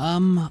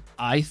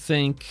 I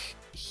think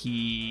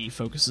he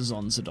focuses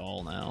on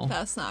Zadal now.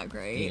 That's not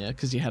great. Yeah,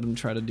 because you had him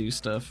try to do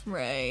stuff.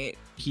 Right.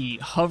 He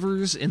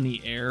hovers in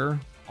the air,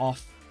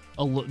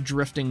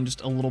 drifting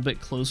just a little bit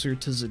closer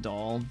to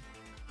Zadal.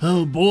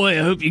 Oh boy,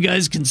 I hope you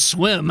guys can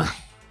swim.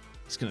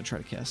 He's gonna try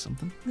to cast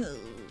something.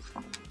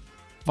 Ugh.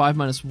 5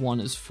 - 1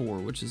 is 4,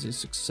 which is a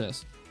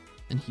success.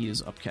 and he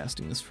is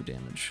upcasting this for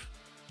damage.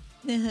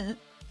 Uh-huh.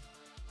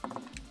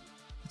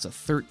 It's a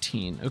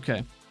 13.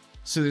 Okay.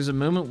 So there's a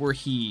moment where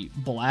he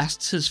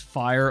blasts his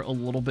fire a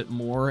little bit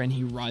more, and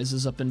he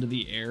rises up into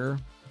the air,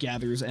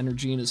 gathers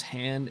energy in his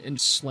hand, and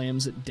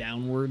slams it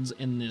downwards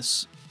in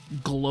this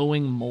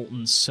glowing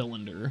molten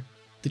cylinder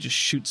that just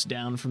shoots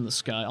down from the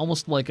sky,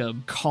 almost like a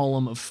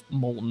column of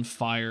molten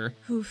fire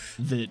Oof.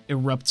 that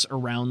erupts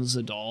around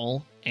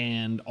Zadal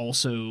and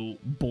also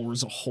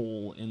bores a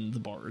hole in the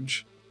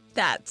barge.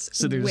 That's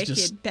So there's wicked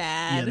just-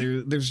 bad.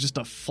 There's just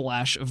a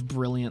flash of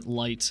brilliant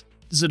light.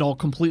 Zadal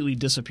completely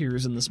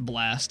disappears in this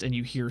blast, and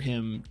you hear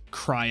him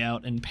cry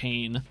out in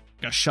pain.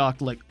 A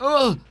shocked, like,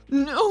 "Oh,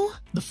 no!"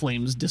 The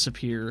flames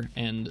disappear,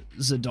 and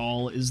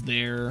Zadal is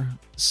there,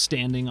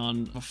 standing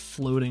on a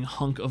floating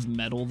hunk of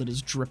metal that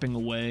is dripping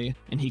away,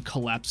 and he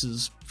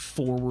collapses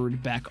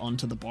forward back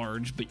onto the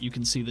barge, but you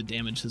can see the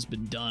damage has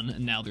been done,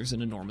 and now there's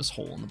an enormous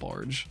hole in the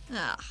barge,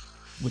 Ah,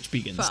 which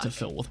begins to fuck.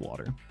 fill with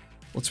water.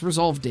 Let's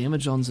resolve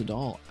damage on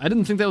Zadal. I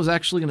didn't think that was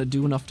actually going to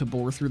do enough to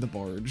bore through the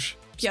barge.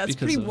 yeah, it's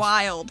because pretty of-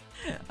 wild.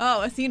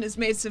 Oh, Athena's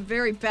made some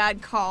very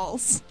bad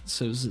calls.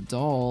 So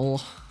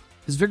Zadal,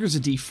 his vigor's a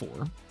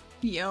D4.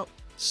 Yep.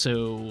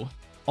 So,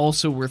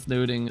 also worth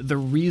noting, the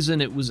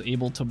reason it was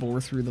able to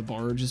bore through the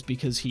barge is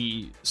because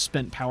he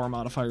spent power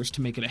modifiers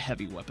to make it a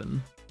heavy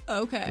weapon,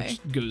 Okay.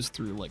 which goes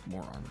through, like,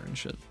 more armor and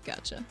shit.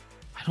 Gotcha.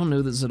 I don't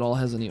know that Zadal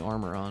has any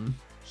armor on.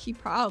 He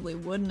probably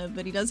wouldn't have,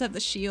 but he does have the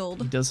He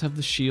shield. does have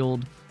the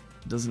shield.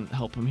 Doesn't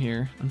help him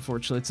here.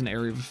 Unfortunately, it's an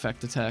area of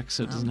effect attack,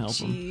 so it doesn't help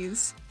him.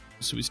 Jeez.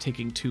 So he's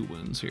taking 2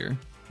 wounds here.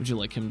 Would you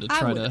like him to I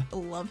try would to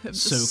love him to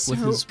soak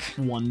with his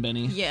 1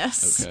 Benny?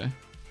 Yes. Okay.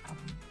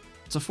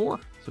 It's a 4.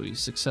 So he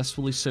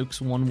successfully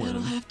soaks 1 That'll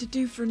wound. have to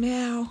do for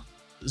now.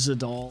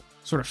 Zadal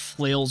sort of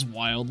flails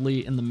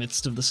wildly in the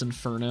midst of this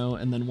inferno,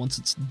 and then once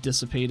it's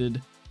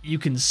dissipated, you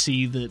can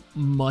see that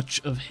much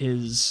of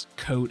his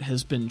coat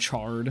has been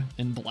charred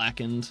and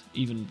blackened,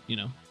 even,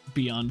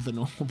 beyond the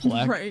normal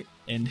black. Right.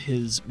 And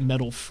his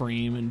metal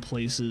frame, in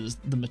places,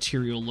 the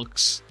material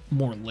looks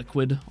more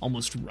liquid,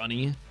 almost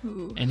runny,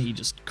 Ooh. and he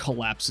just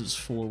collapses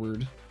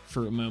forward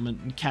for a moment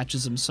and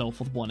catches himself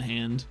with one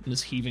hand and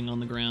is heaving on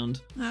the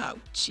ground. Oh,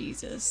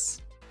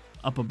 Jesus.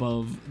 Up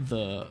above,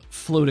 the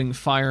floating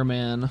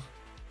fireman,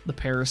 the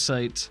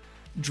parasite,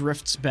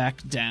 drifts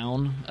back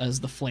down as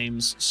the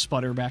flames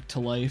sputter back to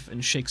life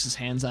and shakes his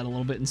hands out a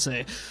little bit and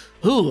say,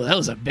 "Ooh, that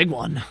was a big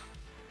one."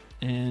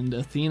 And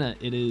Athena,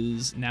 it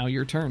is now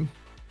your turn.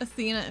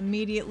 Athena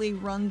immediately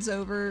runs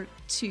over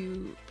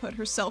to put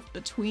herself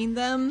between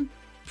them.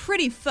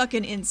 Pretty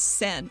fucking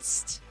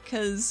incensed,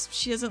 because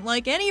she doesn't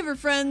like any of her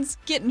friends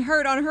getting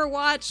hurt on her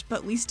watch,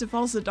 but least of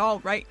all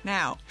Zadal right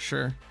now.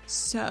 Sure.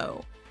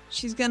 So,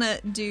 she's gonna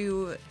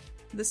do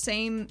the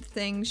same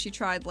thing she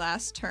tried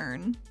last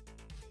turn,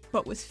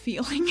 but with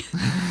feeling.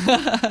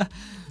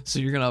 So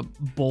you're gonna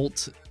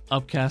bolt,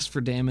 upcast for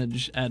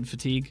damage, add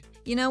fatigue.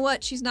 You know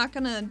what? She's not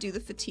gonna do the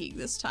fatigue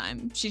this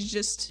time.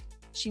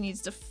 She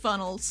needs to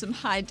funnel some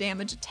high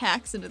damage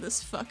attacks into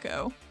this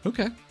fucko.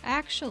 Okay.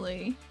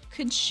 Actually,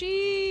 could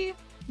she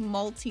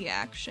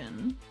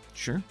multi-action?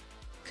 Sure.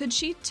 Could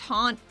she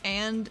taunt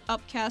and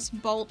upcast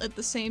bolt at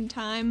the same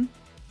time?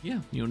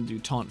 Yeah. You want to do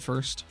taunt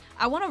first?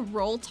 I want to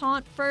roll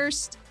taunt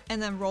first,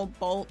 and then roll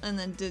bolt, and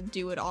then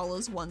do it all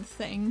as one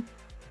thing.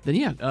 Then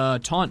yeah,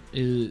 taunt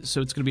is,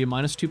 so it's gonna be a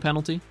 -2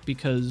 penalty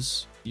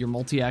because you're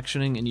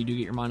multi-actioning and you do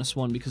get your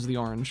 -1 because of the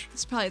orange.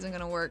 This probably isn't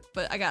gonna work,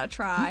 but I gotta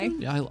try.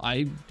 Yeah,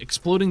 I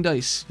exploding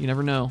dice. You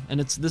never know, and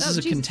this Oh, is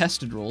a Jesus.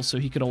 contested roll, so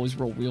he could always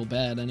roll real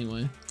bad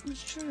anyway.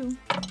 That's true.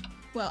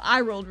 Well,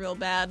 I rolled real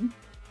bad.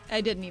 I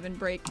didn't even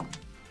break.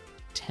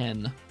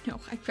 10. No,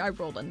 I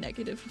rolled a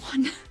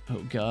 -1.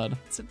 Oh god.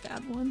 It's a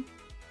bad one.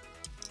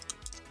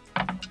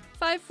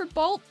 5 for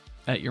bolt.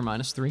 At your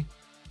 -3.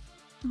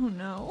 Oh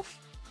no.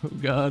 Oh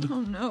god.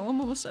 Oh no, I'm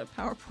almost out of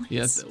power points.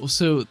 Yeah.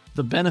 So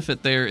the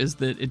benefit there is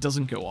that it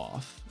doesn't go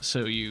off,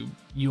 so you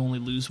only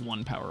lose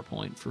 1 power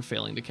point for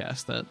failing to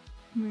cast that.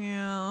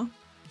 Yeah.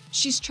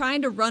 She's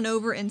trying to run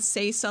over and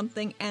say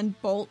something and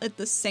bolt at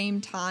the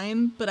same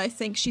time, but I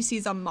think she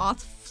sees a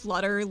moth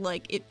flutter,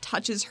 like it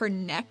touches her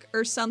neck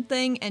or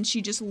something, and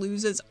she just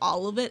loses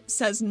all of it,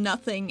 says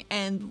nothing,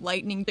 and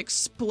lightning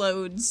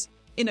explodes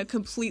in a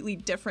completely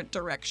different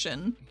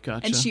direction.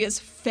 Gotcha. And she has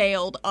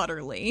failed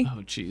utterly.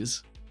 Oh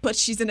jeez. But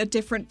she's in a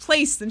different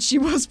place than she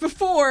was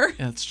before.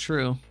 That's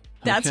true.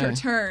 That's her Okay.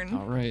 turn.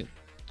 All right.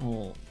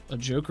 Well, a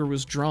joker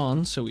was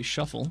drawn, so we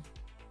shuffle.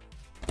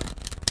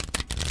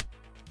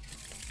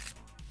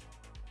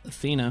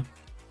 Athena,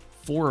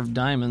 4 of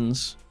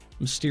diamonds.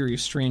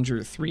 Mysterious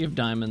stranger, 3 of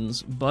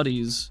diamonds.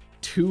 Buddies,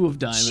 2 of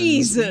diamonds.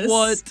 Jesus.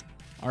 What?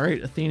 All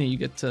right, Athena, you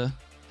get to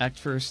act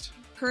first.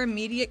 Her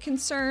immediate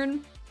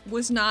concern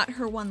was not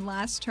her one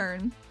last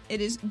turn.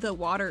 It is the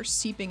water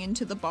seeping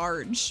into the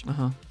barge.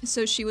 Uh-huh.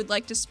 So she would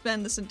like to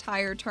spend this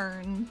entire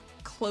turn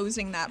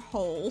closing that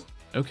hole.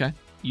 Okay.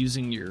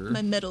 Using your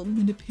My metal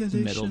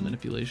manipulation. metal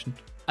manipulation.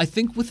 I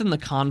think within the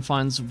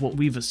confines of what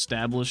we've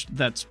established,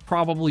 that's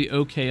probably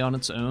okay on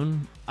its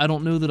own. I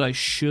don't know that I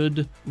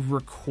should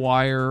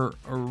require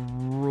a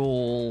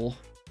roll.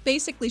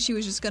 Basically, she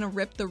was just gonna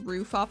rip the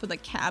roof off of the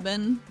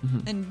cabin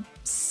and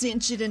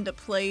cinch it into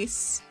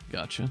place.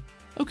 Gotcha.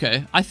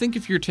 Okay, I think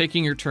if you're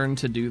taking your turn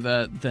to do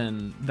that,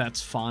 then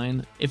that's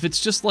fine. If it's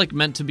just like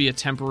meant to be a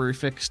temporary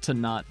fix to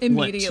not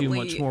let too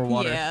much more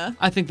water, yeah.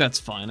 I think that's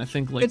fine. I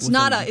think like it's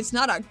not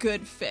a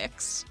good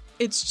fix.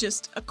 It's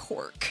just a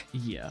quirk.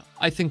 Yeah,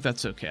 I think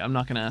that's okay. I'm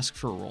not going to ask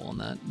for a roll on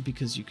that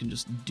because you can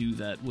just do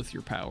that with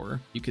your power.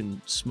 You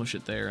can smush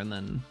it there, and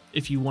then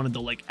if you wanted to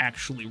like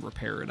actually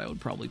repair it, I would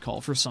probably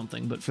call for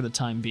something. But for the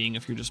time being,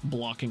 if you're just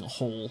blocking a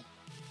hole,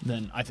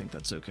 then I think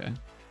that's okay.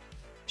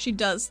 She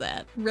does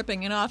that,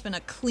 ripping it off in a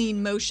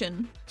clean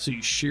motion. So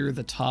you shear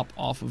the top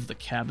off of the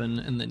cabin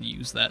and then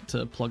use that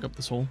to plug up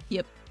this hole?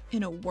 Yep.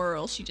 In a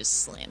whirl, she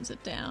just slams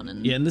it down.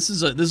 And yeah, and this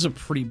is a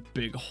pretty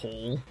big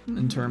hole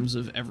in terms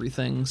of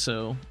everything,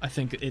 so I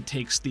think it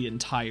takes the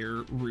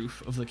entire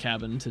roof of the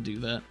cabin to do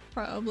that.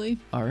 Probably.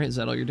 All right, is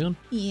that all you're doing?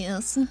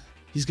 Yes.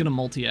 He's going to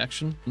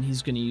multi-action, and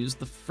he's going to use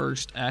the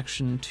first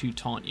action to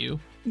taunt you.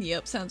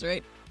 Yep, sounds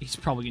right. He's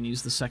probably going to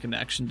use the second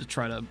action to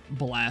try to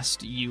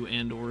blast you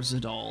and or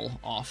Zadal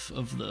off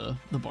of the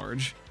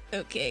barge.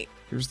 Okay.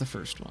 Here's the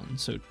first one.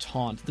 So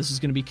taunt. This is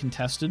going to be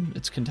contested.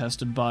 It's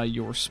contested by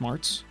your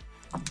smarts.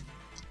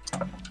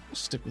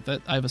 Stick with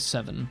that. I have a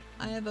 7.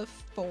 I have a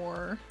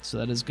 4. So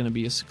that is going to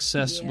be a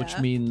success, which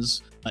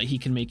means he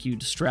can make you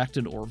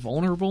distracted or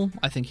vulnerable.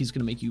 I think he's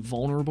going to make you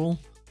vulnerable.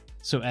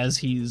 So as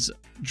he's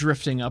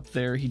drifting up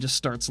there, he just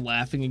starts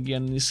laughing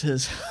again, and he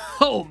says,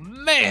 "Oh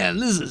man,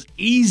 this is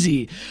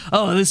easy.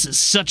 Oh, this is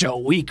such a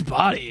weak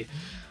body.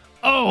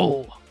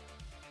 Oh."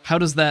 How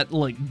does that,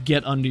 like,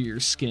 get under your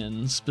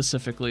skin,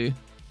 specifically?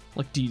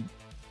 Like, do you...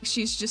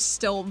 She's just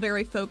still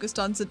very focused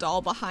on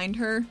Zadal behind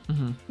her,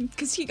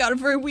 because he got a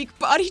very weak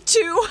body,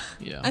 too.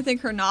 Yeah. I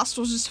think her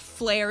nostrils just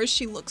flare as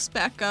she looks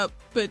back up,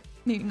 but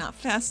maybe not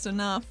fast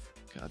enough.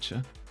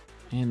 Gotcha.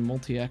 And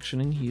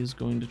multi-actioning, he is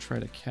going to try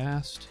to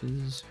cast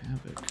his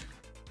Havoc.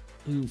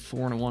 Ooh,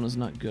 4 and a 1 is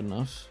not good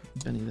enough.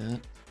 Benny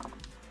that.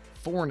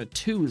 4 and a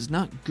 2 is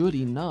not good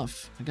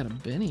enough. I got a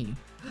Benny.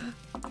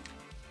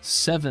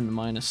 7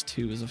 minus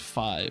 2 is a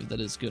 5. That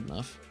is good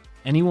enough.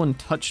 Anyone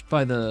touched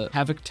by the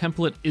Havoc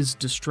template is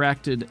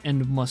distracted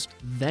and must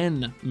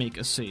then make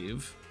a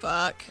save.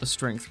 Fuck. A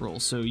strength roll.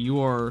 So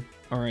you are...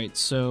 Alright,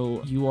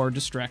 so you are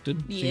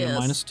distracted. Yes. So you're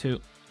minus 2.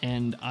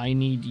 And I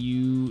need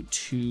you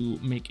to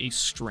make a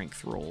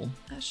strength roll.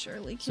 I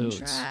surely can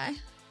try.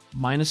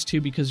 Minus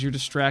 2 because you're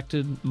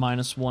distracted,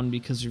 minus 1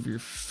 because of your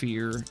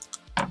fear.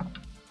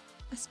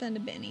 I spend a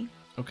Benny.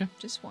 Okay.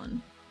 Just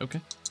 1.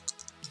 Okay.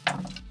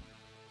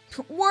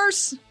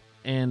 Worse!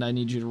 And I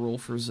need you to roll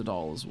for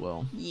Zadal as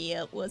well.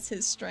 Yeah, what's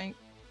his strength?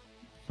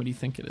 What do you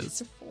think it is?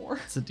 It's a 4.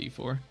 It's a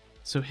D4.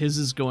 So his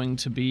is going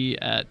to be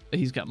at...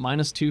 He's got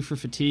minus 2 for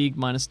fatigue,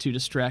 minus 2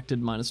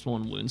 distracted, minus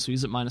 1 wound. So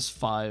he's at minus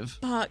 5.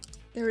 Fuck.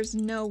 There is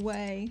no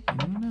way. I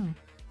don't know.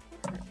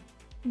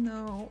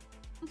 No.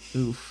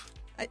 Oof.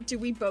 Do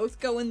we both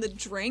go in the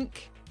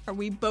drink? Are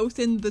we both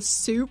in the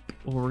soup?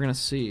 Well, we're going to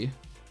see.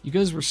 You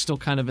guys were still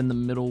kind of in the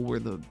middle where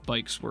the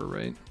bikes were,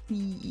 right?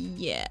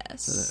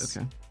 Yes.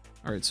 Okay.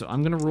 All right, so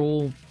I'm going to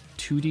roll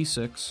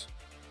 2d6.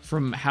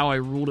 From how I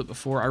ruled it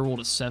before, I rolled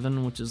a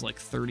 7, which is like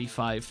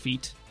 35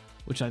 feet,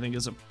 which I think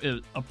is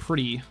a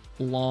pretty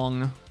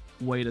long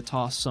way to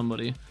toss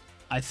somebody.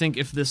 I think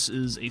if this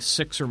is a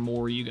 6 or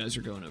more, you guys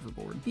are going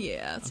overboard.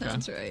 Yeah, that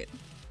sounds right.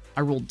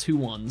 I rolled 2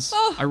 1s.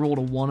 Oh. I rolled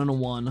a 1 and a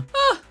 1.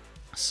 Oh.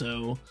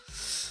 So,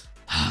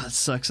 that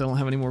sucks. I don't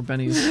have any more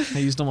bennies. I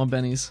used all my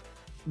bennies.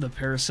 The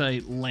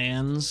parasite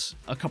lands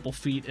a couple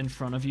feet in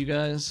front of you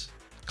guys,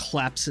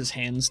 claps his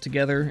hands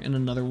together in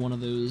another one of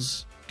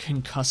those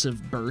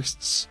concussive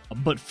bursts.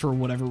 But for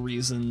whatever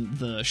reason,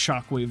 the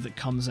shockwave that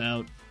comes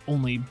out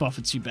only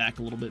buffets you back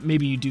a little bit.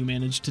 Maybe you do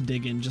manage to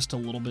dig in just a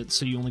little bit,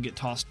 so you only get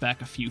tossed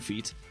back a few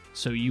feet.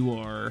 So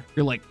you're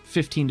like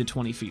 15 to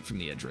 20 feet from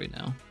the edge right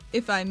now.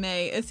 If I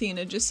may,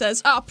 Athena just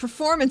says,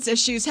 performance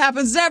issues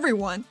happens to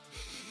everyone.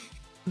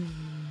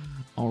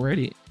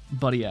 Alrighty,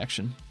 buddy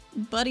action.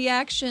 Buddy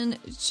action.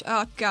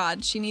 Oh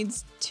god, she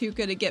needs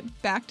Tuka to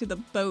get back to the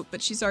boat,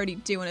 but she's already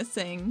doing a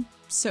thing.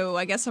 So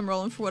I guess I'm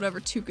rolling for whatever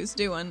Tuka's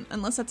doing,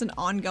 unless that's an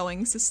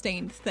ongoing,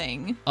 sustained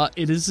thing.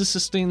 It is a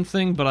sustained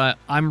thing, but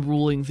I'm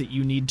ruling that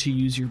you need to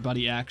use your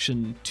buddy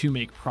action to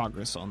make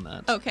progress on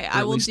that. Okay, I will do that. Or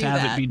at least to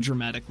have it be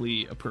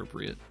dramatically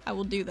appropriate. I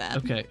will do that.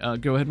 Okay,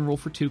 go ahead and roll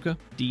for Tuka.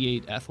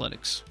 D8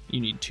 athletics.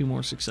 You need 2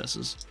 more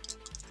successes.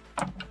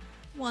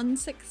 1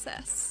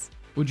 success.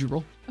 What'd you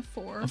roll? A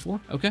 4. A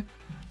 4? Okay.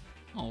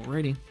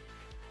 Alrighty.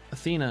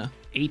 Athena,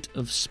 8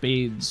 of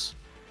spades.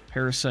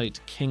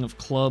 Parasite, king of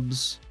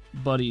clubs.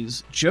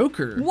 Buddies,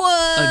 Joker.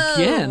 Whoa!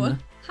 Again.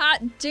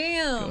 Hot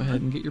damn. Go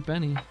ahead and get your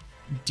Benny.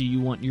 Do you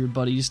want your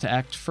buddies to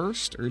act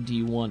first, or do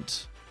you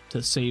want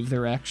to save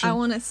their action? I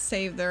want to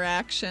save their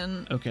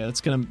action. Okay,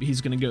 he's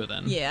gonna go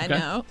then. Yeah, okay? I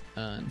know.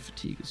 And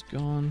fatigue is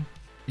gone.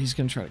 He's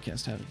gonna try to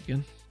cast Havoc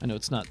again. I know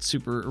it's not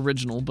super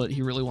original, but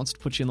he really wants to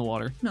put you in the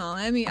water. No,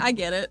 I mean, I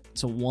get it.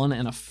 It's a 1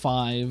 and a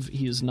 5.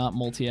 He is not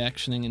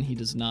multi-actioning, and he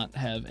does not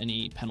have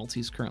any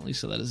penalties currently,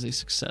 so that is a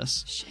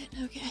success. Shit,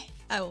 okay.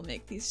 I will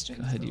make these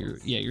strength Go ahead,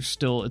 rolls. you're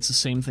still, it's the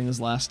same thing as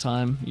last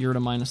time. You're at a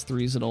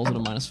 -3, Zadal's at a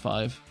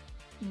 -5.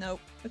 Nope,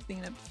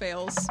 Athena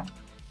fails.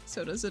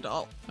 So does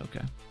Zadal.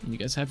 Okay. And you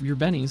guys have your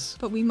bennies.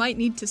 But we might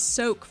need to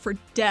soak for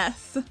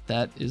death,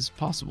 That is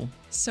possible.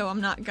 so I'm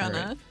not All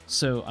gonna. right.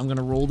 So I'm going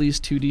to roll these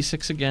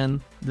 2d6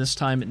 again. This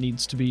time it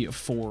needs to be a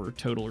 4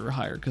 total or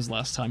higher, because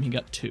last time he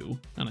got 2,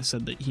 and I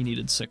said that he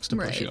needed 6 to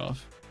push Right. you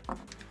off.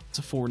 It's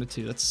a 4 and a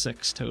 2. That's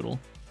 6 total.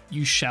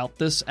 You shout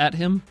this at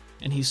him,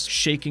 and he's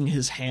shaking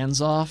his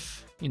hands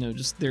off. You know,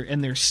 just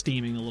they're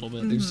steaming a little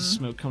bit. There's the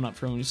smoke coming up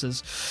from him. He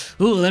says,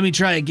 "Ooh, let me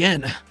try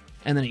again."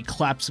 And then he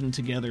claps them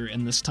together,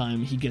 and this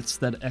time he gets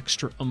that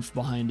extra oomph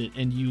behind it,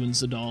 and you and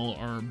Zadal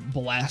are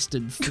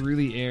blasted through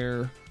the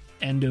air,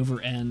 end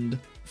over end.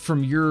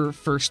 From your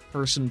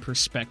first-person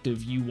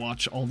perspective, you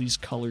watch all these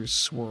colors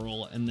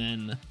swirl, and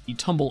then you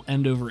tumble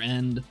end over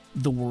end,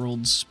 the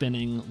world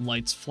spinning,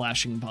 lights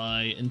flashing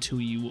by, until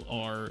you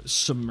are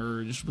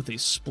submerged with a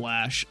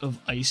splash of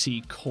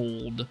icy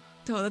cold.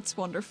 Oh, that's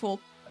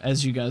wonderful.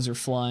 As you guys are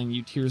flying,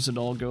 you hear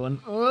Zadal going,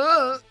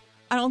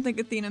 I don't think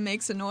Athena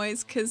makes a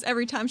noise, because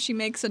every time she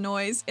makes a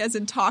noise, as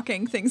in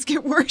talking, things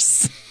get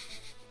worse.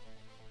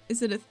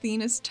 Is it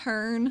Athena's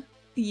turn?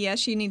 Yeah,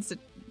 she needs to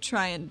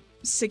try and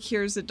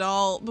secure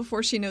Zadal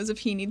before she knows if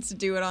he needs to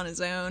do it on his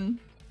own.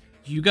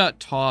 You got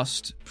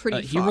tossed.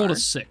 Pretty He rolled a far.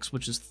 6,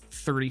 which is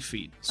 30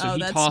 feet. So Oh, he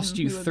that's- tossed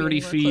you we would be 30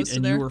 anywhere feet, close to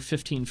and there. you were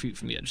 15 feet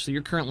from the edge. So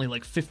you're currently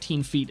like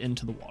 15 feet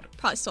into the water.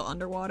 Probably still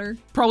underwater.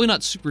 Probably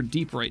not super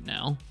deep right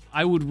now.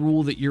 I would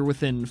rule that you're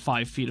within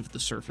 5 feet of the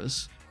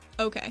surface.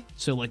 Okay.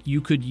 So, like,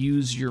 you could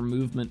use your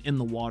movement in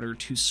the water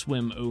to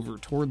swim over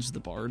towards the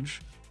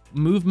barge.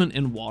 Movement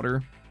in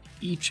water.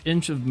 Each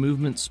inch of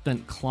movement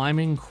spent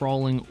climbing,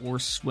 crawling, or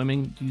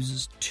swimming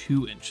uses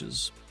 2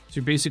 inches. So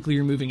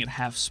you're moving at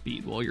half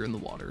speed while you're in the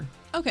water.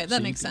 Okay, that So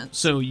you makes could- sense.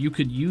 So you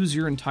could use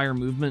your entire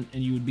movement,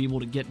 and you would be able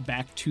to get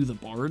back to the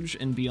barge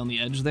and be on the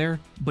edge there,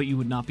 but you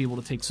would not be able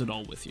to take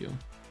Zadal with you,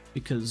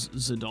 because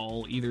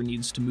Zadal either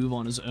needs to move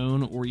on his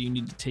own, or you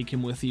need to take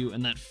him with you,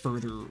 and that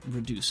further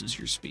reduces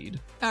your speed.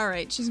 All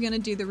right, she's gonna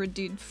do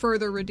the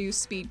further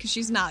reduced speed, because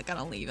she's not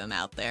gonna leave him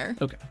out there.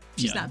 Okay.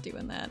 She's Yeah. not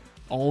doing that.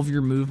 All of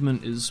your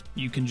movement is,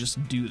 you can just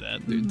do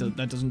that.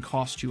 That doesn't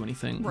cost you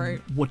anything.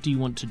 Right. What do you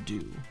want to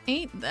do?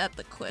 Ain't that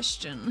the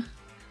question?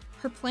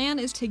 Her plan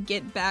is to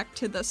get back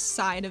to the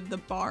side of the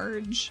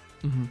barge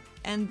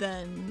and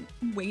then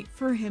wait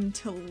for him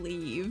to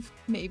leave.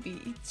 Maybe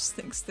he just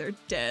thinks they're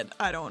dead.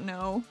 I don't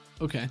know.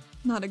 Okay.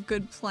 Not a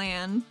good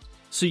plan.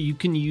 So you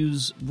can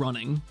use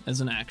running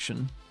as an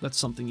action. That's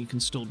something you can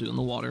still do in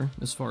the water,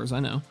 as far as I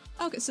know.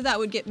 Okay, so that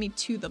would get me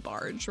to the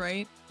barge,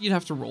 right? You'd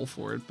have to roll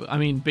for it, but I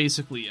mean,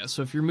 basically, yeah.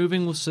 So if you're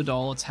moving with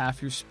Zadal, it's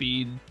half your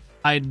speed.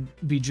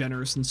 I'd be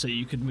generous and say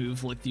you could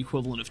move like the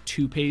equivalent of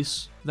 2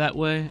 pace that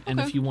way. And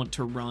Okay. if you want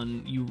to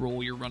run, you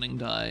roll your running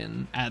die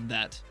and add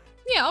that.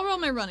 Yeah, I'll roll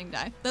my running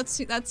die. That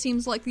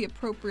seems like the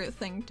appropriate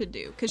thing to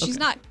do, because she's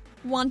Okay. not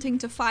wanting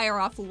to fire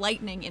off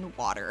lightning in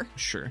water.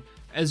 Sure.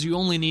 As you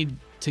only need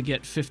to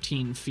get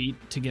 15 feet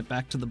to get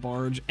back to the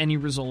barge, any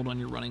result on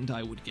your running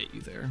die would get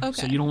you there. So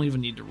Okay. you don't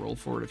even need to roll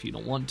for it if you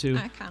don't want to.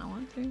 I kind of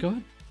want to. Go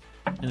ahead.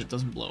 And it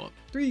doesn't blow up.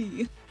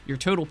 3. Your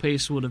total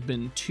pace would have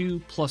been 2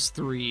 plus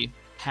 3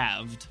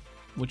 halved,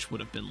 which would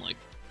have been like,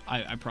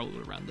 I probably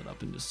would have rounded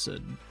up and just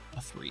said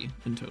a 3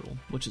 in total,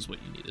 which is what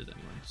you needed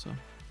anyway. So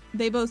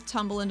They both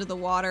tumble into the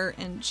water,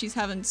 and she's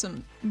having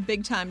some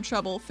big time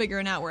trouble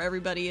figuring out where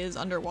everybody is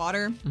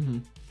underwater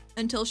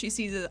until she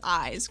sees his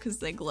eyes because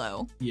they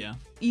glow. yeah,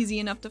 Easy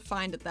enough to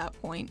find at that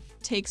point.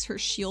 Takes her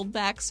shield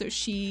back, so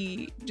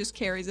she just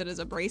carries it as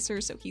a bracer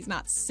so he's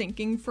not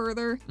sinking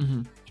further.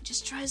 And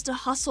just tries to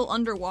hustle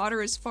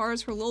underwater as far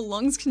as her little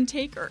lungs can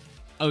take her.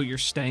 oh, you're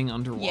staying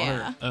underwater.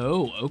 Yeah.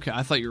 Oh, okay.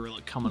 I thought you were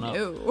like coming up.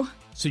 No.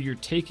 So you're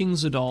taking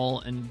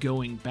Zadal and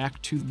going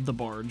back to the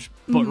barge,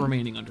 but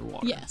remaining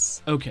underwater.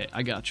 Yes. Okay,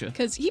 I gotcha.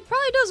 Because he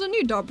probably doesn't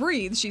need to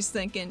breathe, she's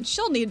thinking.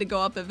 She'll need to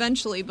go up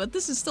eventually, but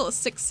this is still a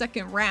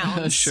 6-second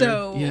round, Sure.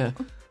 so... Yeah.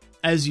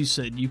 As you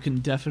said, you can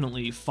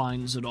definitely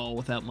find Zadal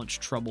without much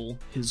trouble.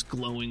 His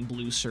glowing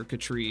blue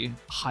circuitry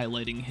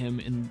highlighting him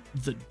in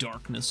the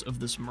darkness of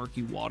this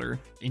murky water.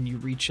 And you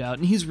reach out,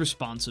 and he's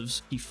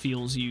responsive. He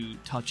feels you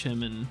touch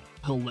him, and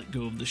he'll let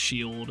go of the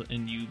shield,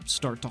 and you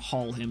start to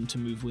haul him to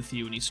move with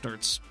you, and he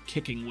starts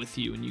kicking with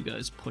you, and you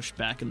guys push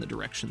back in the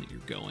direction that you're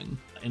going.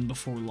 And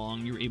before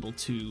long, you're able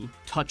to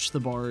touch the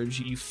barge.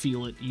 You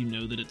feel it. You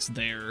know that it's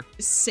there.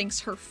 Sinks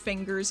her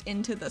fingers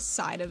into the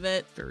side of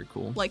it, Very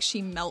cool. like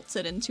she melts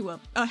it into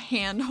a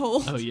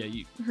handhold. Oh, yeah,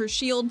 you... Her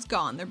shield's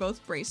gone. They're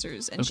both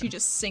bracers, and she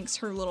just sinks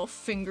her little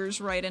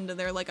fingers right into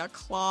there like a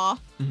claw.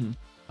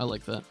 I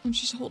like that. And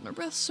she's holding her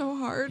breath so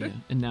hard. Yeah.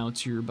 And now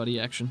it's your buddy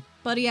action.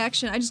 Buddy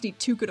action, I just need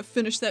Tuca to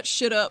finish that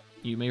shit up.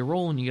 You may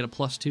roll, and you get a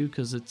 +2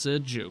 because it's a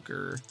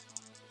joker.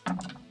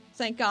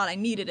 Thank God I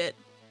needed it.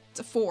 It's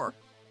a 4.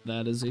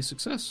 That is a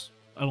success.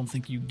 I don't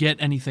think you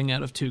get anything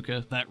out of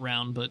Tuka that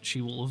round, but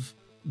she will have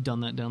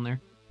done that down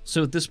there.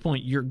 So at this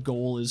point, your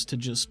goal is to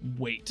just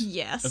wait.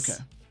 Yes.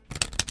 Okay.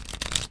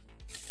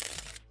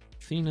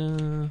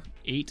 Athena,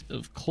 8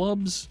 of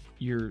clubs,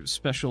 your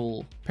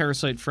special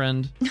parasite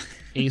friend,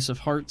 Ace of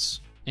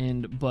hearts,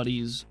 and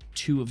Buddy's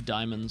 2 of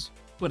diamonds.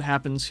 What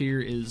happens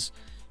here is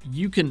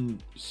you can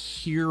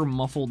hear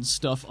muffled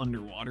stuff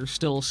underwater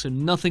still, so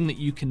nothing that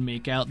you can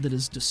make out that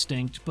is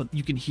distinct, but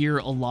you can hear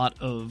a lot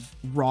of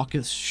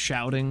raucous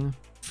shouting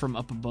from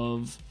up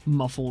above,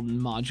 muffled and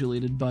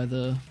modulated by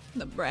the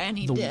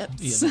briny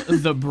depths. Yeah,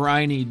 the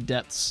briny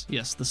depths.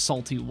 Yes, the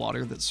salty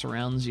water that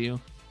surrounds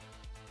you.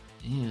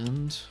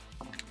 And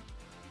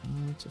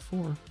it's a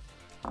 4.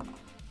 Same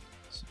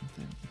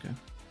thing. Okay.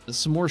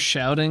 Some more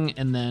shouting,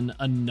 and then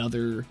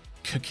another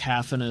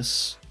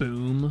cacophonous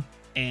boom,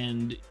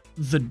 and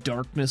the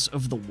darkness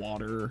of the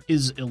water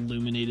is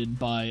illuminated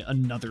by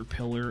another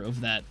pillar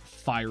of that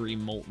fiery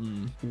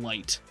molten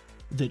light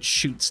that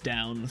shoots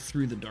down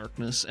through the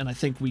darkness. And I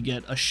think we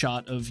get a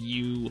shot of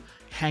you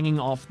hanging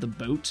off the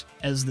boat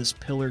as this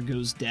pillar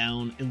goes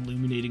down,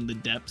 illuminating the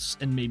depths,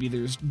 and maybe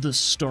there's the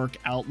stark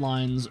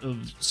outlines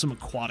of some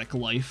aquatic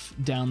life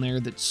down there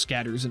that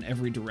scatters in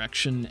every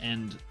direction,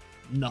 and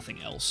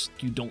nothing else.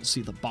 You don't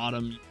see the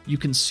bottom. You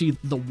can see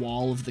the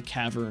wall of the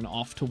cavern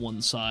off to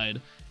one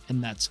side,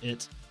 and that's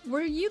it.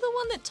 Were you the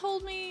one that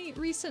told me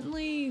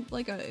recently,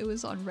 like, it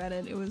was on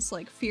Reddit, it was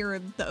like fear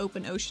of the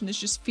open ocean is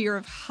just fear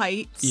of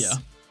heights? Yeah.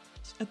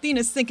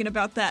 Athena's thinking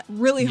about that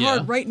really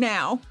hard right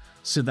now.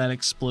 So that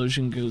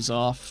explosion goes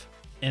off,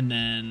 and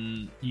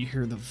then you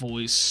hear the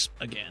voice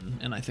again,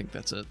 and I think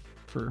that's it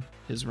for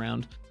his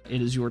round.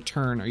 It is your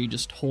turn. Are you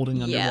just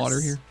holding underwater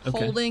here? Okay.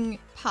 Holding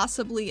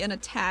possibly an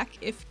attack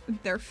if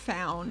they're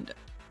found.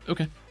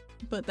 Okay.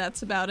 But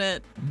that's about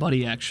it.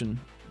 Buddy action.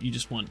 You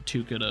just want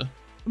Tuka to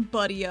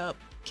buddy up.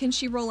 Can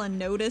she roll a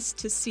notice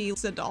to see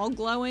Zadal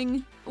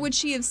glowing? Would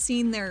she have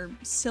seen their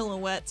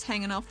silhouettes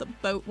hanging off the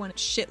boat when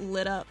shit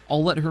lit up?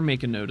 I'll let her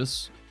make a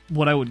notice.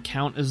 What I would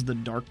count as the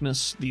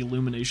darkness, the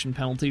illumination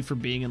penalty for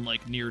being in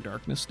like near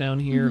darkness down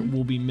here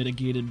will be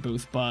mitigated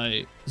both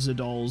by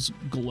Zadal's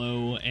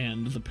glow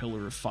and the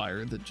pillar of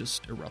fire that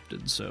just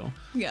erupted. So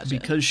gotcha.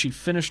 Because she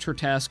finished her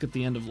task at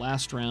the end of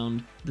last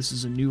round, this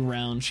is a new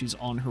round, she's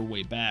on her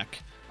way back.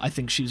 I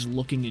think she's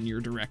looking in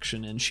your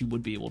direction, and she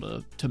would be able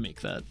to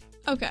make that.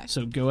 Okay.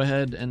 So go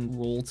ahead and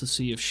roll to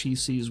see if she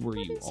sees where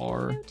you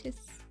are.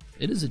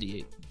 It is a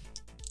D8.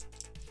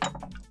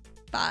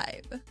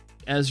 5.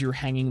 As you're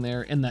hanging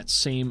there in that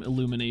same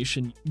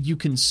illumination, you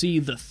can see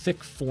the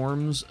thick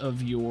forms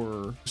of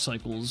your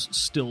cycles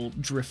still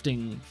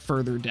drifting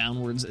further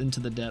downwards into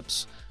the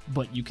depths,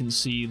 but you can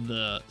see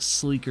the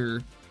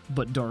sleeker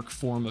but dark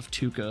form of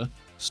Tuka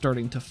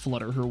starting to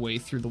flutter her way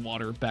through the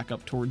water back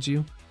up towards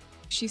you.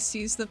 She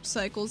sees the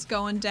cycles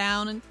going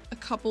down, and a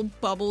couple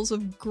bubbles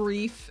of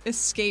grief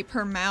escape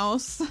her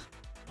mouth.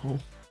 Oh.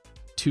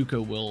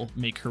 Tuka will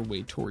make her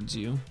way towards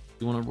you.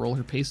 You want to roll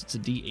her pace? It's a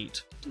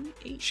D8.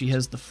 D8. She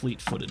has the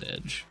fleet-footed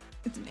edge.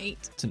 It's an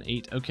 8. It's an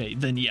 8. Okay,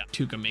 then yeah,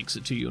 Tuka makes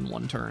it to you in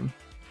one turn.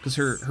 Because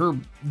her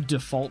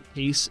default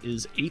pace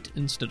is 8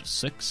 instead of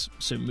 6,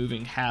 so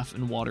moving half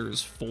in water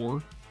is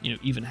 4.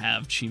 Even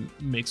halved, she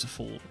makes a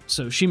full.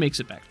 So she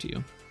makes it back to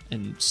you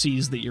and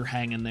sees that you're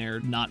hanging there,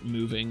 not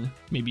moving.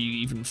 Maybe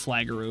you even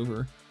flag her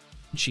over.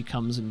 She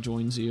comes and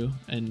joins you,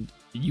 and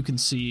you can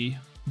see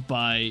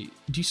by...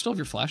 Do you still have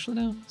your flashlight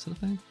out? Is that a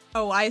thing?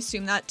 Oh, I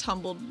assume that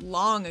tumbled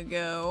long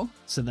ago.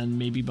 So then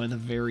maybe by the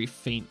very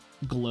faint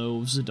glow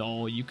of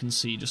Zadal, you can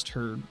see just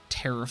her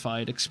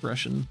terrified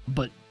expression.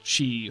 But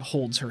she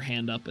holds her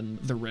hand up, and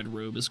the red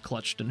robe is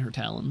clutched in her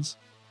talons.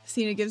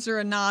 Athena gives her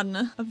a nod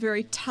and a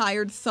very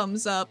tired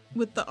thumbs up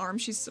with the arm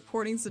she's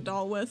supporting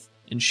Zadal with.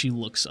 And she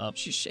looks up.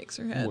 She shakes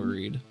her head.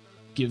 Worried.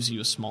 Gives you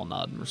a small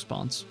nod in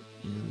response.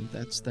 And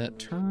that's that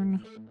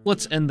turn.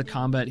 Let's end the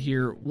combat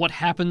here. What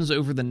happens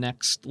over the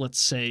next, let's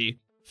say,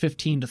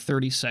 15 to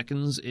 30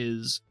 seconds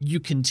is you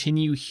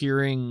continue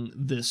hearing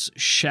this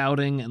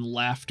shouting and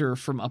laughter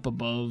from up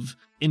above,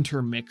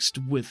 intermixed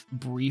with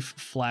brief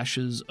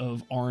flashes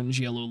of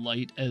orange-yellow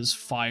light as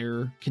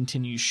fire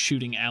continues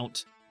shooting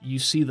out. You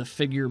see the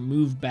figure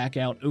move back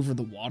out over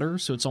the water,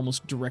 so it's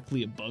almost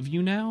directly above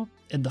you now,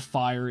 and the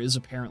fire is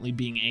apparently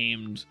being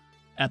aimed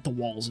at the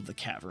walls of the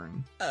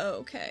cavern. Oh,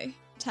 okay.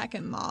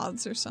 Attacking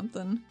moths or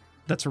something.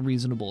 That's a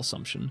reasonable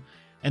assumption.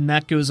 And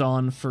that goes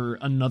on for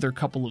another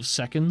couple of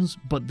seconds,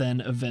 but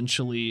then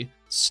eventually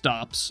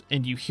stops,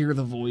 and you hear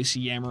the voice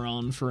yammer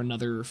on for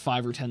another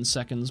 5 or 10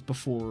 seconds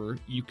before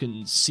you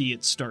can see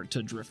it start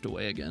to drift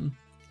away again.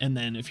 And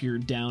then if you're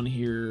down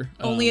here...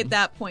 Only at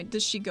that point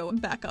does she go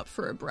back up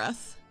for a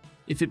breath.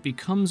 If it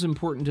becomes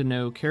important to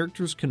know,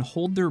 characters can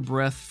hold their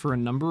breath for a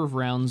number of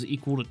rounds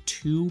equal to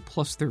 2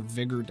 plus their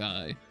vigor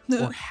die,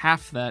 or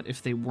half that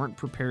if they weren't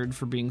prepared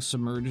for being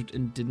submerged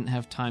and didn't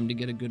have time to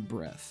get a good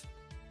breath.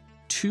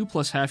 2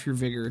 plus half your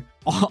vigor.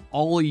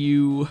 All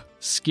you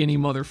skinny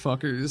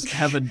motherfuckers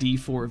have a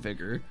D4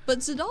 vigor. But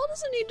Zadal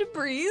doesn't need to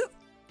breathe.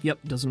 Yep,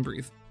 doesn't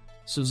breathe.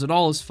 So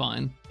Zadal is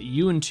fine.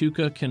 You and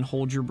Tuka can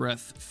hold your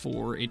breath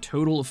for a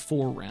total of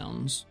 4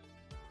 rounds.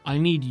 I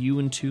need you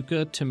and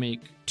Tuka to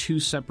make 2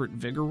 separate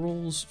vigor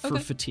rolls for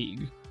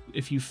fatigue.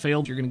 If you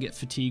fail, you're going to get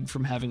fatigue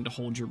from having to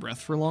hold your breath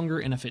for longer,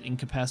 and if it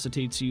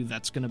incapacitates you,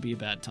 that's going to be a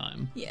bad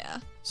time. Yeah.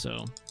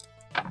 So,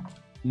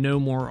 no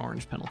more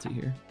orange penalty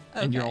here.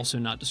 Okay. And you're also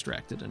not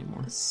distracted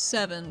anymore.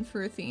 7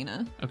 for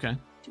Athena. Okay.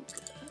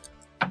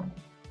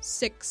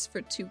 6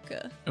 for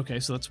Tuka. Okay,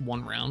 so that's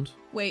 1 round.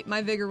 Wait,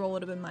 my vigor roll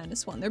would have been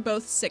 -1. They're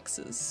both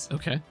 6s.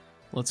 Okay.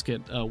 Let's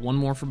get 1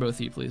 more for both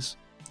of you, please.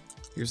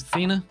 Here's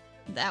Athena.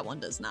 That one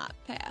does not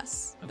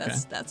pass. Okay.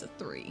 That's a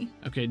 3.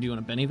 Okay, do you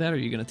want to Benny that, or are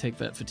you going to take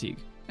that fatigue?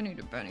 I need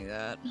to Benny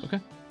that. Okay.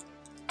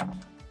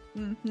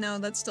 No,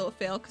 that's still a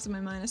fail because of my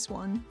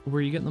 -1. Where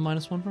are you getting the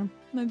 -1 from?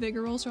 My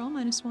vigor rolls are all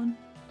 -1.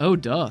 Oh,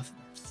 duh.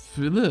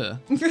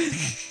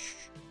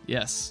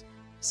 Yes.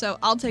 So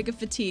I'll take a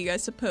fatigue, I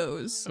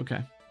suppose.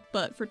 Okay.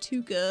 But for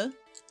Tuka,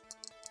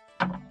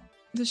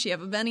 does she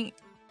have a Benny?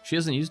 She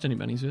hasn't used any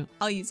bennies yet.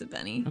 I'll use a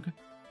Benny. Okay.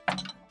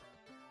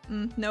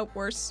 Nope,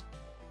 worse.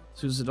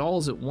 So Zadal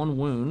is at 1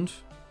 wound.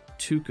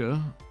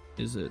 Tuka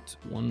is at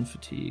 1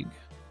 fatigue.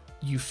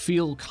 You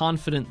feel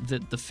confident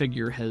that the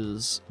figure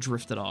has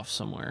drifted off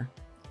somewhere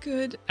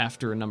Good.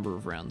 after a number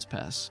of rounds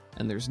pass,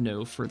 and there's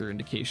no further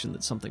indication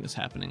that something is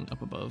happening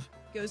up above.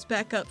 Goes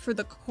back up for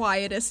the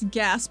quietest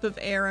gasp of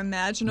air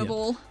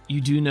imaginable.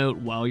 You do note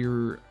while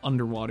you're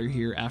underwater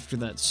here, after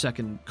that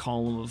second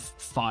column of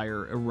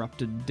fire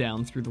erupted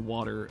down through the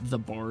water, the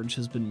barge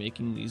has been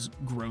making these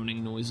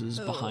groaning noises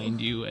behind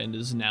you and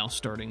is now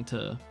starting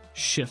to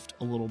shift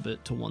a little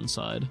bit to one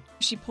side.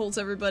 She pulls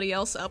everybody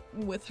else up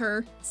with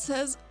her.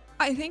 Says,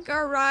 I think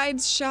our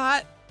ride's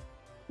shot.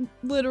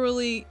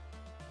 Literally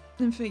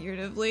and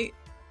figuratively.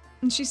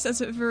 And she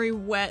says it very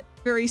wet,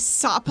 very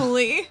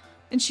soppily.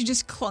 And she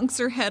just clunks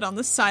her head on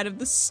the side of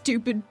the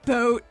stupid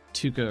boat.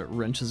 Tuka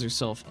wrenches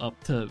herself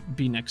up to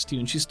be next to you,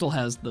 and she still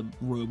has the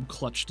robe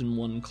clutched in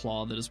one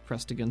claw that is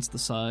pressed against the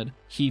side,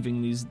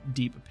 heaving these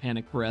deep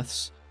panic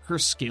breaths. Her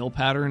scale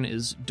pattern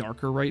is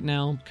darker right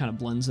now, kind of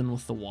blends in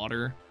with the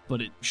water,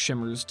 but it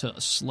shimmers to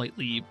a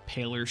slightly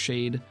paler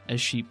shade as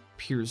she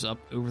peers up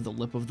over the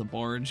lip of the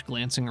barge,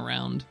 glancing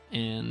around.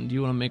 And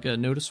you want to make a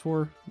notice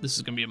for her? This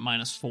is going to be a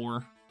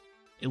 -4.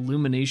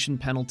 Illumination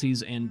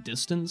penalties and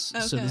distance, so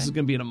Okay. this is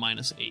going to be at a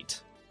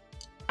 -8.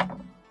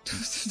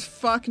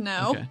 Fuck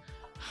no. Okay.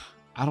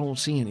 I don't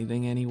see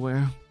anything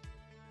anywhere.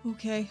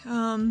 Okay,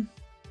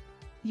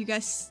 you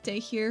guys stay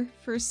here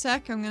for a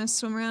sec. I'm gonna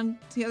swim around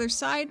to the other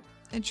side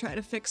and try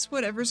to fix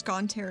whatever's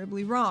gone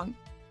terribly wrong.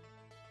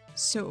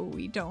 So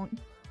we don't.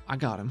 I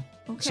got him.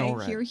 Okay, all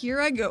right. here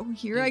I go.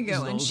 Here I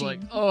go. And Zidal's she. like,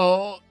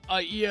 oh,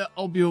 yeah,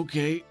 I'll be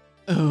okay.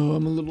 Oh,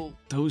 I'm a little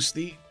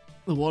toasty.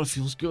 The water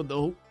feels good,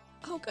 though.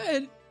 Oh,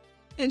 good.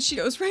 And she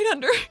goes right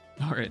under.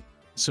 All right.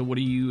 So what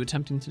are you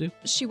attempting to do?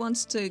 She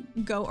wants to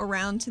go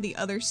around to the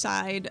other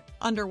side,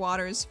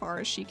 underwater as far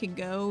as she can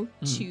go,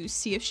 to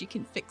see if she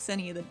can fix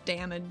any of the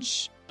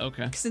damage,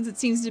 Okay. since it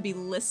seems to be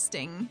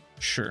listing.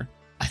 Sure.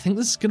 I think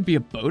this is going to be a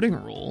boating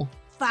roll.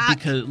 Fuck!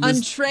 Because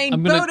Untrained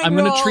I'm boating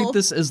gonna roll! treat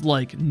this as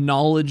like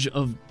knowledge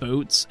of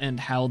boats and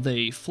how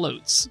they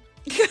floats.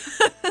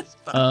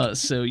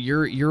 So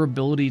your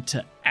ability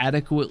to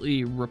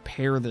adequately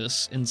repair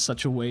this in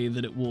such a way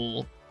that it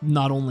will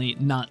not only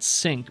not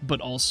sink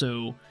but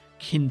also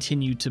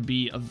continue to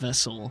be a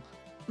vessel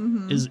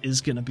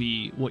is gonna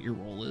be what your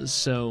role is.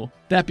 So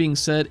that being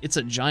said, it's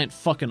a giant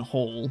fucking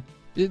hole.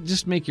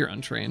 Just make your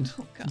untrained.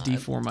 Oh, God.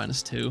 D4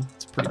 -2.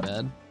 It's pretty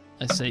bad.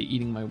 I say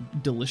eating my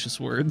delicious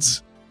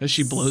words as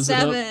she blows it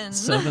 7. up.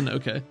 7.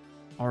 Okay.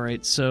 All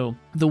right. So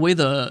the way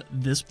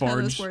this How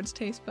barge those words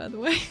taste, by the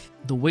way.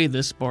 the way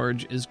this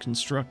barge is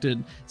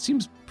constructed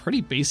seems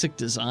pretty basic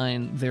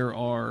design. There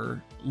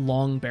are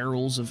long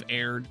barrels of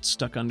air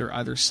stuck under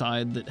either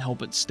side that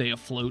help it stay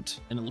afloat,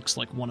 and it looks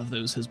like one of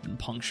those has been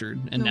punctured,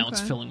 and now it's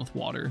Okay. filling with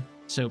water.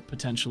 So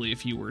potentially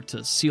if you were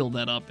to seal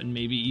that up and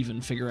maybe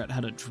even figure out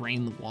how to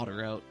drain the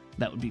water out,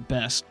 that would be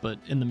best. But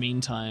in the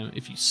meantime,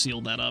 if you seal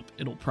that up,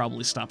 it'll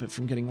probably stop it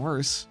from getting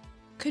worse.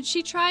 Could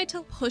she try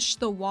to push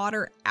the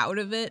water out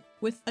of it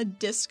with a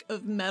disc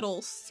of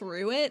metal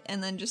through it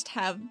and then just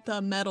have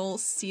the metal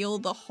seal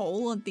the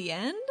hole at the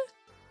end?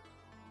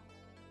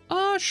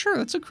 Sure,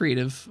 that's a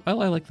creative. I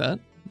like that.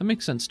 That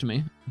makes sense to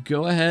me.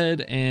 Go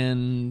ahead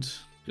and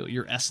go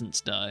your essence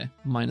die,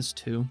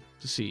 -2,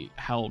 to see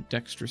how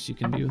dexterous you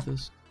can be with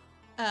this.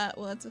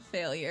 Well, that's a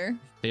failure.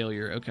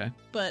 Failure, okay.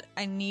 But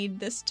I need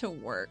this to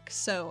work,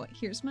 so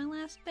here's my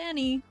last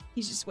Benny.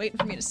 He's just waiting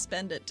for me to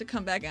spend it to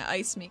come back and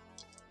ice me.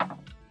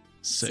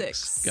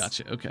 6.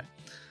 Gotcha, okay.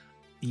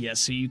 Yeah,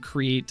 so you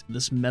create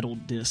this metal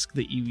disc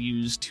that you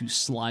use to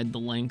slide the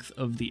length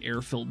of the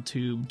air-filled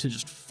tube to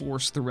just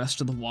force the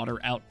rest of the water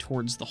out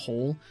towards the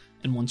hole.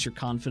 And once you're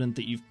confident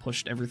that you've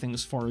pushed everything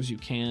as far as you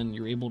can,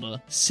 you're able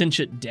to cinch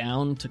it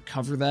down to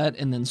cover that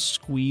and then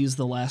squeeze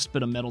the last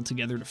bit of metal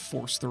together to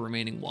force the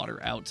remaining water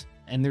out.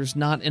 And there's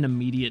not an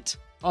immediate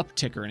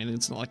uptick or anything.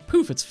 It's not like,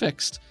 poof, it's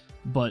fixed.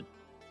 But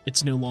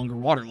it's no longer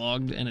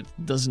waterlogged, and it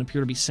doesn't appear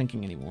to be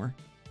sinking anymore.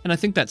 And I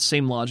think that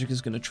same logic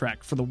is going to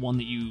track for the one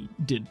that you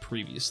did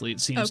previously. It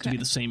seems to be Okay.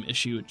 the same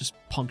issue. It just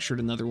punctured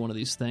another one of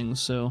these things,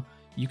 so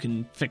you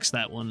can fix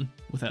that one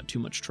without too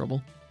much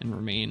trouble and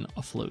remain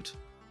afloat.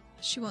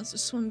 She wants to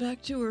swim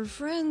back to her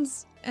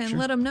friends and Sure.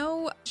 let them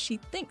know she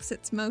thinks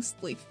it's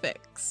mostly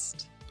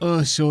fixed.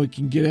 So I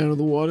can get out of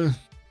the water?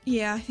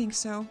 Yeah, I think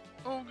so.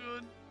 Oh,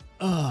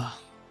 good.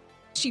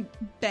 She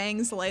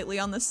bangs lightly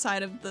on the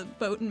side of the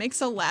boat and makes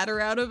a ladder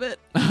out of it.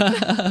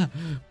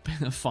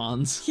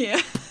 Fonz.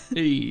 Yeah.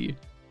 Hey.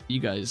 You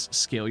guys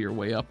scale your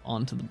way up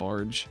onto the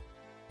barge,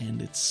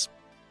 and it's,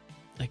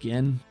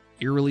 again,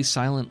 eerily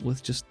silent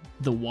with just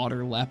the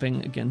water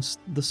lapping against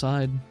the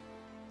side.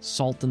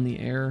 Salt in the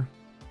air,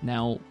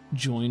 now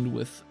joined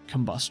with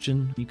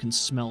combustion. You can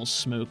smell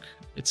smoke.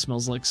 It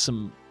smells like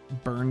some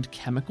burned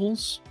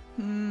chemicals,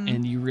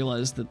 and you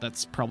realize that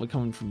that's probably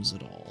coming from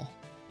Zadal.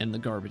 And the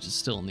garbage is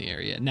still in the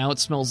area. Now it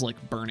smells like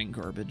burning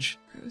garbage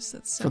Gross,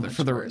 that's so much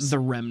for worse. the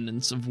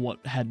remnants of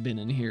what had been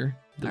in here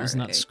that was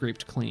not Alright.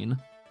 scraped clean.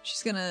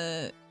 She's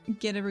gonna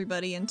get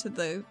everybody into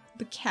the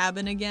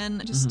cabin again,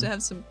 just to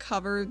have some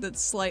cover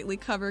that's slightly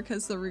covered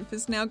because the roof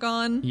is now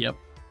gone. Yep.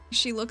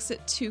 She looks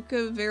at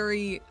Tuka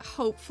very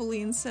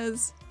hopefully and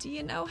says, "Do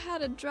you know how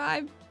to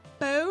drive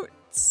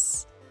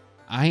boats?"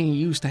 I ain't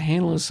used to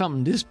handling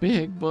something this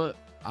big, but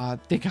I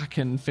think I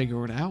can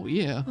figure it out,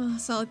 yeah. Oh,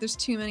 it's not like there's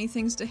too many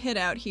things to hit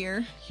out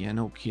here. Yeah,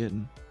 no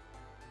kidding.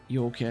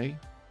 You okay?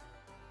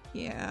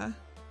 Yeah.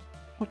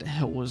 What the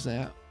hell was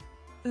that?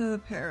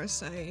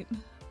 Parasite.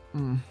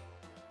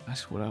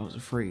 That's what I was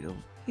afraid of.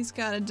 He's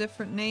got a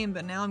different name,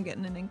 but now I'm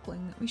getting an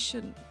inkling that we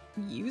shouldn't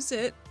use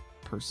it.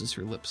 Purses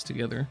her lips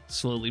together,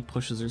 slowly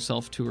pushes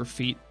herself to her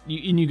feet.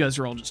 And you guys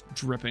are all just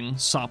dripping,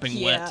 sopping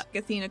Yeah. wet.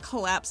 Athena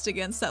collapsed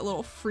against that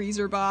little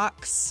freezer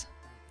box.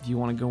 Do you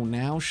want to go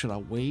now? Should I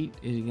wait?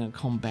 Is he going to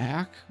come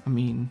back? I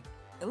mean,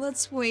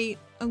 Let's wait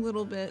a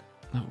little bit.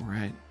 all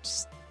right.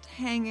 Just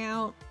hang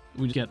out.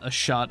 We get a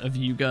shot of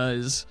you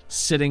guys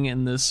sitting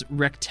in this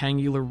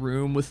rectangular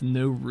room with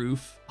no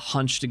roof,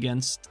 hunched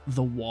against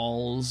the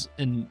walls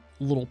in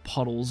little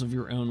puddles of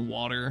your own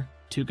water.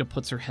 Tuka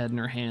puts her head in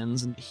her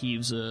hands and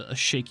heaves a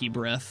shaky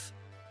breath.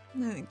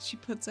 I think she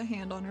puts a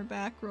hand on her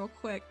back real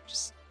quick.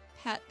 Just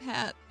pat,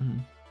 pat.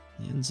 And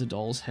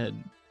Zadal's head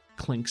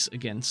clinks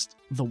against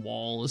the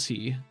wall as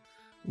he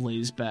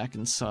lays back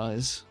and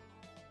sighs.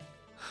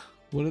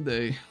 What a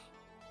day.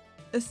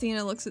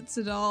 Athena looks at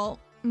Zadal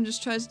and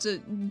just tries to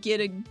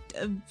get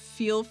a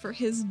feel for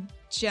his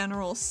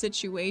general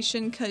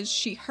situation because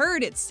she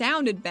heard it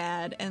sounded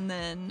bad and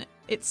then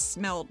it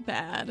smelled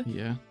bad.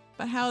 Yeah.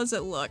 But how does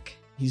it look?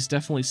 He's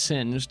definitely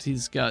singed.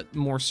 He's got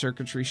more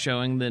circuitry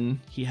showing than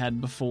he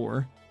had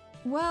before.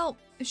 Well,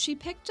 she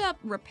picked up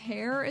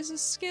repair as a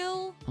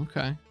skill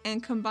Okay.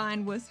 and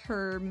combined with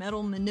her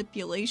metal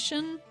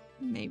manipulation.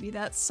 Maybe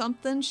that's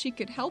something she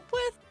could help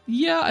with?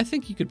 Yeah, I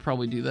think you could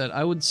probably do that.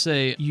 I would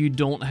say you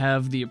don't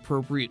have the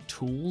appropriate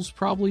tools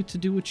probably to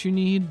do what you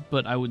need,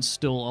 but I would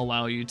still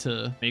allow you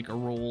to make a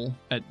roll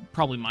at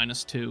probably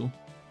 -2.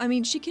 I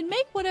mean, she can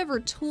make whatever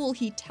tool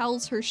he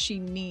tells her she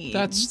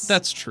needs.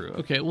 That's true.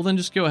 Okay, well then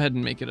just go ahead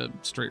and make it a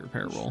straight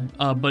repair roll.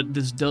 But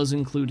this does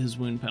include his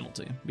wound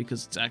penalty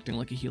because it's acting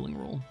like a healing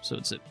roll. So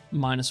it's at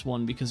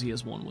 -1 because he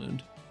has 1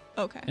 wound.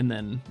 Okay, And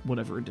then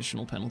whatever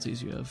additional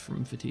penalties you have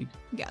from fatigue.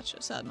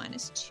 gotcha. So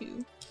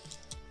 -2.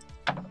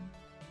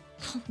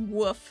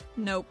 Woof.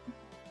 Nope.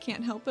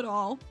 Can't help at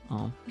all.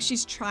 Oh.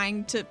 She's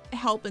trying to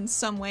help in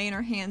some way and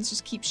her hands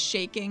just keep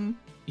shaking.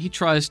 He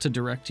tries to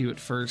direct you at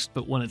first,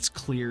 but when it's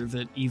clear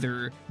that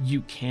either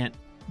you can't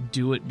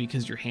do it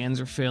because your hands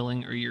are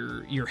failing or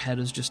your head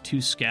is just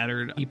too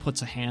scattered, he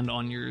puts a hand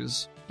on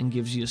yours and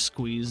gives you a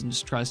squeeze and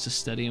just tries to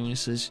steady him and he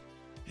says,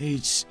 Hey,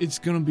 it's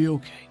gonna be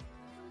okay.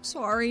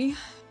 Sorry.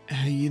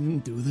 Hey, you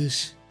didn't do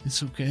this.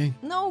 It's okay.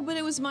 No, but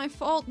it was my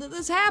fault that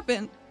this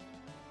happened.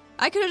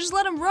 I could have just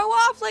let him row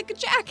off like a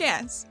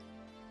jackass.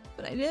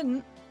 But I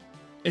didn't.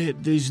 Hey,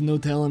 there's no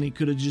telling he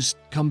could have just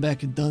come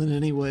back and done it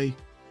anyway.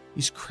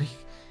 He's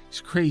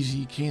crazy.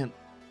 You can't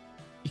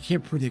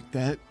predict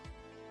that.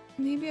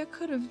 Maybe I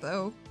could have,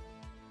 though.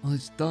 Well,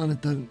 it's done.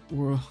 It doesn't.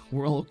 We're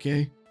all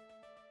okay.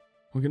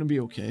 We're gonna be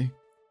okay.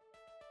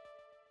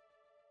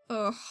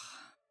 Ugh.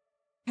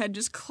 Head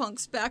just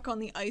clunks back on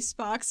the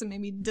icebox and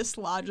maybe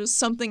dislodges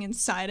something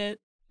inside it.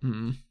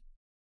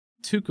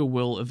 Tuka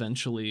will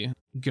eventually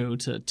go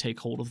to take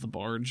hold of the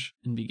barge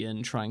and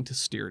begin trying to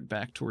steer it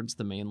back towards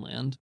the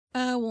mainland.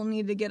 We'll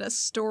need to get a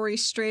story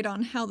straight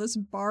on how this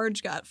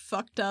barge got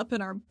fucked up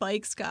and our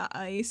bikes got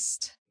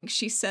iced.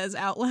 She says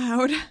out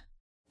loud.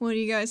 What do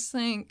you guys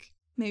think?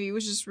 Maybe it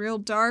was just real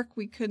dark,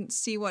 we couldn't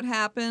see what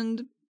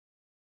happened.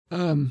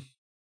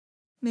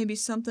 Maybe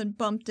something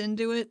bumped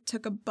into it,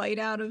 took a bite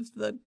out of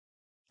the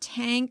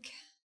tank.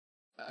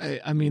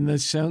 I mean, that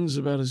sounds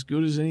about as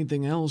good as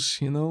anything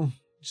else, you know?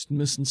 Just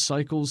missing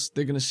cycles.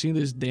 They're gonna see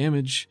this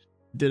damage.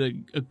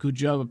 Did a good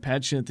job of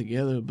patching it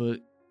together, but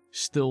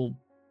still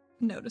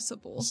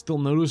Noticeable.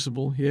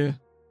 noticeable, yeah.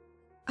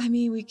 I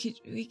mean, we could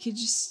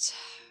just...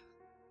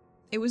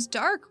 It was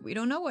dark. We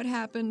don't know what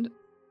happened.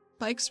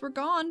 Bikes were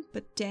gone,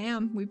 but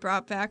damn, we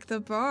brought back the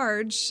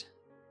barge.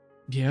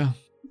 Yeah.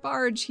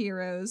 Barge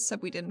heroes,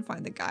 except we didn't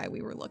find the guy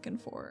we were looking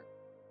for.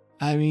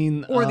 I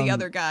mean... Or the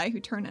other guy who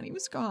turned out he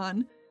was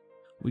gone.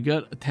 We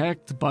got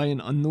attacked by an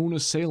unknown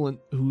assailant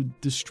who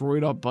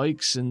destroyed our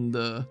bikes and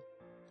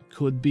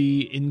could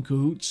be in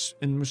cahoots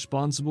and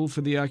responsible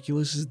for the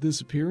Oculus's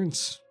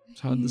disappearance.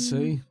 It's hard to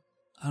say.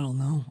 I don't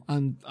know.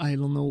 I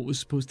don't know what we're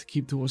supposed to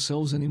keep to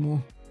ourselves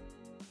anymore.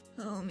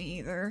 Oh, me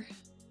either.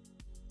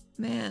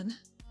 Man,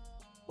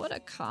 what a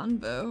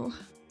convo.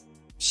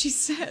 She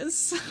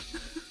says.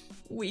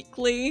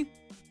 Weakly.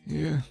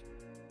 Yeah.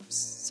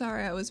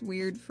 Sorry I was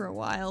weird for a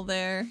while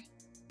there.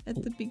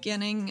 At the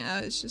beginning,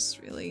 I was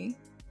just really...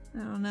 I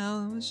don't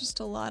know, it was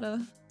just a lot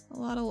of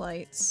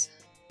lights.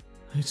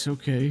 It's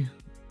okay.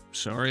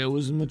 Sorry I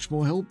wasn't much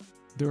more help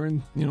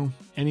during,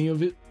 any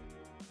of it.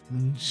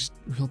 I'm just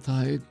real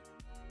tired.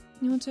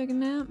 You want to take a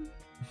nap?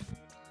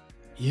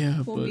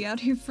 Yeah, We'll be out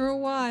here for a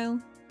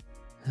while.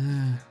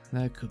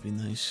 That could be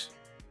nice.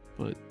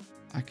 But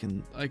I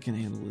can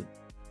handle it.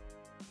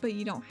 But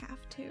you don't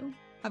have to.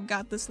 I've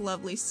got this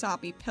lovely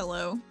soppy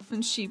pillow,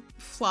 and she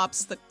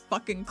flops the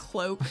fucking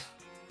cloak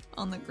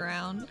on the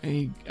ground.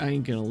 I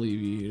ain't gonna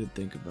leave you here to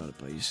think about it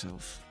by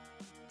yourself.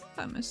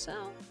 By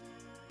myself.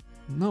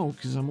 No,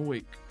 because I'm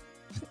awake.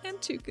 And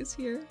Tuka's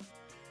here.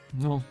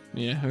 No,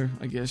 yeah, her,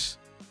 I guess.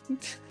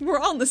 We're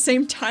all in the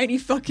same tiny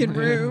fucking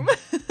room.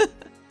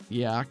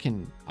 Yeah, I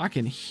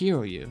can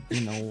hear you.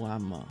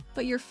 I'm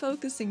But you're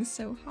focusing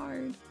so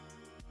hard.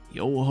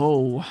 Yo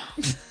ho,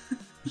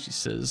 she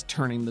says,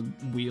 turning the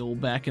wheel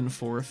back and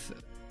forth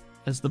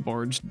as the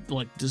barge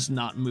does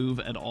not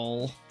move at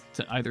all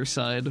to either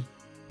side.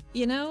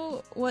 You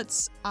know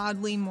what's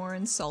oddly more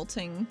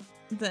insulting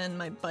than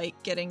my bike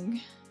getting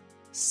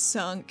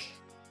sunk?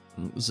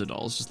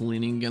 Zadal's just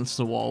leaning against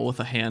the wall with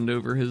a hand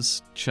over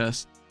his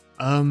chest.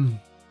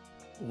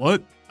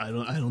 What? I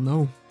don't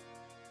know.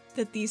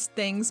 That these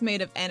things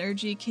made of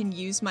energy can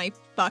use my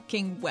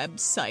fucking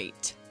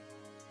website.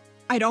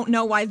 I don't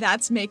know why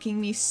that's making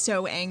me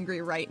so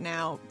angry right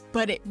now,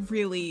 but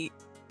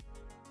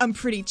I'm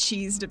pretty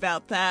cheesed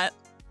about that.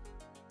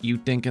 You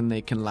thinking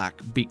they can,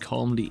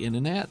 become the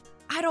internet?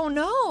 I don't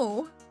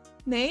know.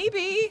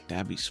 Maybe.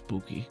 That'd be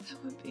spooky.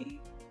 That would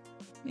be.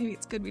 Maybe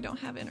it's good we don't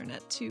have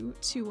internet too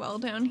well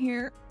down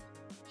here.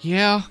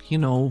 Yeah,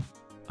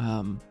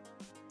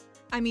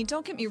 I mean,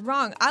 don't get me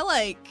wrong. I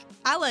like,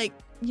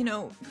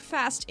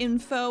 fast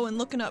info and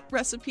looking up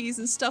recipes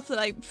and stuff that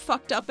I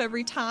fucked up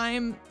every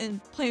time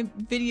and playing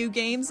video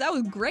games. That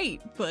was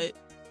great, but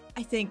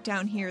I think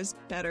down here is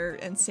better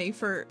and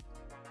safer.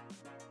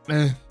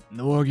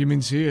 No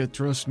arguments here,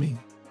 trust me.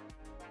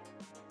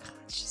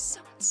 It's just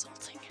so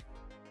insulting.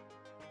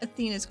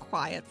 Athena's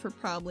quiet for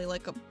probably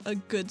a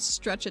good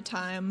stretch of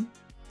time,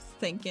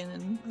 thinking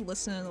and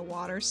listening to the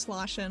water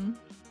sloshing.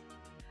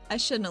 I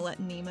shouldn't have let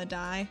Nima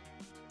die.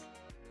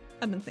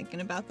 I've been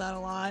thinking about that a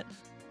lot.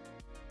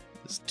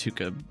 As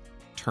Tuka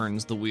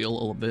turns the wheel a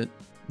little bit,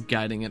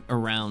 guiding it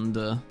around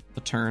the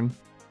turn.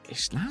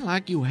 It's not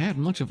like you had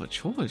much of a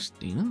choice,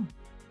 Dina.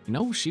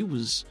 She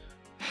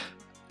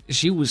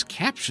was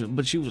captured,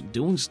 but she was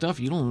doing stuff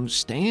you don't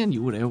understand.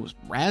 You were there with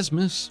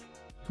Rasmus.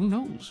 Who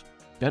knows?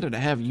 Better to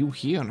have you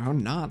here and her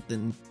not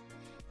than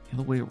the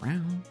other way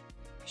around.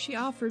 She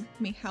offered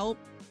me help.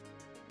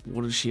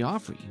 What did she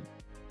offer you?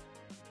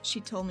 She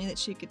told me that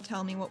she could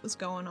tell me what was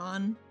going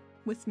on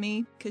with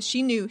me, because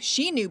she knew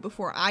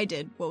before I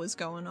did what was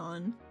going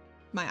on.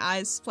 My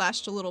eyes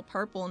flashed a little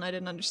purple and I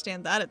didn't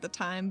understand that at the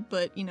time,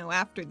 but,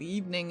 after the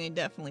evening I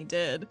definitely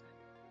did.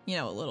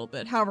 A little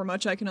bit. However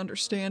much I can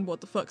understand what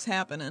the fuck's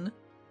happening.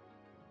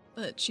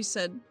 But she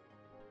said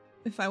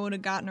if I would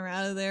have gotten her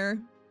out of there,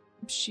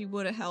 she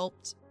would have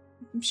helped.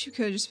 She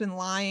could have just been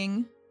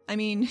lying. I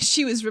mean,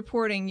 she was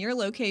reporting your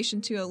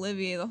location to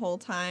Olivia the whole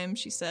time,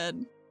 she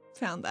said.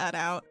 Found that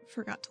out.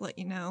 Forgot to let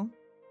you know.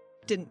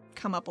 Didn't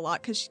come up a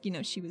lot because,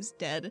 she was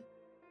dead.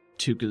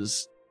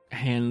 Tuka's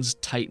hands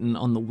tighten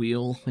on the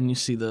wheel, and you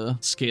see the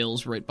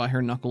scales right by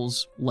her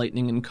knuckles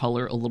lightening in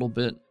color a little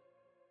bit.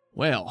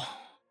 Well,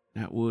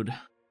 that would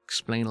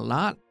explain a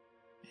lot,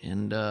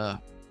 and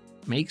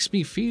makes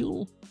me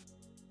feel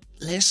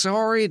less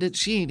sorry that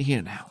she ain't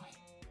here now.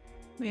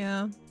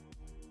 Yeah.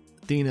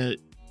 Dina,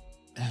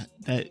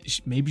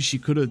 maybe she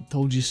could have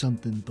told you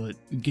something, but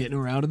getting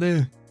her out of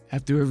there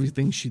after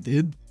everything she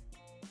did,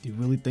 do you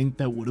really think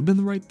that would have been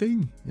the right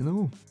thing,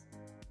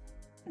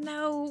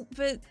 No,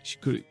 but... She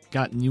could have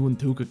gotten you and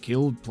Tuka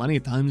killed plenty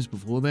of times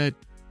before that.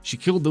 She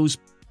killed those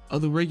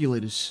other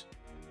regulators.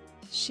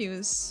 She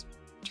was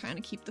trying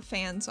to keep the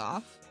fans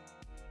off.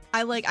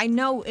 I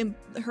know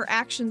her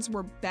actions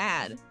were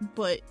bad,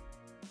 but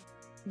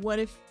what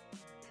if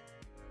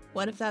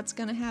that's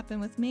gonna happen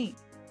with me?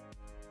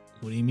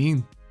 What do you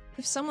mean?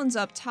 If someone's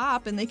up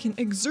top and they can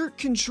exert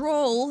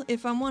control,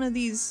 if I'm one of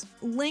these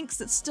links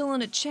that's still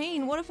in a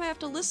chain, what if I have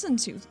to listen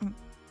to them?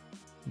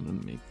 I'm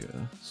gonna make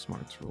a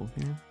smarts roll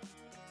here.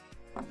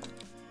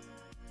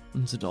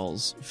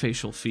 Zadal's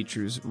facial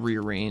features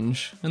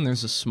rearrange, and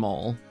there's a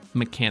small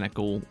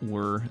mechanical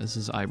whir as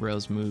his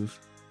eyebrows move.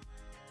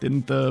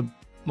 Didn't the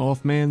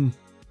Mothman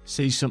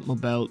say something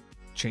about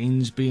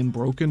chains being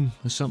broken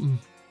or something?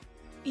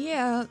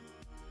 Yeah,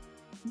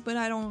 but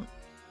I don't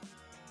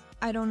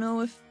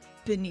know if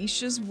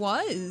Benicia's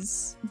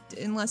was,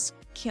 unless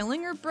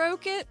killing her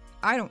broke it.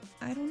 I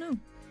don't know.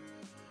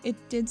 It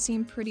did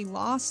seem pretty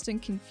lost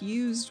and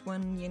confused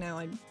when,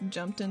 I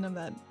jumped into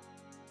that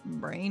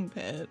brain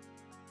pit.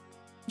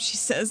 She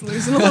says,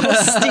 losing a little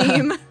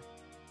steam.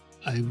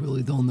 I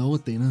really don't know,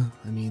 Athena.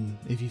 I mean,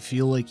 if you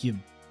feel like you're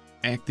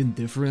acting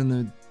different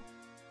or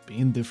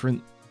being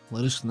different,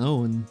 let us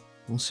know and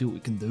we'll see what we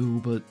can do,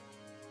 but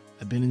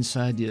I've been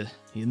inside your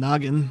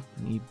noggin,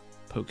 and he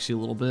pokes you a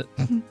little bit.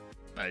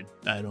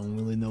 I don't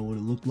really know what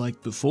it looked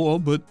like before,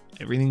 but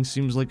everything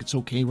seems like it's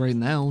okay right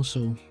now,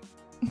 so...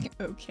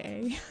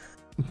 Okay.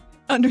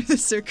 Under the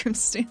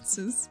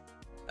circumstances,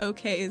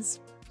 okay is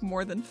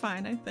more than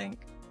fine, I think.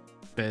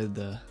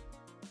 Bad,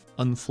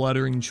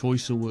 unflattering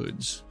choice of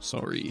words.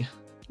 Sorry.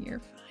 You're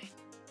fine.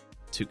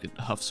 Tuka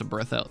huffs a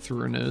breath out through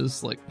her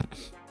nose, like...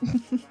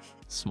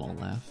 Small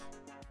laugh.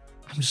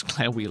 I'm just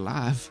glad we're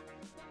alive.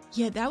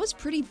 Yeah, that was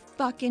pretty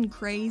fucking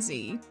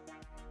crazy.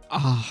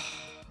 Ah...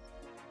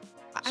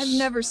 I've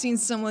never seen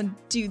someone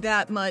do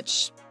that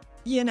much,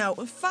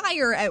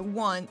 fire at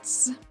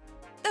once.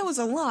 That was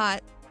a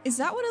lot. Is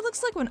that what it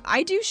looks like when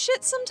I do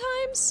shit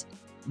sometimes?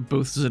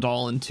 Both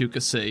Zadal and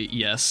Tuka say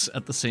yes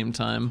at the same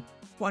time.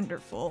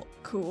 Wonderful.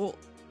 Cool.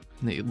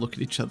 And they look at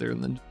each other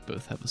and then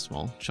both have a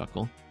small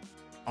chuckle.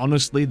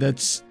 Honestly,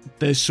 that's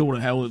sort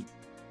of how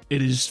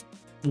it is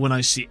when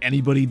I see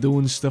anybody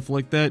doing stuff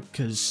like that,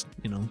 because,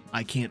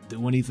 I can't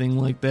do anything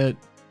like that.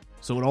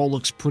 So it all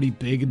looks pretty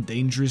big and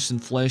dangerous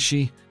and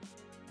flashy.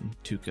 And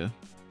Tuka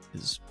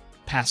is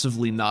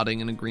passively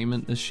nodding in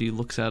agreement as she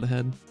looks out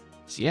ahead.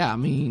 So yeah, I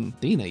mean,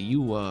 Dina,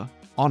 you,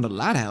 on the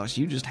lighthouse,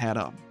 you just had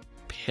a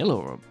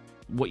pillar of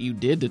what you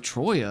did to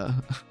Troya.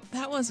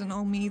 That wasn't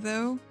all me,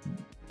 though.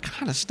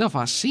 Kind of stuff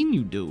I seen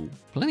you do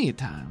plenty of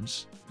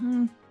times.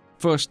 Hmm.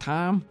 First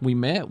time we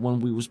met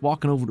when we was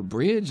walking over the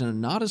bridge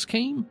and the Nadas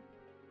came,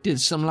 did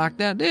something like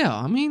that there.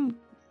 I mean,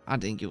 I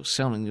think you're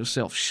selling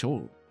yourself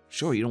short.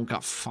 Sure, you don't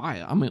got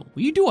fire. I mean,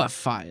 you do have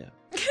fire.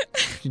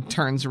 She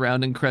turns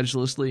around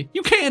incredulously.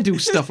 You can't do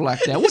stuff like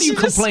that. What are you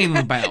complaining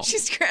about?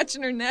 She's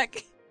scratching her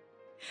neck.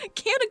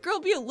 Can't a girl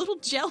be a little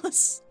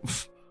jealous?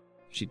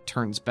 She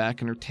turns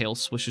back and her tail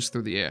swishes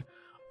through the air.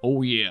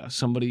 Oh yeah,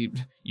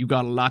 you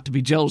got a lot to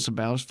be jealous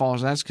about as far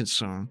as that's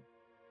concerned.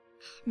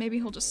 Maybe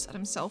he'll just set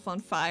himself on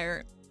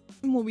fire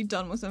and we'll be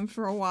done with him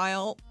for a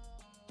while.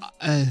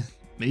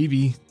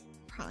 Maybe.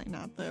 Probably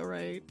not though,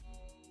 right?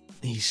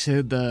 He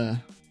said,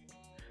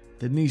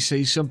 didn't he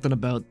say something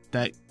about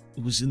that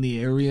was in the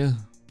area?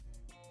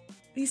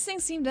 These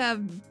things seem to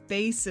have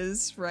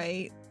bases,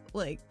 right?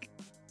 Like,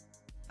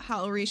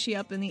 Halarishi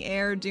up in the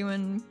air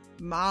doing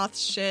moth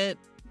shit.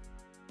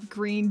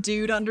 Green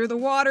dude under the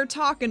water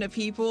talking to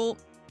people.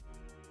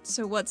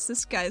 So what's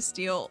this guy's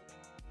deal?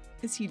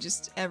 Is he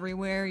just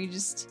everywhere? He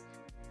just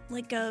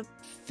like a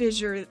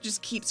fissure that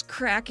just keeps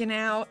cracking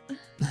out?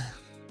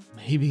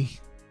 Maybe.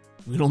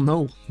 We don't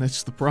know.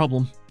 That's the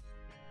problem.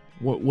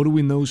 What do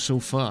we know so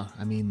far?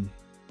 I mean,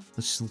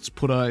 let's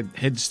put our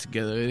heads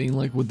together. It ain't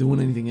like we're doing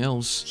anything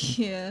else.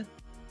 Yeah.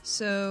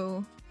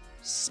 So,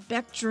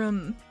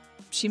 spectrum.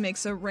 She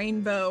makes a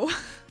rainbow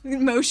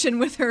motion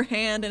with her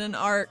hand in an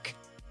arc.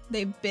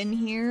 They've been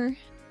here,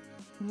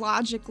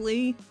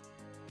 logically,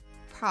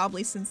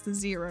 probably since the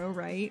zero,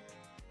 right?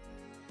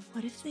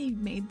 What if they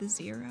made the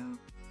zero?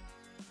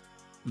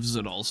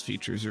 Zadal's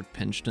features are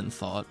pinched in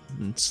thought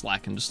and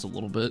slacken just a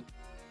little bit.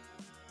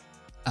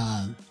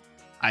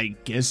 I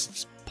guess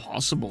it's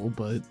possible,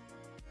 but...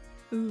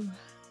 Ooh.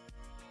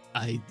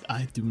 I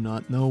do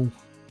not know.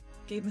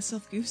 Gave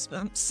myself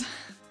goosebumps.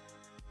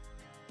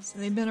 So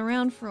they've been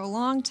around for a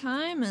long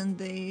time, and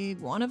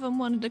one of them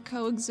wanted to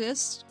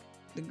coexist,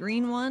 the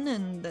green one,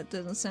 and that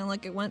doesn't sound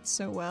like it went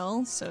so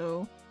well,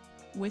 so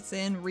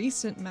within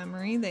recent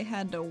memory, they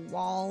had to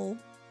wall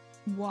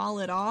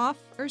it off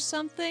or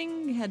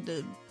something, had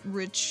to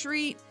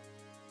retreat,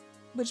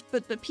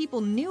 but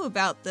people knew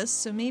about this,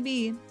 so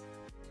maybe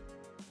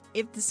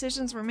if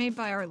decisions were made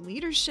by our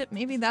leadership,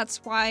 maybe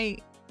that's why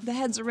the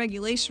heads of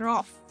regulation are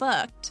all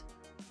fucked.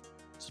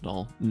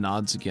 Zadal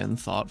nods again,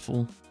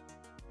 thoughtful.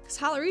 Because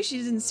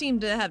Halarishi didn't seem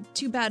to have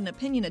too bad an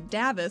opinion of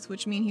Davith,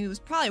 which means he was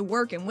probably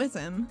working with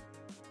him.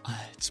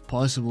 It's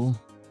possible.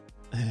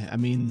 I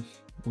mean,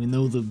 we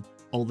know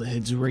all the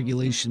heads of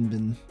regulation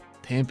been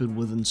tampered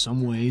with in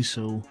some way,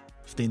 so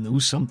if they knew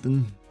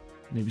something,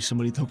 maybe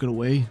somebody took it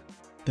away.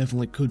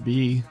 Definitely could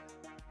be.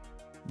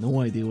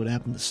 No idea what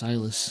happened to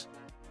Silas.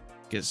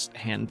 His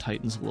hand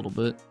tightens a little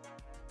bit.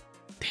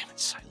 Damn it,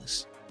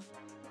 Silas.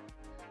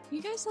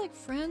 You guys like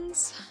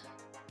friends?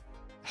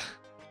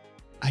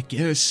 I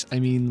guess. I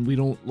mean, we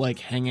don't,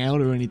 hang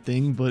out or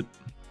anything, but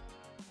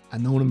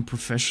I've known him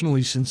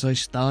professionally since I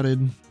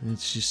started.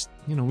 It's just,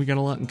 we got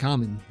a lot in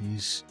common.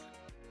 He's,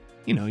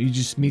 you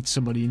just meet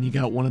somebody and you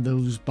got one of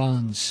those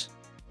bonds.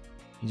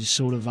 You just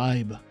sort of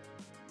vibe.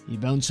 You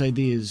bounce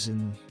ideas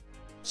and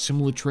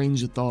similar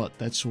trains of thought,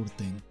 that sort of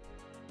thing.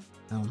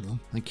 I don't know.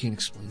 I can't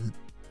explain it.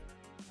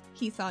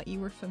 He thought you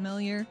were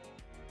familiar.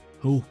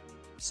 Who?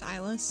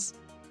 Silas.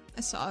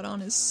 I saw it on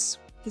his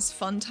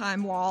fun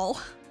time wall.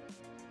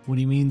 What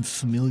do you mean,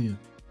 familiar?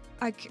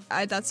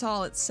 That's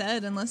all it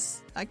said,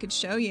 unless I could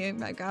show you.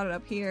 I got it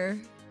up here.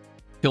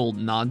 He'll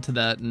nod to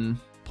that and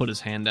put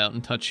his hand out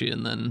and touch you,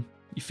 and then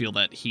you feel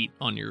that heat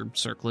on your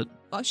circlet.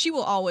 She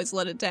will always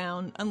let it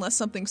down unless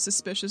something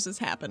suspicious is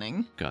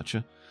happening.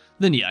 Gotcha.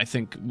 Then yeah, I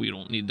think we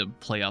don't need to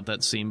play out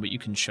that scene, but you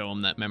can show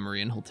him that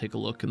memory and he'll take a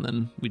look, and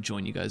then we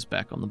join you guys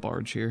back on the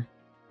barge here.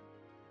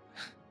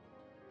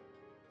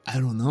 I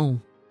don't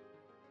know.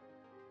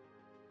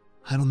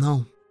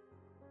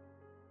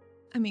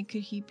 I mean,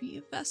 could he be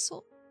a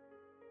vessel?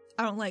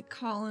 I don't like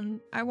calling...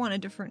 I want a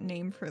different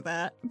name for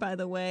that, by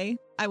the way.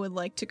 I would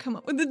like to come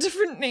up with a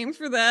different name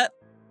for that,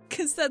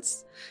 because that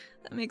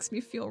makes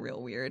me feel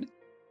real weird.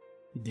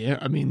 Yeah,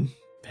 I mean,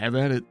 have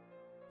at it.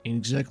 Ain't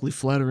exactly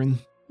flattering.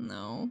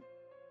 No.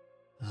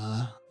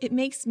 It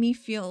makes me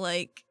feel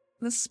like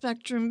the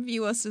Spectrum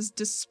view us as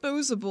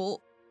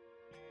disposable,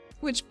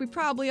 which we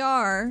probably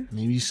are.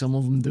 Maybe some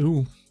of them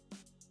do.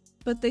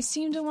 But they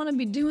seem to want to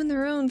be doing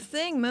their own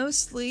thing,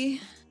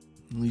 mostly.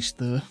 At least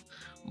the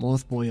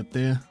Moth Boy up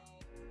there.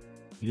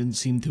 He didn't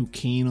seem too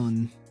keen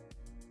on...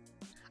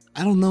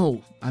 I don't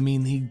know. I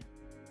mean,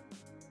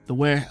 the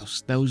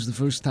warehouse, that was the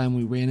first time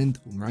we ran into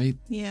him, right?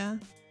 Yeah.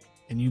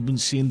 And you've been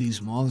seeing these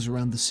moths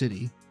around the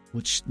city,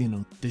 which,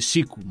 they're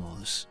sequel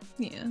moths.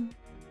 Yeah.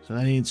 So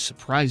that ain't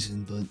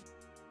surprising, but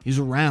he's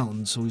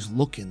around, so he's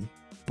looking,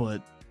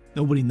 but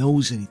nobody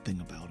knows anything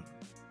about him,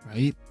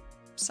 right?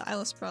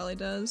 Silas probably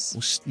does.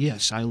 Well, yeah,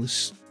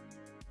 Silas.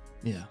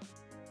 Yeah.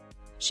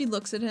 She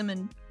looks at him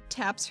and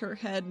taps her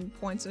head and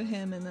points at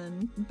him and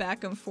then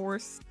back and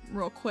forth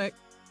real quick.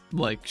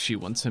 Like she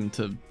wants him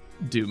to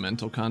do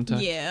mental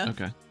contact? Yeah.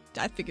 Okay.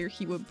 I figure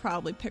he would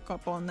probably pick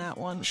up on that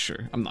one.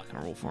 Sure. I'm not going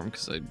to roll for him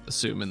because I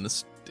assume in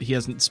this he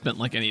hasn't spent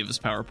like any of his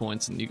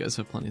PowerPoints and you guys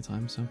have plenty of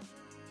time, so.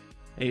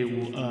 Hey,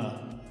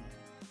 well,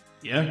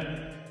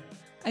 yeah?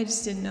 I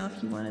just didn't know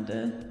if you wanted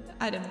to...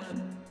 I didn't want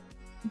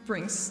to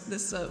bring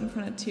this up in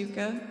front of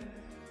Tuka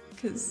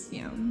because,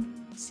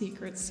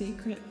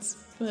 secrets.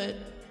 But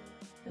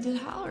did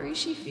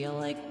Halarishi feel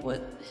like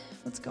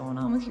what's going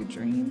on with your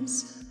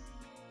dreams?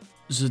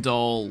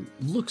 Zadal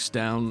looks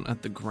down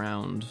at the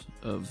ground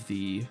of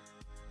the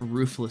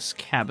roofless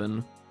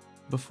cabin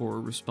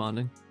before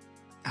responding.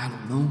 I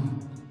don't know.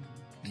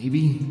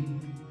 Maybe.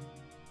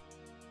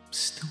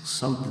 Still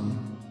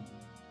something.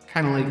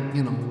 Kind of like,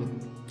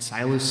 with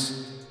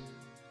Silas.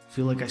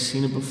 Feel like I've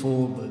seen it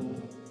before, but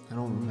I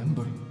don't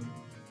remember.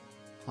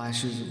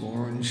 Flashes of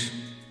orange.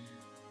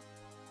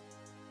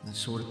 That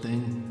sort of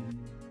thing.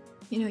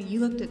 You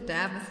looked at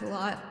Davith a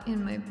lot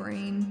in my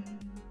brain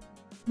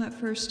that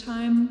first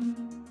time.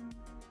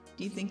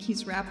 Do you think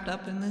he's wrapped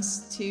up in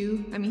this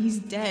too? I mean, he's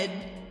dead.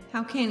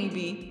 How can he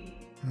be?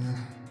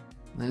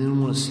 I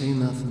didn't want to say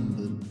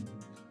nothing,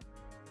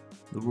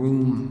 but the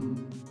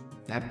room,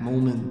 that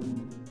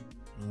moment,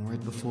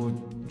 right before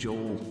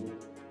Joel,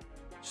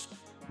 just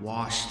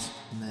washed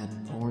in that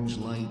orange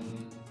light.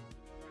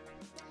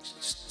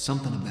 Just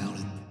something about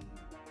it.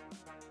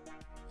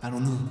 I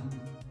don't know.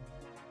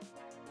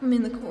 I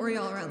mean, the quarry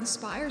all around the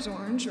spire's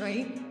orange,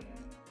 right?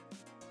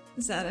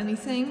 Is that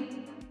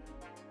anything?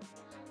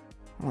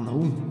 I don't know.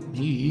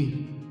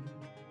 Maybe.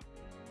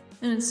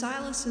 And in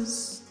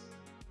Silas's...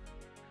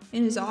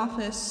 in his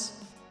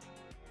office,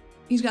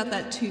 he's got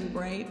that tube,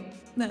 right?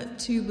 That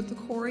tube with the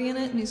quarry in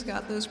it, and he's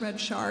got those red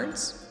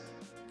shards.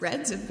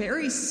 Red's a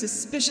very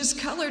suspicious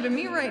color to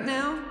me right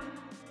now.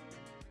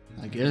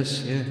 I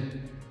guess, yeah.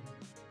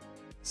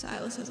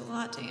 Silas has a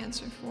lot to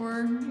answer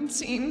for, it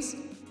seems.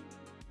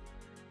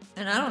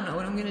 And I don't know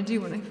what I'm gonna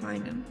do when I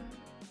find him.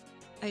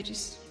 I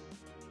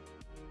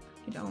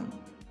don't.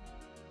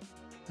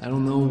 I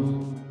don't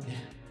know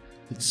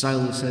if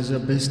Silas has our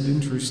best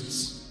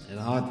interests at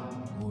heart,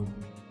 or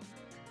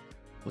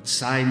what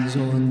side he's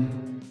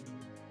on.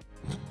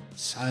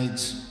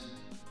 Sides,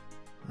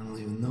 I don't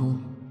even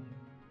know.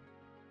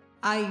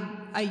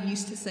 I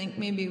used to think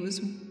maybe it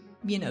was,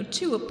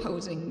 two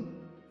opposing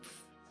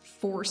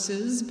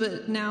forces,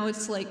 but now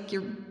it's like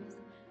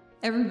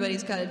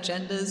everybody's got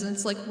agendas, and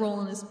it's like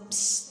rolling this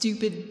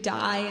stupid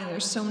die, and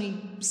there's so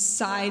many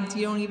sides,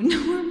 you don't even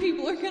know where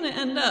people are gonna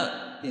end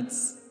up.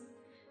 It's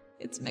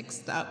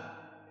mixed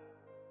up.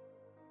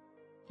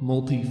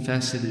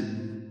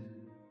 Multifaceted.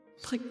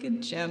 Like a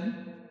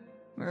gem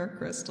or a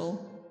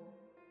crystal,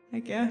 I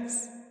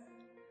guess.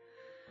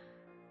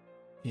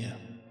 Yeah.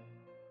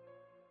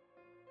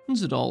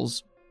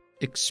 Zadal's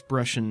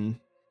expression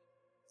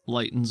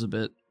lightens a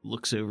bit,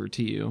 looks over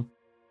to you.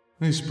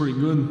 It's pretty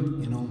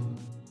good,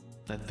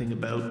 that thing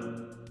about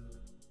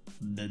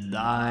the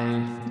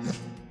die.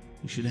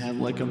 You should have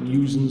like a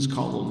musings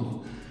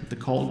column at the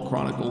Called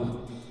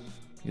Chronicle.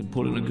 You can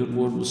put in a good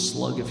word with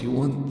Slug if you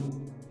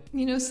want.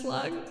 You know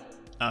Slug?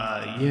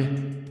 Yeah.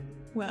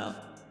 Well,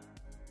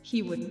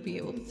 he wouldn't be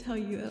able to tell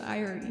you that I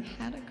already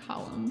had a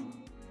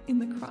column in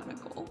the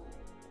Chronicle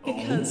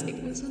because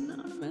it was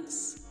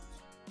anonymous.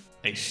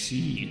 I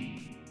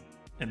see.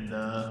 And,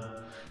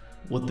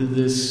 what did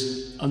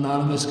this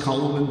anonymous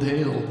column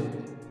entail?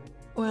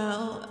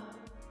 Well,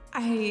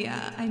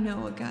 I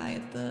know a guy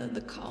at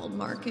the Called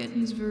Market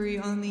who's very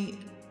on the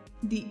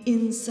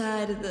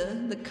inside of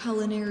the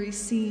culinary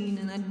scene,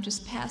 and I'd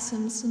just pass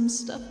him some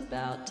stuff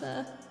about,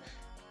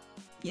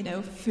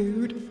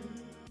 food.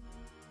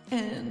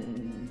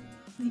 And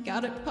he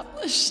got it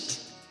published.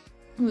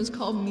 It was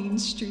called Mean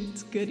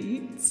Streets Good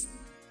Eats.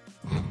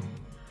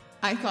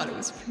 I thought it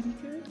was pretty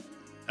good.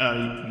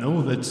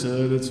 No, that's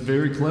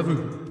very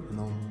clever.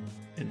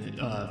 And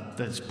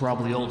that's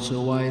probably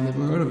also why I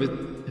never heard of it.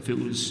 If it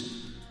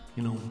was,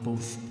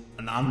 both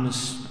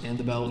anonymous and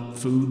about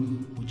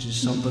food, which is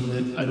something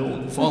that I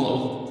don't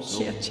follow.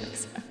 So Yeah,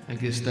 checks out. I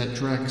guess that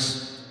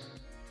tracks.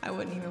 I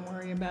wouldn't even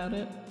worry about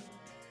it.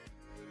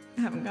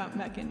 I haven't gotten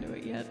back into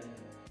it yet.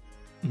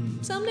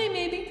 Someday,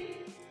 maybe.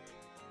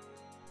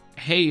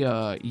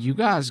 Hey, you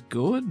guys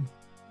good?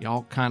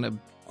 Y'all kind of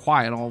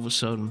quiet all of a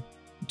sudden.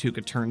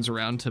 Tuka turns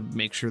around to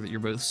make sure that you're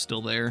both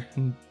still there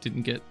and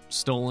didn't get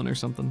stolen or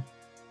something.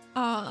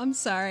 Oh, I'm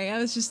sorry. I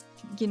was just,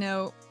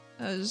 I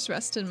was just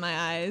resting my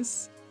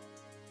eyes.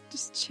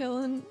 Just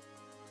chilling.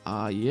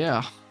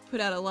 Yeah.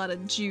 Put out a lot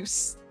of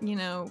juice,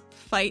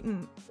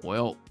 fighting.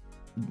 Well,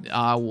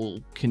 I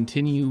will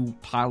continue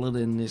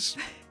piloting this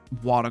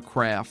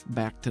watercraft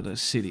back to the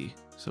city.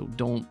 So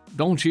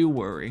don't you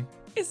worry.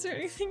 Is there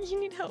anything you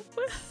need help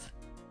with?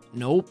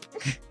 Nope.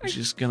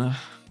 Just gonna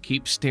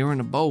keep steering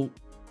the boat.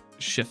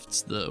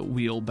 Shifts the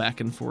wheel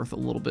back and forth a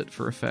little bit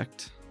for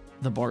effect.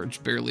 The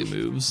barge barely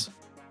moves.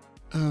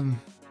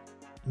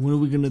 What are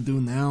we gonna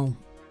do now?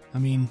 I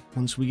mean,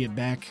 once we get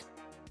back,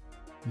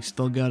 we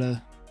still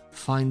gotta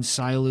find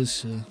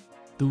Silas,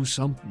 do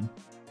something.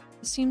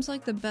 Seems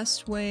like the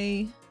best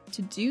way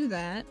to do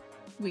that.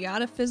 We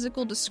got a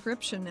physical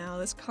description now,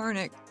 this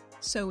Karnak,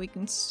 so we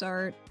can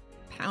start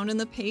pounding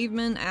the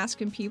pavement,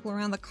 asking people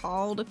around the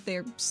Called if they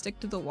stick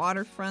to the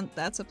waterfront.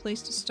 That's a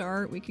place to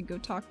start. We could go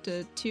talk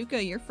to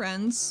Tuka, your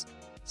friends,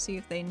 see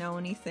if they know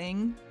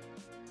anything.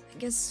 I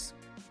guess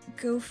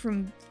go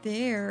from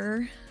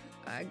there.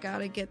 I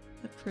gotta get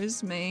the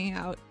Prisme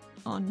out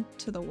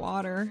onto the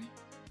water.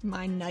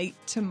 My night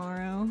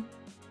tomorrow.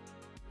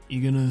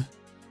 You gonna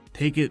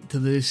take it to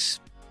this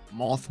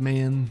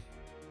Mothman?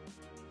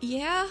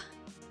 Yeah,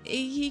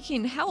 he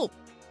can help.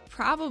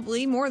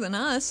 Probably more than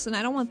us, and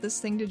I don't want this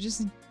thing to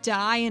just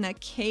die in a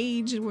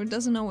cage where it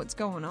doesn't know what's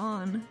going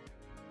on.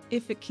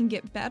 If it can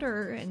get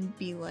better and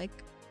be like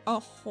a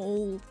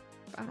whole,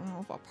 I don't know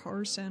if a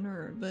person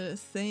or a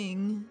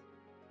thing.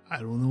 I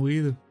don't know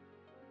either.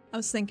 I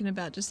was thinking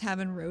about just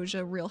having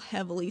Roja real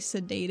heavily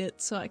sedate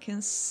it so I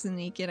can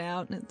sneak it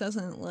out and it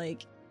doesn't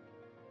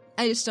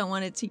I just don't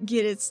want it to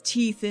get its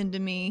teeth into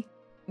me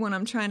when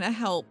I'm trying to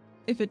help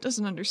if it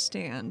doesn't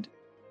understand.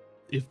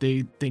 If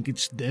they think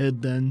it's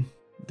dead, then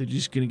they're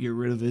just gonna get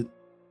rid of it.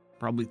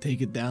 Probably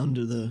take it down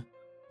to the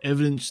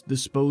evidence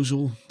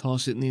disposal,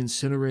 toss it in the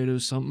incinerator or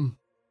something.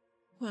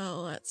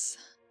 Well,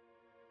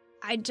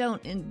 I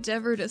don't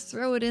endeavor to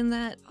throw it in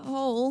that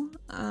hole,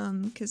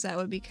 because that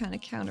would be kind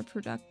of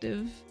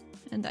counterproductive,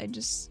 and I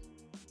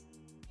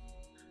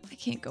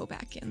can't go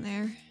back in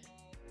there.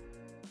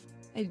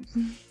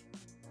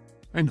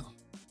 I know.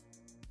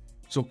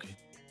 It's okay.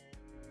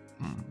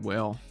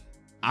 Well,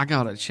 I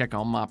gotta check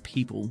on my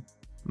people,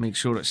 make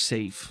sure they're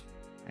safe.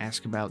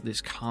 Ask about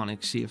this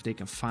Karnak, see if they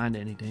can find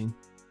anything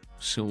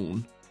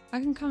soon. I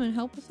can come and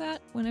help with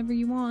that whenever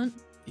you want.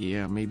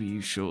 Yeah, maybe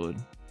you should.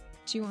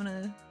 Do you want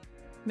to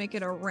make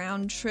it a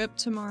round trip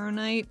tomorrow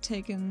night,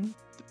 taking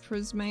the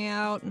Prisme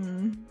out,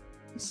 and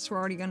since we're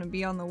already going to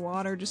be on the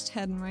water, just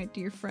heading right to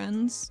your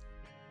friends?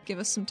 Give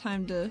us some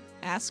time to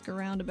ask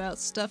around about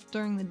stuff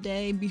during the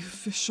day, be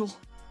official.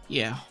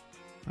 Yeah,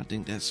 I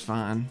think that's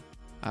fine.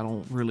 I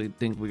don't really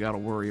think we gotta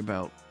worry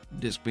about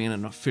this being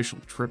an official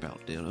trip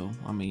out there, though.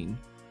 I mean,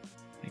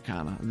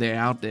 they're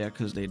out there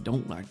because they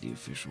don't like the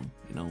official,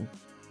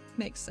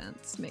 Makes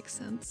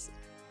sense.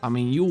 I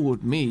mean, you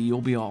with me,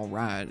 you'll be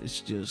alright. It's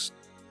just,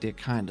 they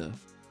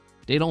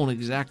don't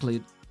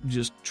exactly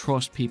just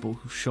trust people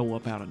who show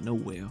up out of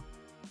nowhere.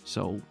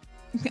 So.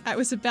 I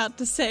was about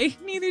to say,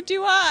 neither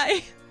do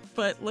I.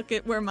 But look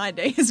at where my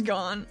day has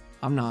gone.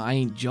 I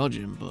ain't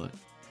judging, but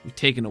you're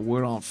taking a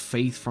word on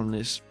faith from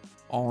this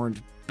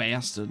orange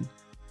bastard.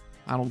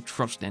 I don't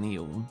trust any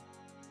of them.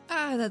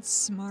 Ah, that's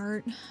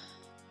smart.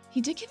 He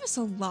did give us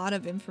a lot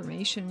of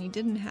information. He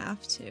didn't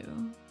have to.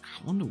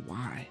 I wonder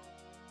why.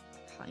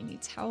 Probably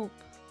needs help.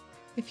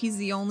 If he's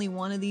the only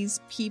one of these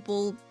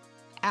people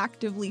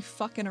actively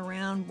fucking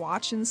around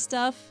watching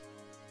stuff,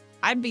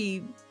 I'd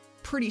be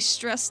pretty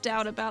stressed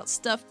out about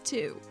stuff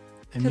too.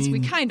 Because we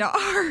kinda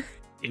are.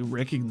 It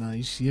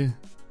recognized you. It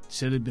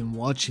said it'd been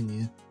watching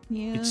you.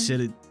 Yeah. It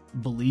said it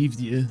believed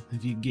you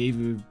if you gave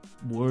her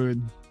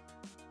word.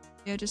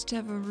 Yeah, just to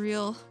have a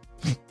real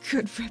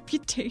good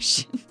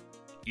reputation.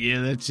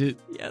 Yeah, that's it.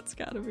 Yeah, it's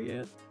gotta be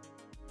it.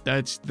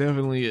 That's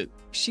definitely it.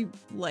 She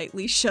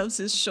lightly shoves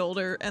his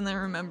shoulder and then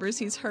remembers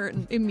he's hurt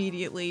and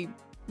immediately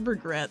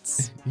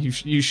regrets.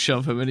 You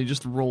shove him and he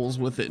just rolls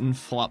with it and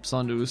flops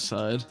onto his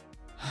side.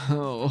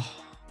 Oh,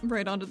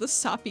 right onto the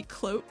soppy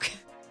cloak.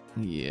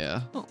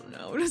 Yeah. Oh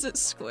no, does it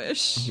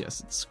squish?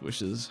 Yes, it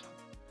squishes.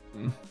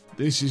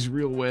 This is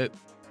real wet.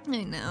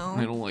 I know.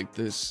 I don't like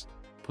this.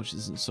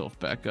 Pushes himself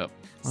back up.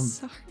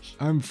 Sorry.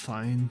 I'm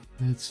fine.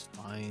 It's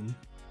fine.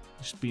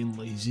 Just being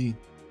lazy.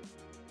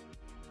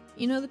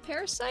 You know, the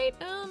parasite,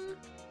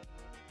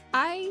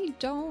 I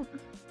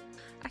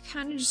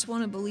kind of just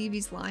want to believe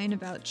he's lying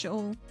about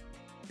Joel.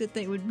 That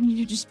they would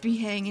just be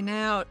hanging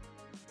out,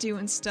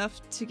 doing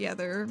stuff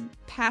together,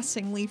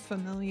 passingly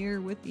familiar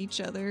with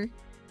each other.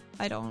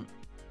 I don't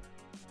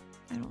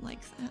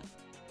like that.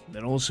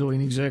 That also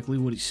ain't exactly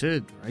what he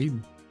said, right?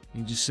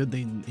 He just said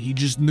he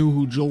just knew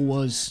who Joel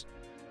was.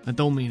 That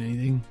don't mean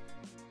anything.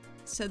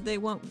 Said they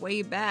went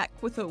way back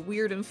with a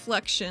weird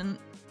inflection.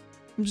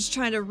 I'm just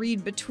trying to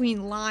read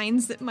between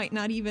lines that might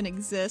not even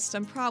exist.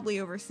 I'm probably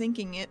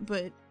overthinking it,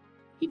 but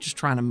He just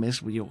trying to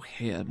mess with your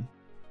head.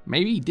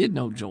 Maybe he did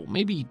know Joel.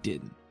 Maybe he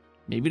didn't.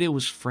 Maybe they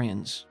was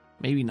friends.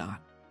 Maybe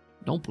not.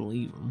 Don't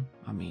believe him.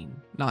 I mean,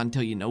 not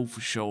until you know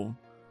for sure.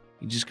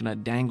 He's just gonna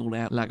dangle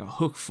that like a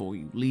hook for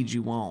you, lead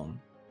you on,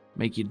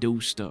 make you do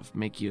stuff,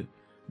 make you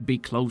be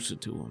closer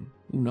to him.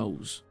 Who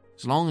knows?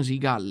 As long as he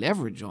got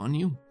leverage on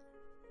you,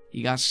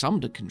 he got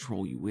something to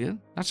control you with.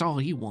 That's all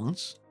he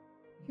wants.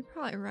 you're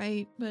probably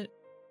right, but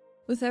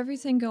with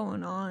everything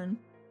going on,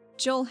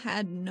 Joel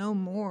had no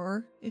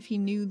more if he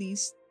knew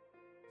these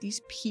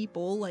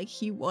people. Like,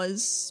 he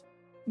was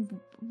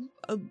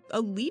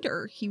a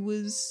leader. He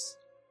was...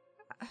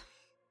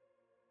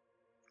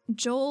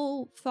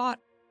 Joel thought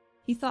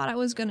I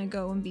was gonna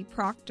go and be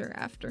Proctor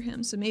after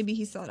him, so maybe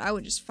he thought I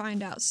would just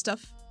find out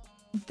stuff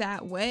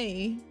that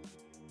way.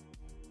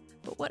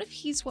 But what if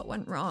he's what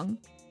went wrong?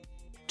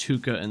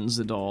 Tuka and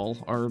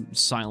Zadal are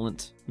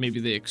silent. Maybe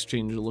they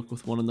exchange a look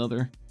with one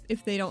another.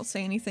 If they don't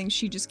say anything,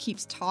 she just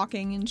keeps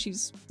talking and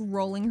she's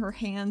rolling her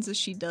hands as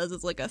she does.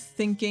 It's like a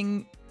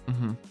thinking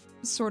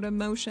sort of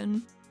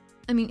motion.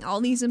 I mean,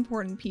 all these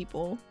important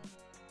people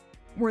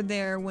were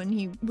there when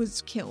he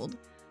was killed.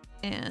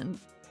 And,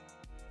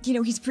 you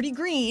know, he's pretty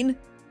green.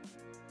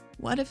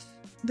 What if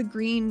the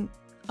green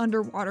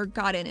underwater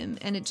got in him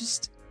and it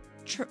just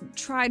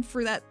tried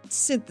for that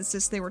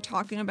synthesis they were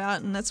talking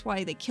about, and that's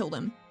why they killed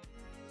him?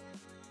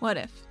 What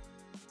if?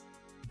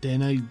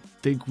 Then I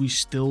think we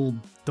still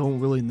don't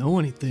really know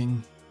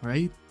anything,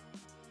 right?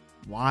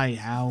 Why?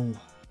 How?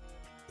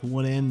 To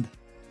what end?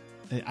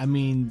 I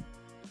mean,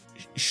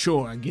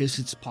 sure, I guess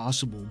it's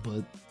possible,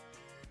 but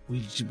we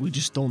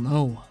just don't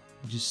know.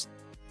 Just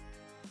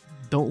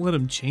don't let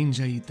him change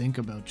how you think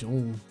about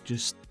Joel,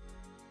 just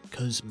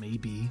 'cause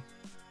maybe.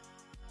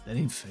 That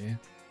ain't fair.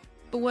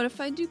 But what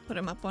if I do put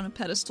him up on a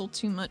pedestal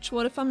too much?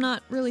 What if I'm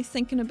not really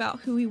thinking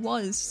about who he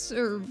was?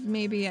 Or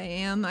maybe I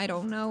am, I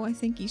don't know. I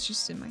think he's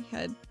just in my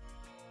head.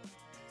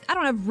 I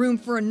don't have room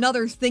for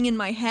another thing in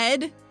my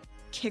head!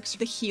 Kicks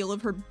the heel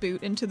of her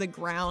boot into the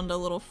ground, a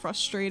little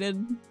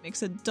frustrated.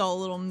 Makes a dull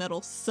little metal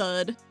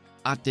thud.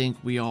 I think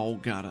we all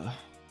got a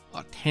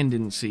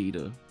tendency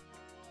to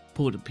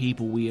put the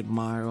people we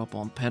admire up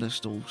on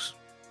pedestals.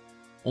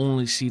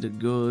 Only see the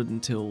good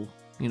until,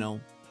 you know,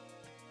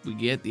 we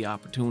get the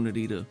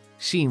opportunity to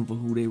see them for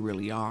who they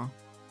really are.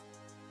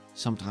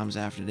 Sometimes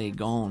after they're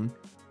gone,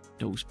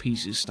 those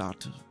pieces start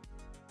to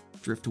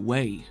drift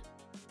away.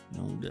 You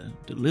know,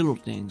 the little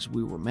things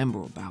we remember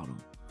about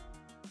them.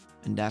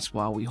 And that's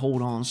why we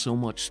hold on so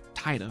much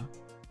tighter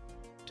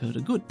to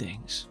the good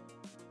things.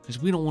 Because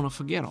we don't want to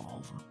forget all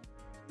of them.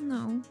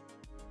 No.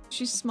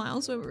 She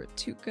smiles over at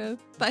Tuka,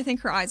 but I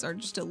think her eyes are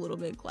just a little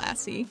bit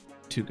glassy.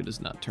 Tuka does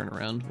not turn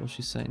around while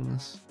she's saying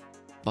this.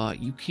 But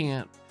you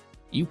can't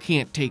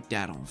take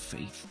that on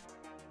faith.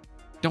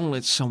 Don't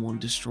let someone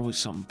destroy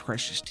something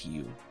precious to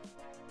you.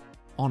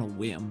 On a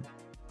whim.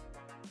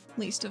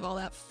 Least of all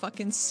that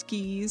fucking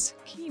skis.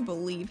 Can you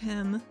believe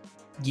him?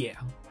 Yeah,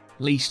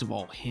 least of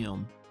all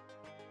him.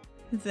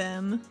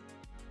 Them.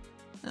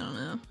 I don't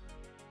know.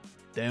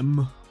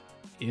 Them?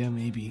 Yeah,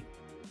 maybe.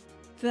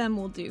 Them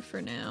will do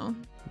for now.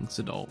 And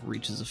Zadal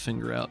reaches a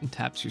finger out and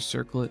taps your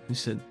circlet. He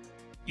said,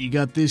 You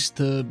got this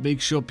to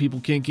make sure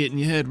people can't get in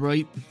your head,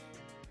 right?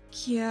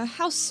 Yeah,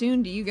 how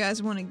soon do you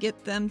guys want to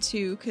get them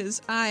to?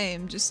 Because I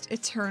am just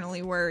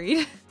eternally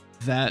worried.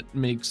 that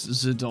makes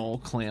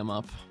Zadal clam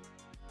up.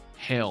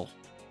 Hell,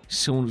 as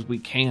soon as we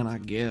can, I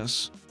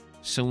guess.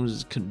 As soon as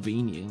it's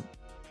convenient.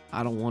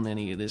 I don't want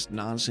any of this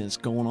nonsense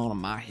going on in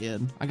my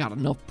head. I got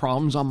enough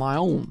problems on my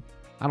own.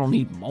 I don't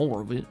need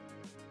more of it.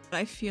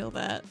 I feel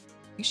that.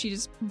 She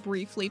just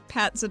briefly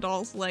pats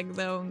Zadal's leg,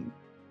 though, and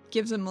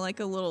gives him like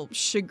a little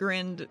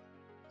chagrined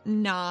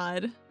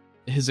nod.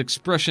 His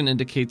expression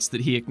indicates that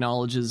he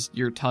acknowledges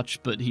your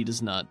touch, but he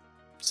does not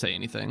say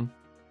anything.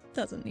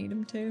 Doesn't need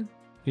him to.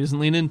 He doesn't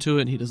lean into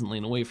it, he doesn't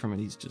lean away from it,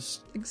 he's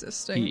just...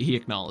 Existing. He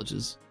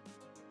acknowledges.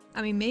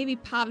 I mean, maybe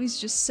Pavi's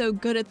just so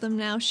good at them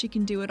now she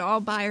can do it all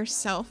by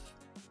herself.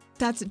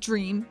 That's a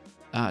dream.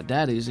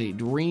 That is a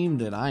dream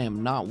that I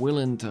am not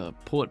willing to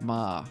put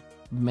my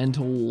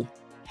mental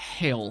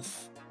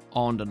health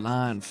on the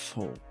line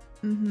for.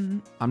 Mm-hmm.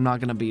 I'm not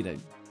gonna be the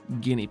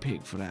guinea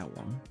pig for that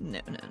one.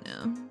 No.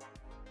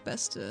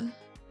 Best to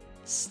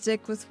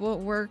Stick with what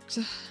worked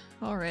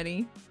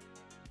already.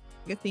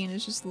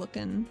 Athena's just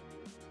looking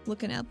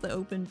out the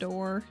open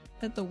door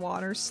at the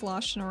water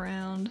sloshing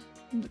around,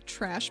 the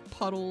trash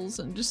puddles,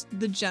 and just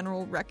the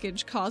general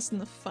wreckage caused in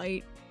the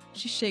fight.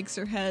 She shakes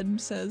her head and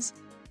says,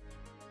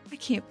 I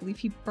can't believe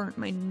he burnt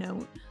my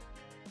note.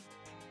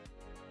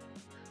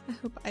 I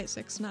hope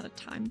Isaac's not a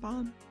time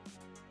bomb.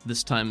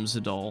 This time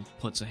Zadal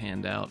puts a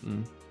hand out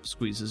and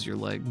squeezes your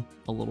leg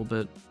a little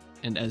bit,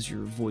 and as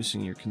you're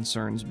voicing your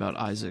concerns about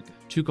Isaac,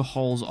 Tuka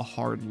hauls a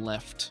hard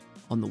left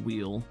on the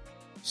wheel,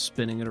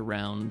 spinning it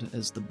around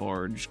as the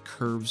barge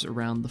curves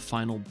around the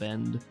final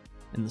bend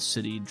and the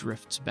city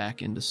drifts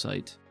back into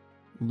sight,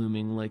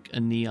 looming like a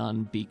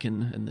neon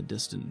beacon in the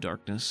distant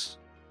darkness.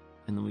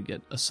 And then we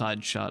get a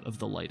side shot of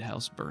the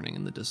lighthouse burning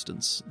in the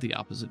distance, the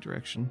opposite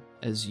direction,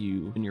 as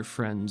you and your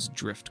friends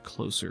drift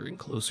closer and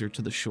closer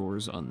to the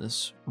shores on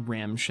this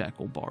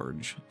ramshackle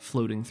barge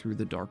floating through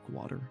the dark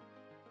water.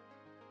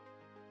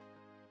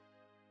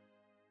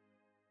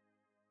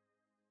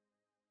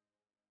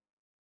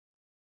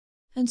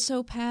 And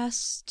so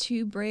pass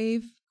 2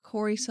 brave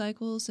Cory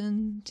cycles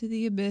into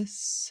the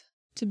abyss,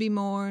 to be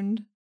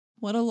mourned.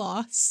 What a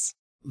loss.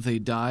 They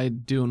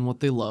died doing what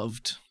they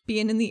loved.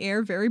 Being in the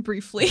air very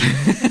briefly.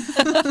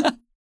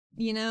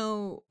 You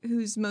know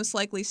who's most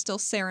likely still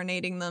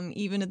serenading them,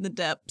 even in the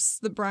depths,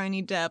 the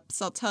briny depths?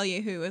 I'll tell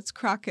you who. It's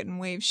Crockett and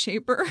Wave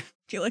Shaper.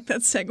 Do you like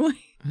that segue?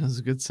 That was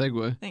a good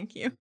segue. Thank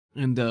you.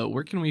 And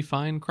where can we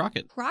find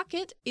Crockett?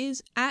 Crockett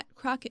is at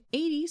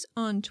Crockett80s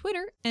on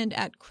Twitter and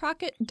at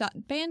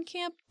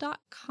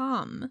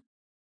crockett.bandcamp.com.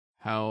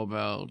 How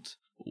about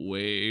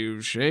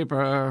Wave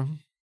Shaper?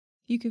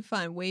 You can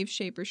find Wave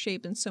Shaper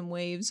shaping some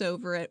waves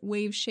over at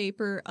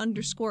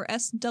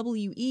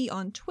waveshaper_SWE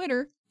on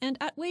Twitter and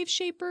at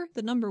waveshaper,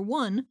 the number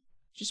 1,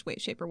 just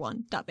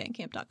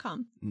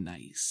waveshaper1.bandcamp.com.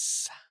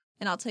 Nice.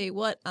 And I'll tell you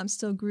what, I'm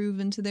still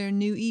grooving to their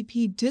new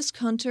EP, Disc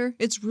Hunter.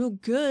 It's real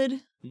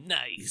good.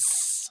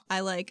 Nice. I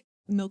like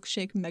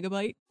Milkshake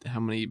Megabyte. How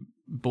many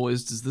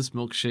boys does this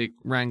milkshake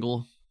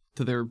wrangle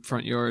to their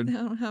front yard? I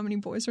don't know how many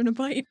boys are in a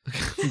bite.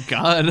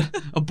 God,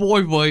 a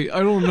boy bite. I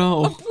don't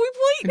know. A boy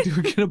bite! Do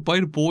we get a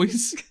bite of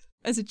boys?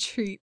 As a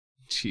treat.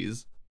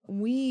 Jeez.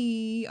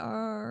 We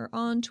are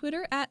on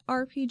Twitter at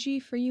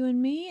RPG for you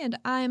and me, and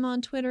I'm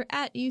on Twitter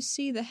at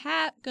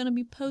UCTheHat. Gonna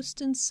be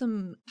posting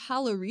some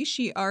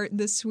Halorishi art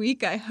this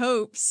week, I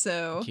hope,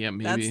 so Yeah,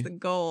 maybe. that's the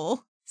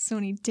goal. So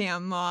many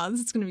damn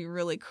mods, it's gonna be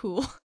really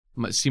cool.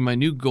 My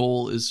new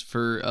goal is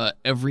for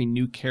every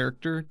new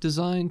character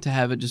design to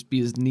have it just be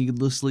as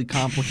needlessly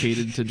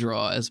complicated to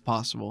draw as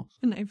possible.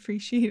 And I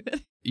appreciate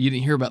it. You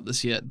didn't hear about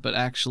this yet, but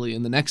actually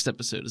in the next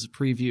episode as a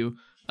preview,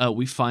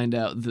 we find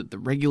out that the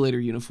regulator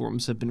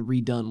uniforms have been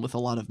redone with a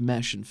lot of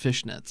mesh and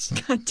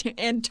fishnets. God damn,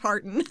 and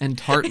tartan. And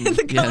tartan,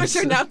 The colors yes.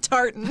 are now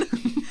tartan.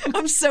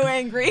 I'm so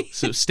angry.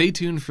 So stay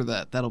tuned for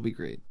that. That'll be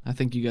great. I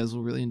think you guys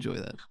will really enjoy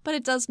that. But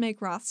it does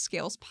make Roth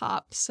scales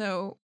pop,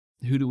 so...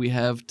 Who do we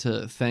have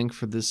to thank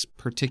for this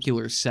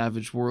particular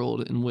savage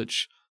world in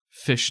which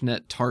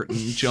fishnet tartan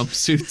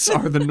jumpsuits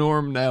are the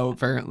norm now,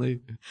 apparently?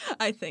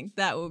 I think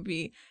that would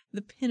be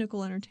the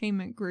Pinnacle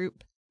Entertainment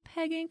Group,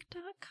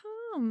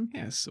 peginc.com.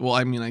 Yes. Well,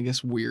 I mean, I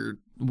guess we're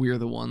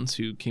the ones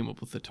who came up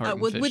with the tartan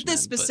With fishnet,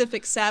 this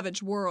specific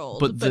savage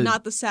world, but but the-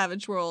 not the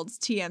savage world's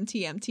TM.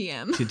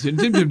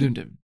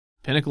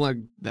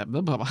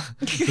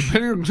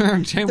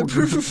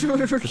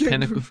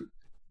 Pinnacle,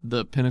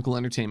 the Pinnacle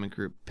Entertainment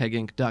Group,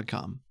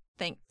 peginc.com.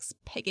 Thanks,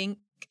 Peginc.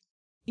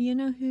 You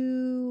know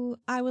who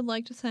I would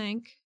like to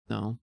thank?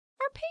 No.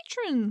 Our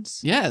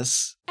patrons.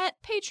 Yes. At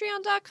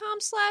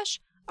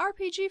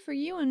patreon.com/RPG for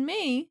you and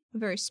me. A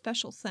very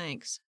special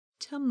thanks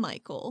to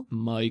Michael,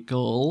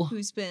 Michael.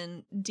 who's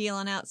been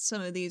dealing out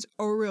some of these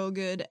real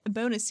good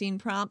bonus scene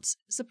prompts.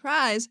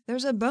 Surprise,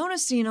 there's a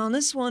bonus scene on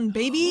this one,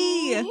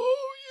 baby!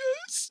 Oh,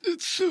 yes.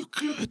 It's so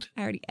good.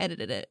 I already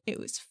edited it. It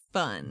was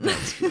fun.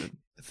 That's good.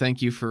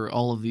 Thank you for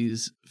all of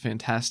these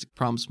fantastic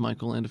prompts,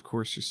 Michael, and of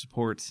course your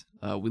support.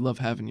 We love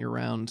having you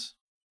around.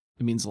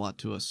 It means a lot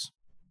to us.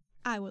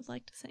 I would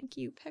like to thank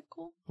you,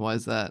 Pickle, Why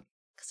is that?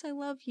 because I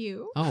love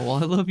you. Oh, well,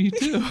 I love you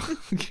too.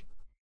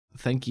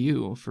 Thank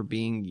you for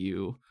being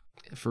you,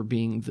 for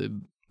being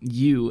the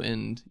you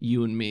and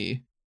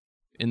me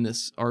in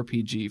this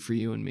RPG for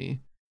you and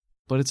me.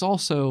 But it's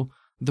also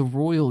the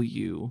royal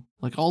you,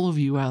 like all of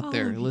you out All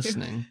there of you.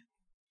 listening,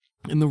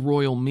 and the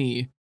royal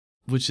me,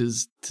 which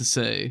is to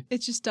say,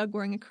 It's just Doug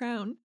wearing a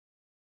crown.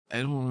 I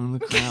don't own the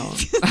crown.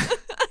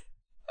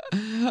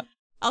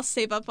 I'll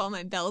save up all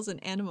my bells in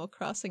Animal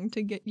Crossing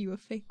to get you a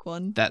fake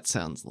one. That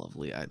sounds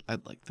lovely. I'd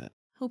like that.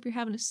 Hope you're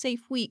having a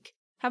safe week.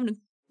 Having a,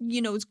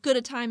 as good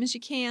a time as you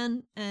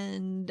can.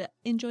 And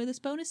enjoy this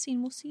bonus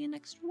scene. We'll see you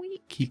next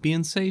week. Keep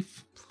being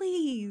safe.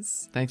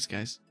 Please. Thanks,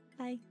 guys.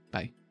 Bye.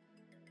 Bye.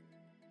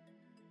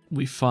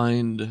 We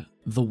find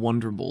the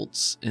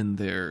Wonderbolts in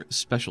their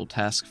special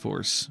task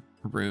force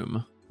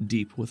room,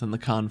 deep within the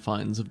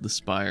confines of the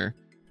spire,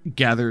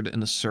 gathered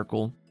in a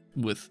circle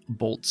with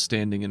Bolt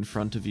standing in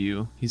front of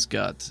you. He's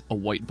got a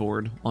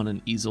whiteboard on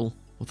an easel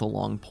with a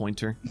long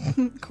pointer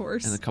Of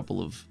course. and a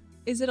couple of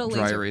Is it a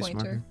dry laser erase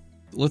pointer? marker.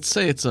 Let's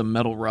say it's a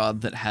metal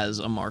rod that has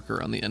a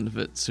marker on the end of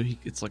it, so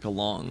it's like a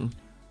long...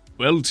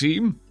 Well,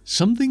 team,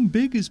 something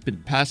big has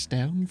been passed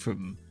down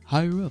from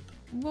higher up.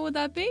 What would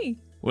that be?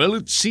 Well,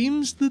 it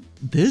seems that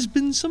there's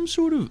been some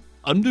sort of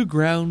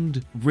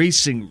underground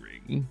racing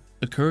ring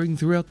occurring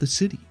throughout the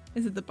city.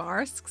 Is it the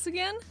Barsks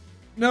again?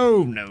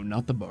 No,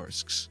 not the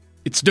Barsks.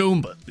 It's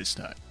Domba this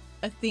time.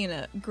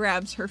 Athena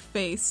grabs her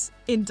face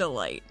in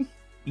delight.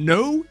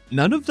 No,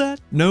 none of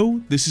that.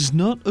 No, this is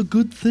not a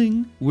good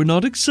thing. We're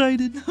not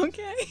excited.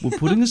 Okay. We're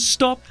putting a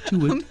stop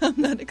to it. I'm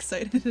not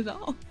excited at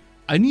all.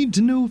 I need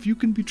to know if you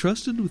can be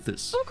trusted with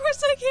this. Of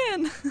course I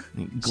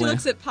can. She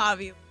looks at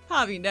Pavi.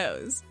 Pavi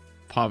knows.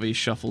 Pavi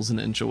shuffles an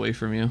inch away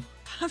from you.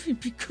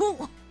 Pavi, be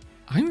cool.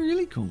 I'm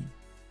really cool.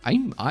 I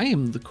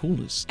am the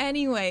coolest.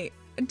 Anyway,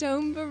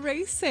 Domba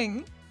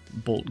Racing.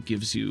 Bolt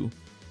gives you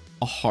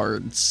a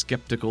hard,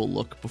 skeptical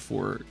look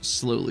before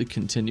slowly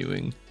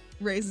continuing.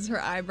 Raises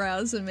her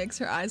eyebrows and makes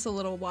her eyes a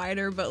little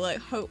wider, but like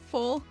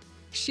hopeful.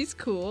 She's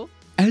cool.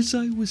 As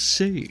I was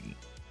saying,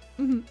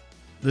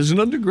 there's an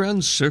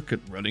underground circuit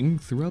running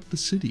throughout the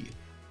city.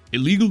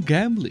 Illegal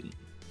gambling.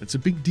 It's a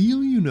big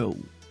deal, you know.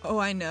 Oh,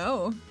 I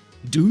know.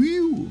 Do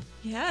you?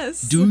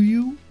 Yes. Do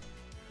you?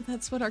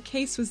 That's what our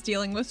case was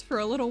dealing with for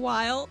a little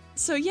while.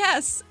 So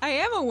yes, I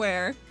am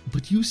aware.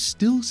 But you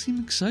still seem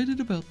excited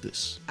about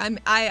this. I'm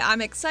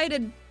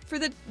excited for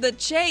the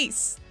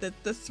chase,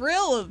 the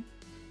thrill of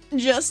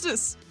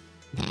justice.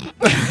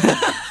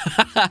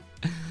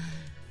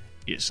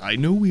 Yes, I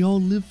know we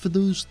all live for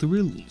those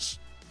thrills.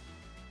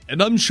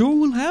 And I'm sure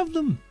we'll have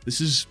them.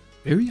 This is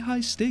very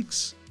high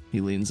stakes.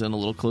 He leans in a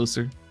little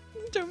closer.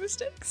 No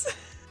mistakes.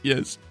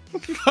 Yes.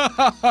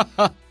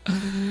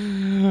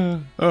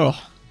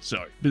 Oh,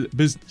 sorry.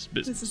 Business.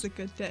 This is a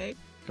good day.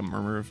 A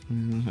murmur of...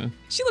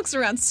 She looks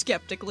around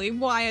skeptically.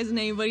 Why isn't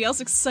anybody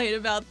else excited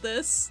about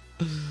this?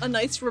 A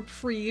nice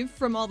reprieve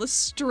from all the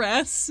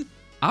stress.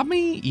 I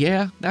mean,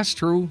 yeah, that's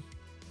true.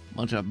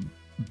 Bunch of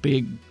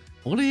big...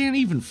 Well, they ain't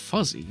even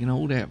fuzzy, you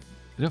know, their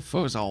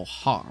fur's all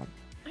hard.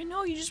 I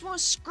know, you just want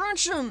to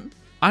scrunch them.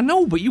 I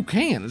know, but you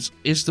can.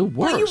 It's the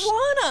worst. Well, you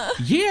wanna.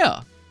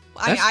 Yeah.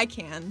 I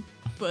can,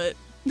 but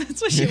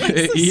that's what she likes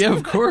to Yeah, so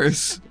of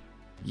course.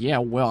 Yeah,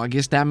 well, I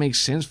guess that makes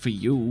sense for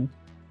you.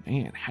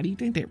 Man, how do you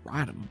think they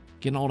ride them?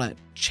 Getting all that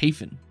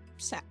chafing.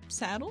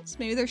 Saddles?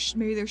 Maybe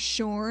they're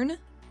shorn.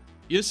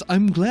 Yes,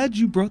 I'm glad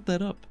you brought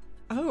that up.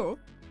 Oh.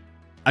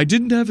 I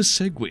didn't have a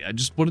segue. I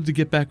just wanted to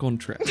get back on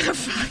track.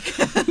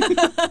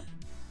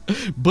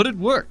 But it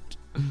worked.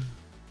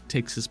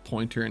 Takes his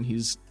pointer and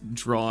he's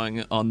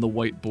drawing on the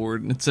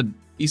whiteboard, and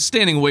he's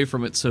standing away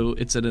from it, so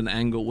it's at an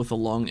angle with a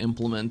long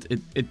implement.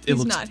 It He's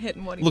looks not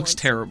hitting what he looks wants.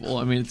 terrible.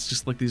 I mean, it's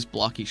just like these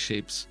blocky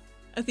shapes.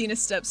 Athena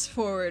steps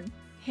forward,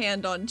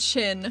 hand on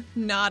chin,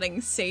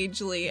 nodding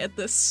sagely at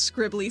this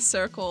scribbly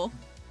circle.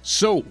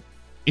 So,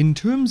 in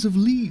terms of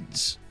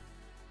leads,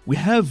 we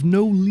have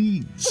no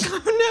leads.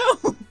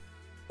 Oh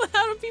no!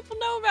 How do people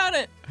know about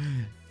it?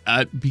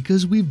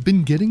 Because we've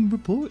been getting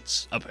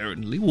reports,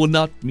 apparently. Well,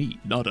 not me,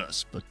 not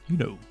us, but you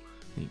know.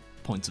 He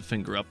points a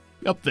finger up.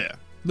 Up there.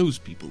 Those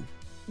people.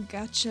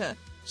 Gotcha.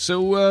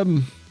 So,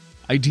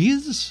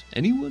 ideas?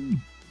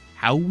 Anyone?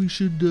 How we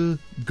should,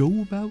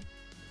 go about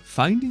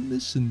finding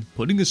this and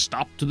putting a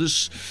stop to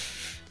this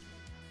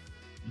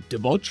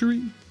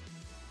debauchery?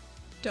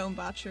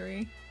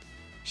 Dome-botchery,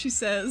 she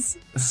says,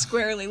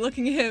 squarely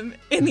looking him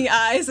in the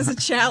eyes as a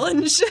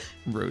challenge.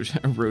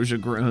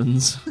 Roja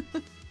groans.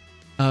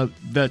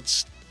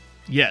 That's...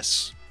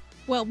 Yes.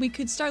 Well, we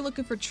could start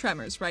looking for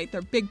tremors, right?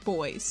 They're big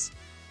boys.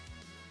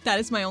 That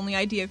is my only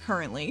idea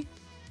currently.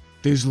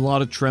 There's a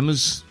lot of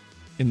tremors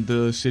in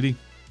the city.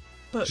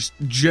 But Just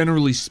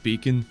generally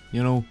speaking,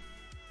 you know.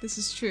 this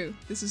is true.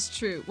 This is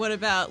true. What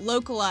about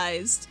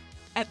localized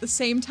at the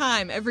same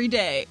time every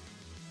day?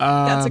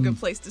 That's a good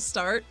place to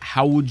start.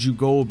 How would you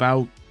go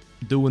about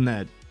doing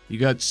that? You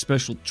got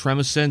special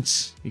tremor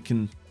sense? You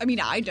can... I mean,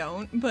 I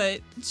don't,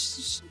 but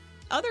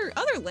other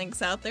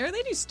links out there,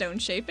 they do stone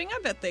shaping. I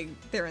bet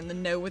they're in the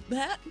know with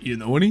that. You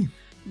know any?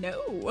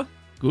 No.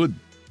 Good.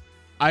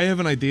 I have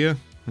an idea.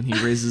 And he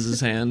raises his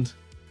hand.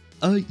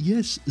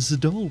 Yes,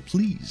 Zadal,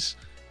 please.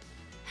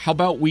 How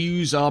about we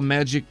use our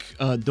magic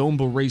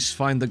Domba race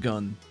find the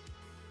gun?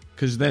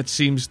 Because that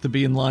seems to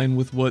be in line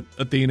with what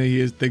Athena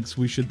here thinks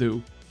we should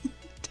do.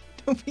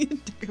 Don't be a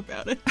dick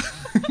about it.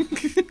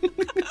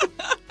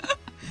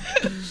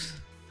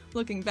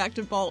 Looking back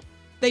to Bolt,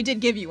 they did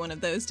give you one of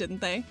those,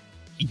 didn't they?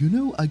 You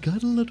know, I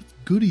got a lot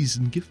of goodies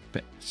and gift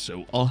bags,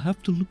 so I'll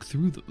have to look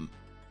through them.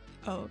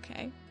 Oh,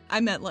 okay.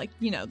 I meant like,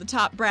 the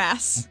top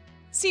brass.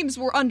 Seems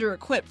we're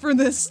under-equipped for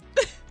this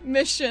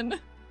mission.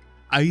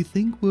 I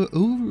think we're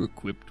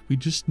over-equipped. We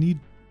just need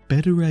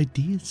better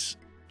ideas.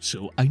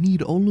 So I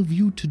need all of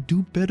you to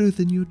do better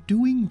than you're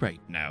doing right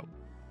now.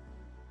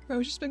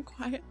 Roja's been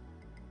quiet.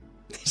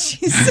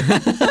 She's...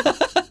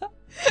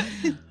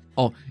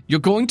 Oh, you're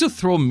going to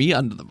throw me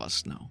under the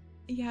bus now.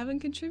 You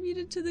haven't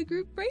contributed to the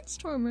group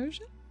brainstorm,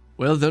 Roja.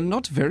 Well, they're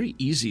not very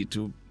easy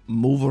to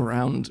move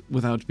around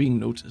without being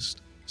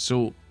noticed.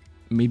 So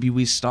maybe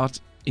we start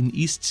in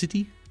East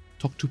City?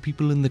 Talk to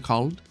people in the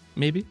cold,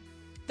 maybe?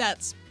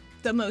 That's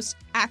the most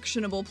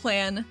actionable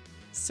plan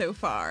so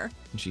far.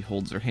 And she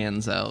holds her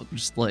hands out,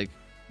 just like,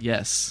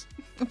 yes.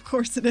 Of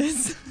course it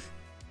is.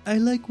 I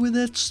like where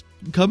that's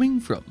coming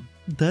from.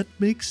 That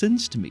makes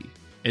sense to me.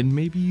 And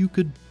maybe you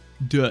could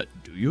do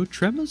your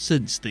tremor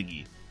sense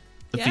thingy,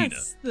 Athena.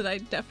 Yes, that I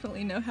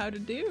definitely know how to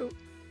do.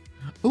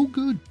 Oh,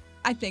 good.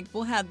 I think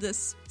we'll have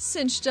this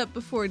cinched up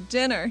before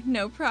dinner,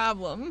 no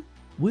problem.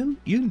 Well,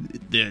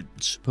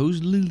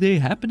 supposedly they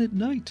happen at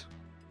night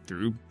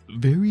through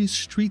various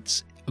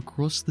streets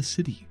across the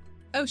city.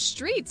 Oh,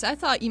 streets? I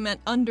thought you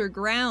meant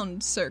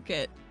underground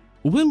circuit.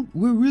 Well,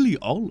 we're really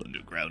all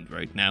underground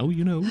right now,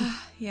 you know.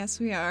 Yes,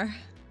 we are.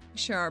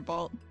 Sure are,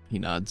 Bolt. He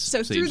nods.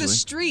 So through the sagely.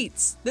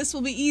 streets, this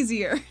will be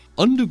easier.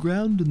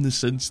 Underground in the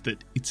sense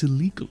that it's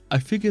illegal. I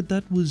figured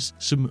that was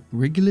some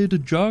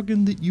regulated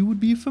jargon that you would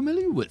be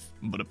familiar with,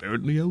 but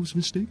apparently I was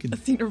mistaken.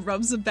 Athena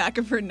rubs the back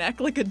of her neck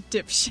like a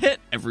dipshit.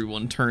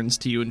 Everyone turns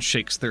to you and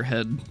shakes their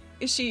head.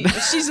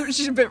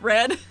 She's a bit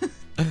red.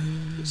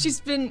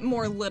 She's been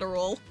more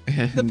literal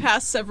the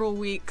past several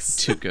weeks.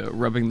 Tuka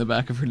rubbing the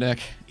back of her neck.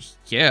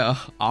 Yeah,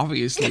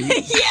 obviously.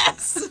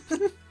 Yes!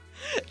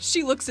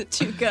 She looks at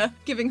Tuka,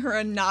 giving her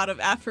a nod of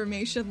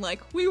affirmation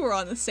like, we were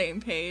on the same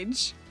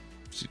page.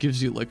 She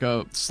gives you like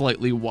a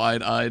slightly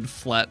wide-eyed,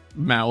 flat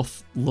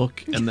mouth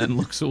look and then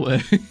looks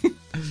away.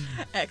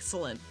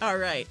 Excellent. All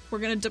right, we're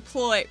gonna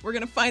deploy. We're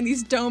gonna find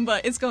these Domba.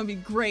 It's gonna be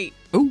great.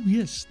 Oh,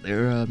 yes,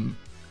 they're,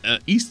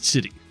 East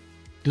City.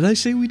 Did I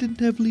say we didn't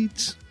have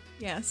leads?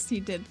 Yes,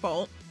 you did,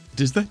 Bolt.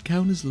 Does that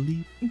count as a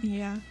lead?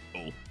 Yeah.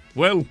 Oh,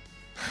 well.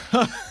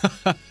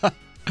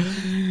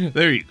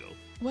 There you go.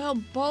 Well,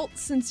 Bolt,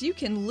 since you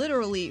can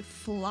literally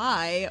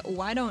fly,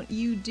 why don't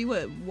you do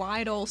a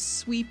wide ol'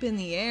 sweep in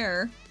the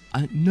air?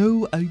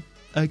 No,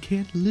 I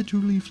can't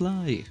literally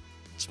fly.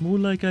 It's more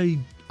like I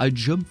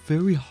jump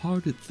very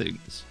hard at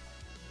things.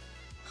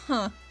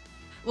 Huh.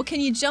 Well, can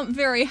you jump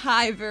very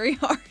high, very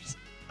hard?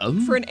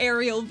 For an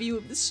aerial view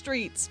of the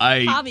streets.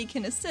 Pavi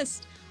can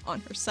assist on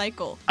her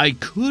cycle. I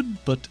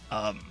could, but,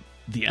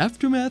 the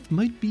aftermath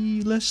might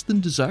be less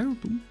than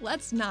desirable.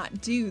 Let's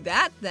not do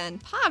that then.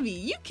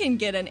 Pavi, you can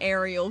get an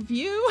aerial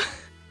view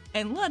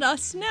and let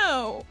us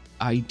know.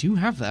 I do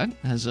have that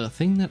as a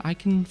thing that I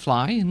can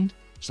fly and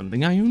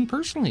something I own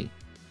personally.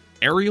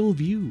 Aerial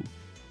view.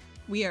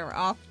 We are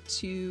off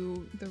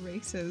to the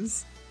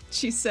races,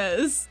 she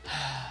says,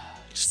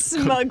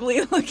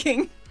 smugly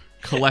looking.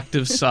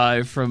 Collective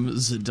sigh from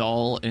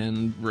Zadal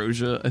and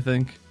Roja, I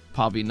think.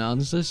 Pavi nods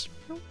and says,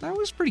 oh, that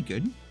was pretty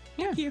good.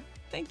 Yeah.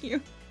 Thank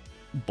you.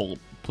 Bolt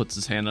puts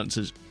his hand out and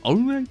says, All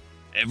right,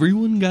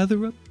 everyone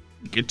gather up,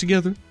 get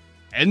together,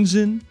 hands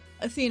in.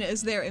 Athena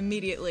is there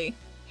immediately,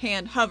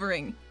 hand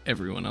hovering,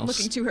 everyone else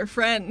looking to her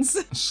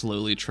friends.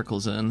 slowly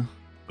trickles in.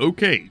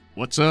 Okay,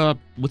 what's our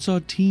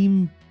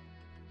team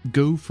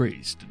go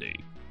phrase today?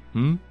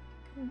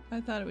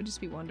 I thought it would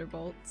just be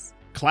Wonderbolts.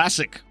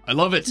 Classic. I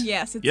love it.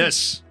 Yes, it's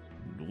Yes.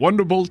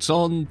 Wonderbolts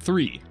on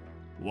 3.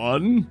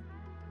 1.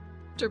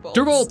 Wonderbolts.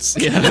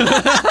 Derbolts!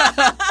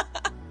 Yeah.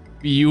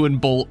 You and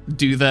Bolt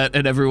do that,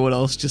 and everyone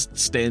else just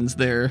stands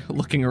there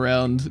looking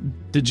around,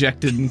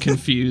 dejected and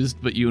confused,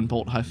 but you and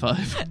Bolt high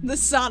five. The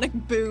sonic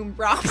boom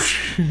rocks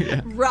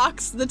Yeah.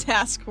 rocks the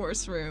task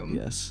force room.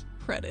 Yes.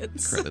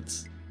 Credits.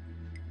 Credits.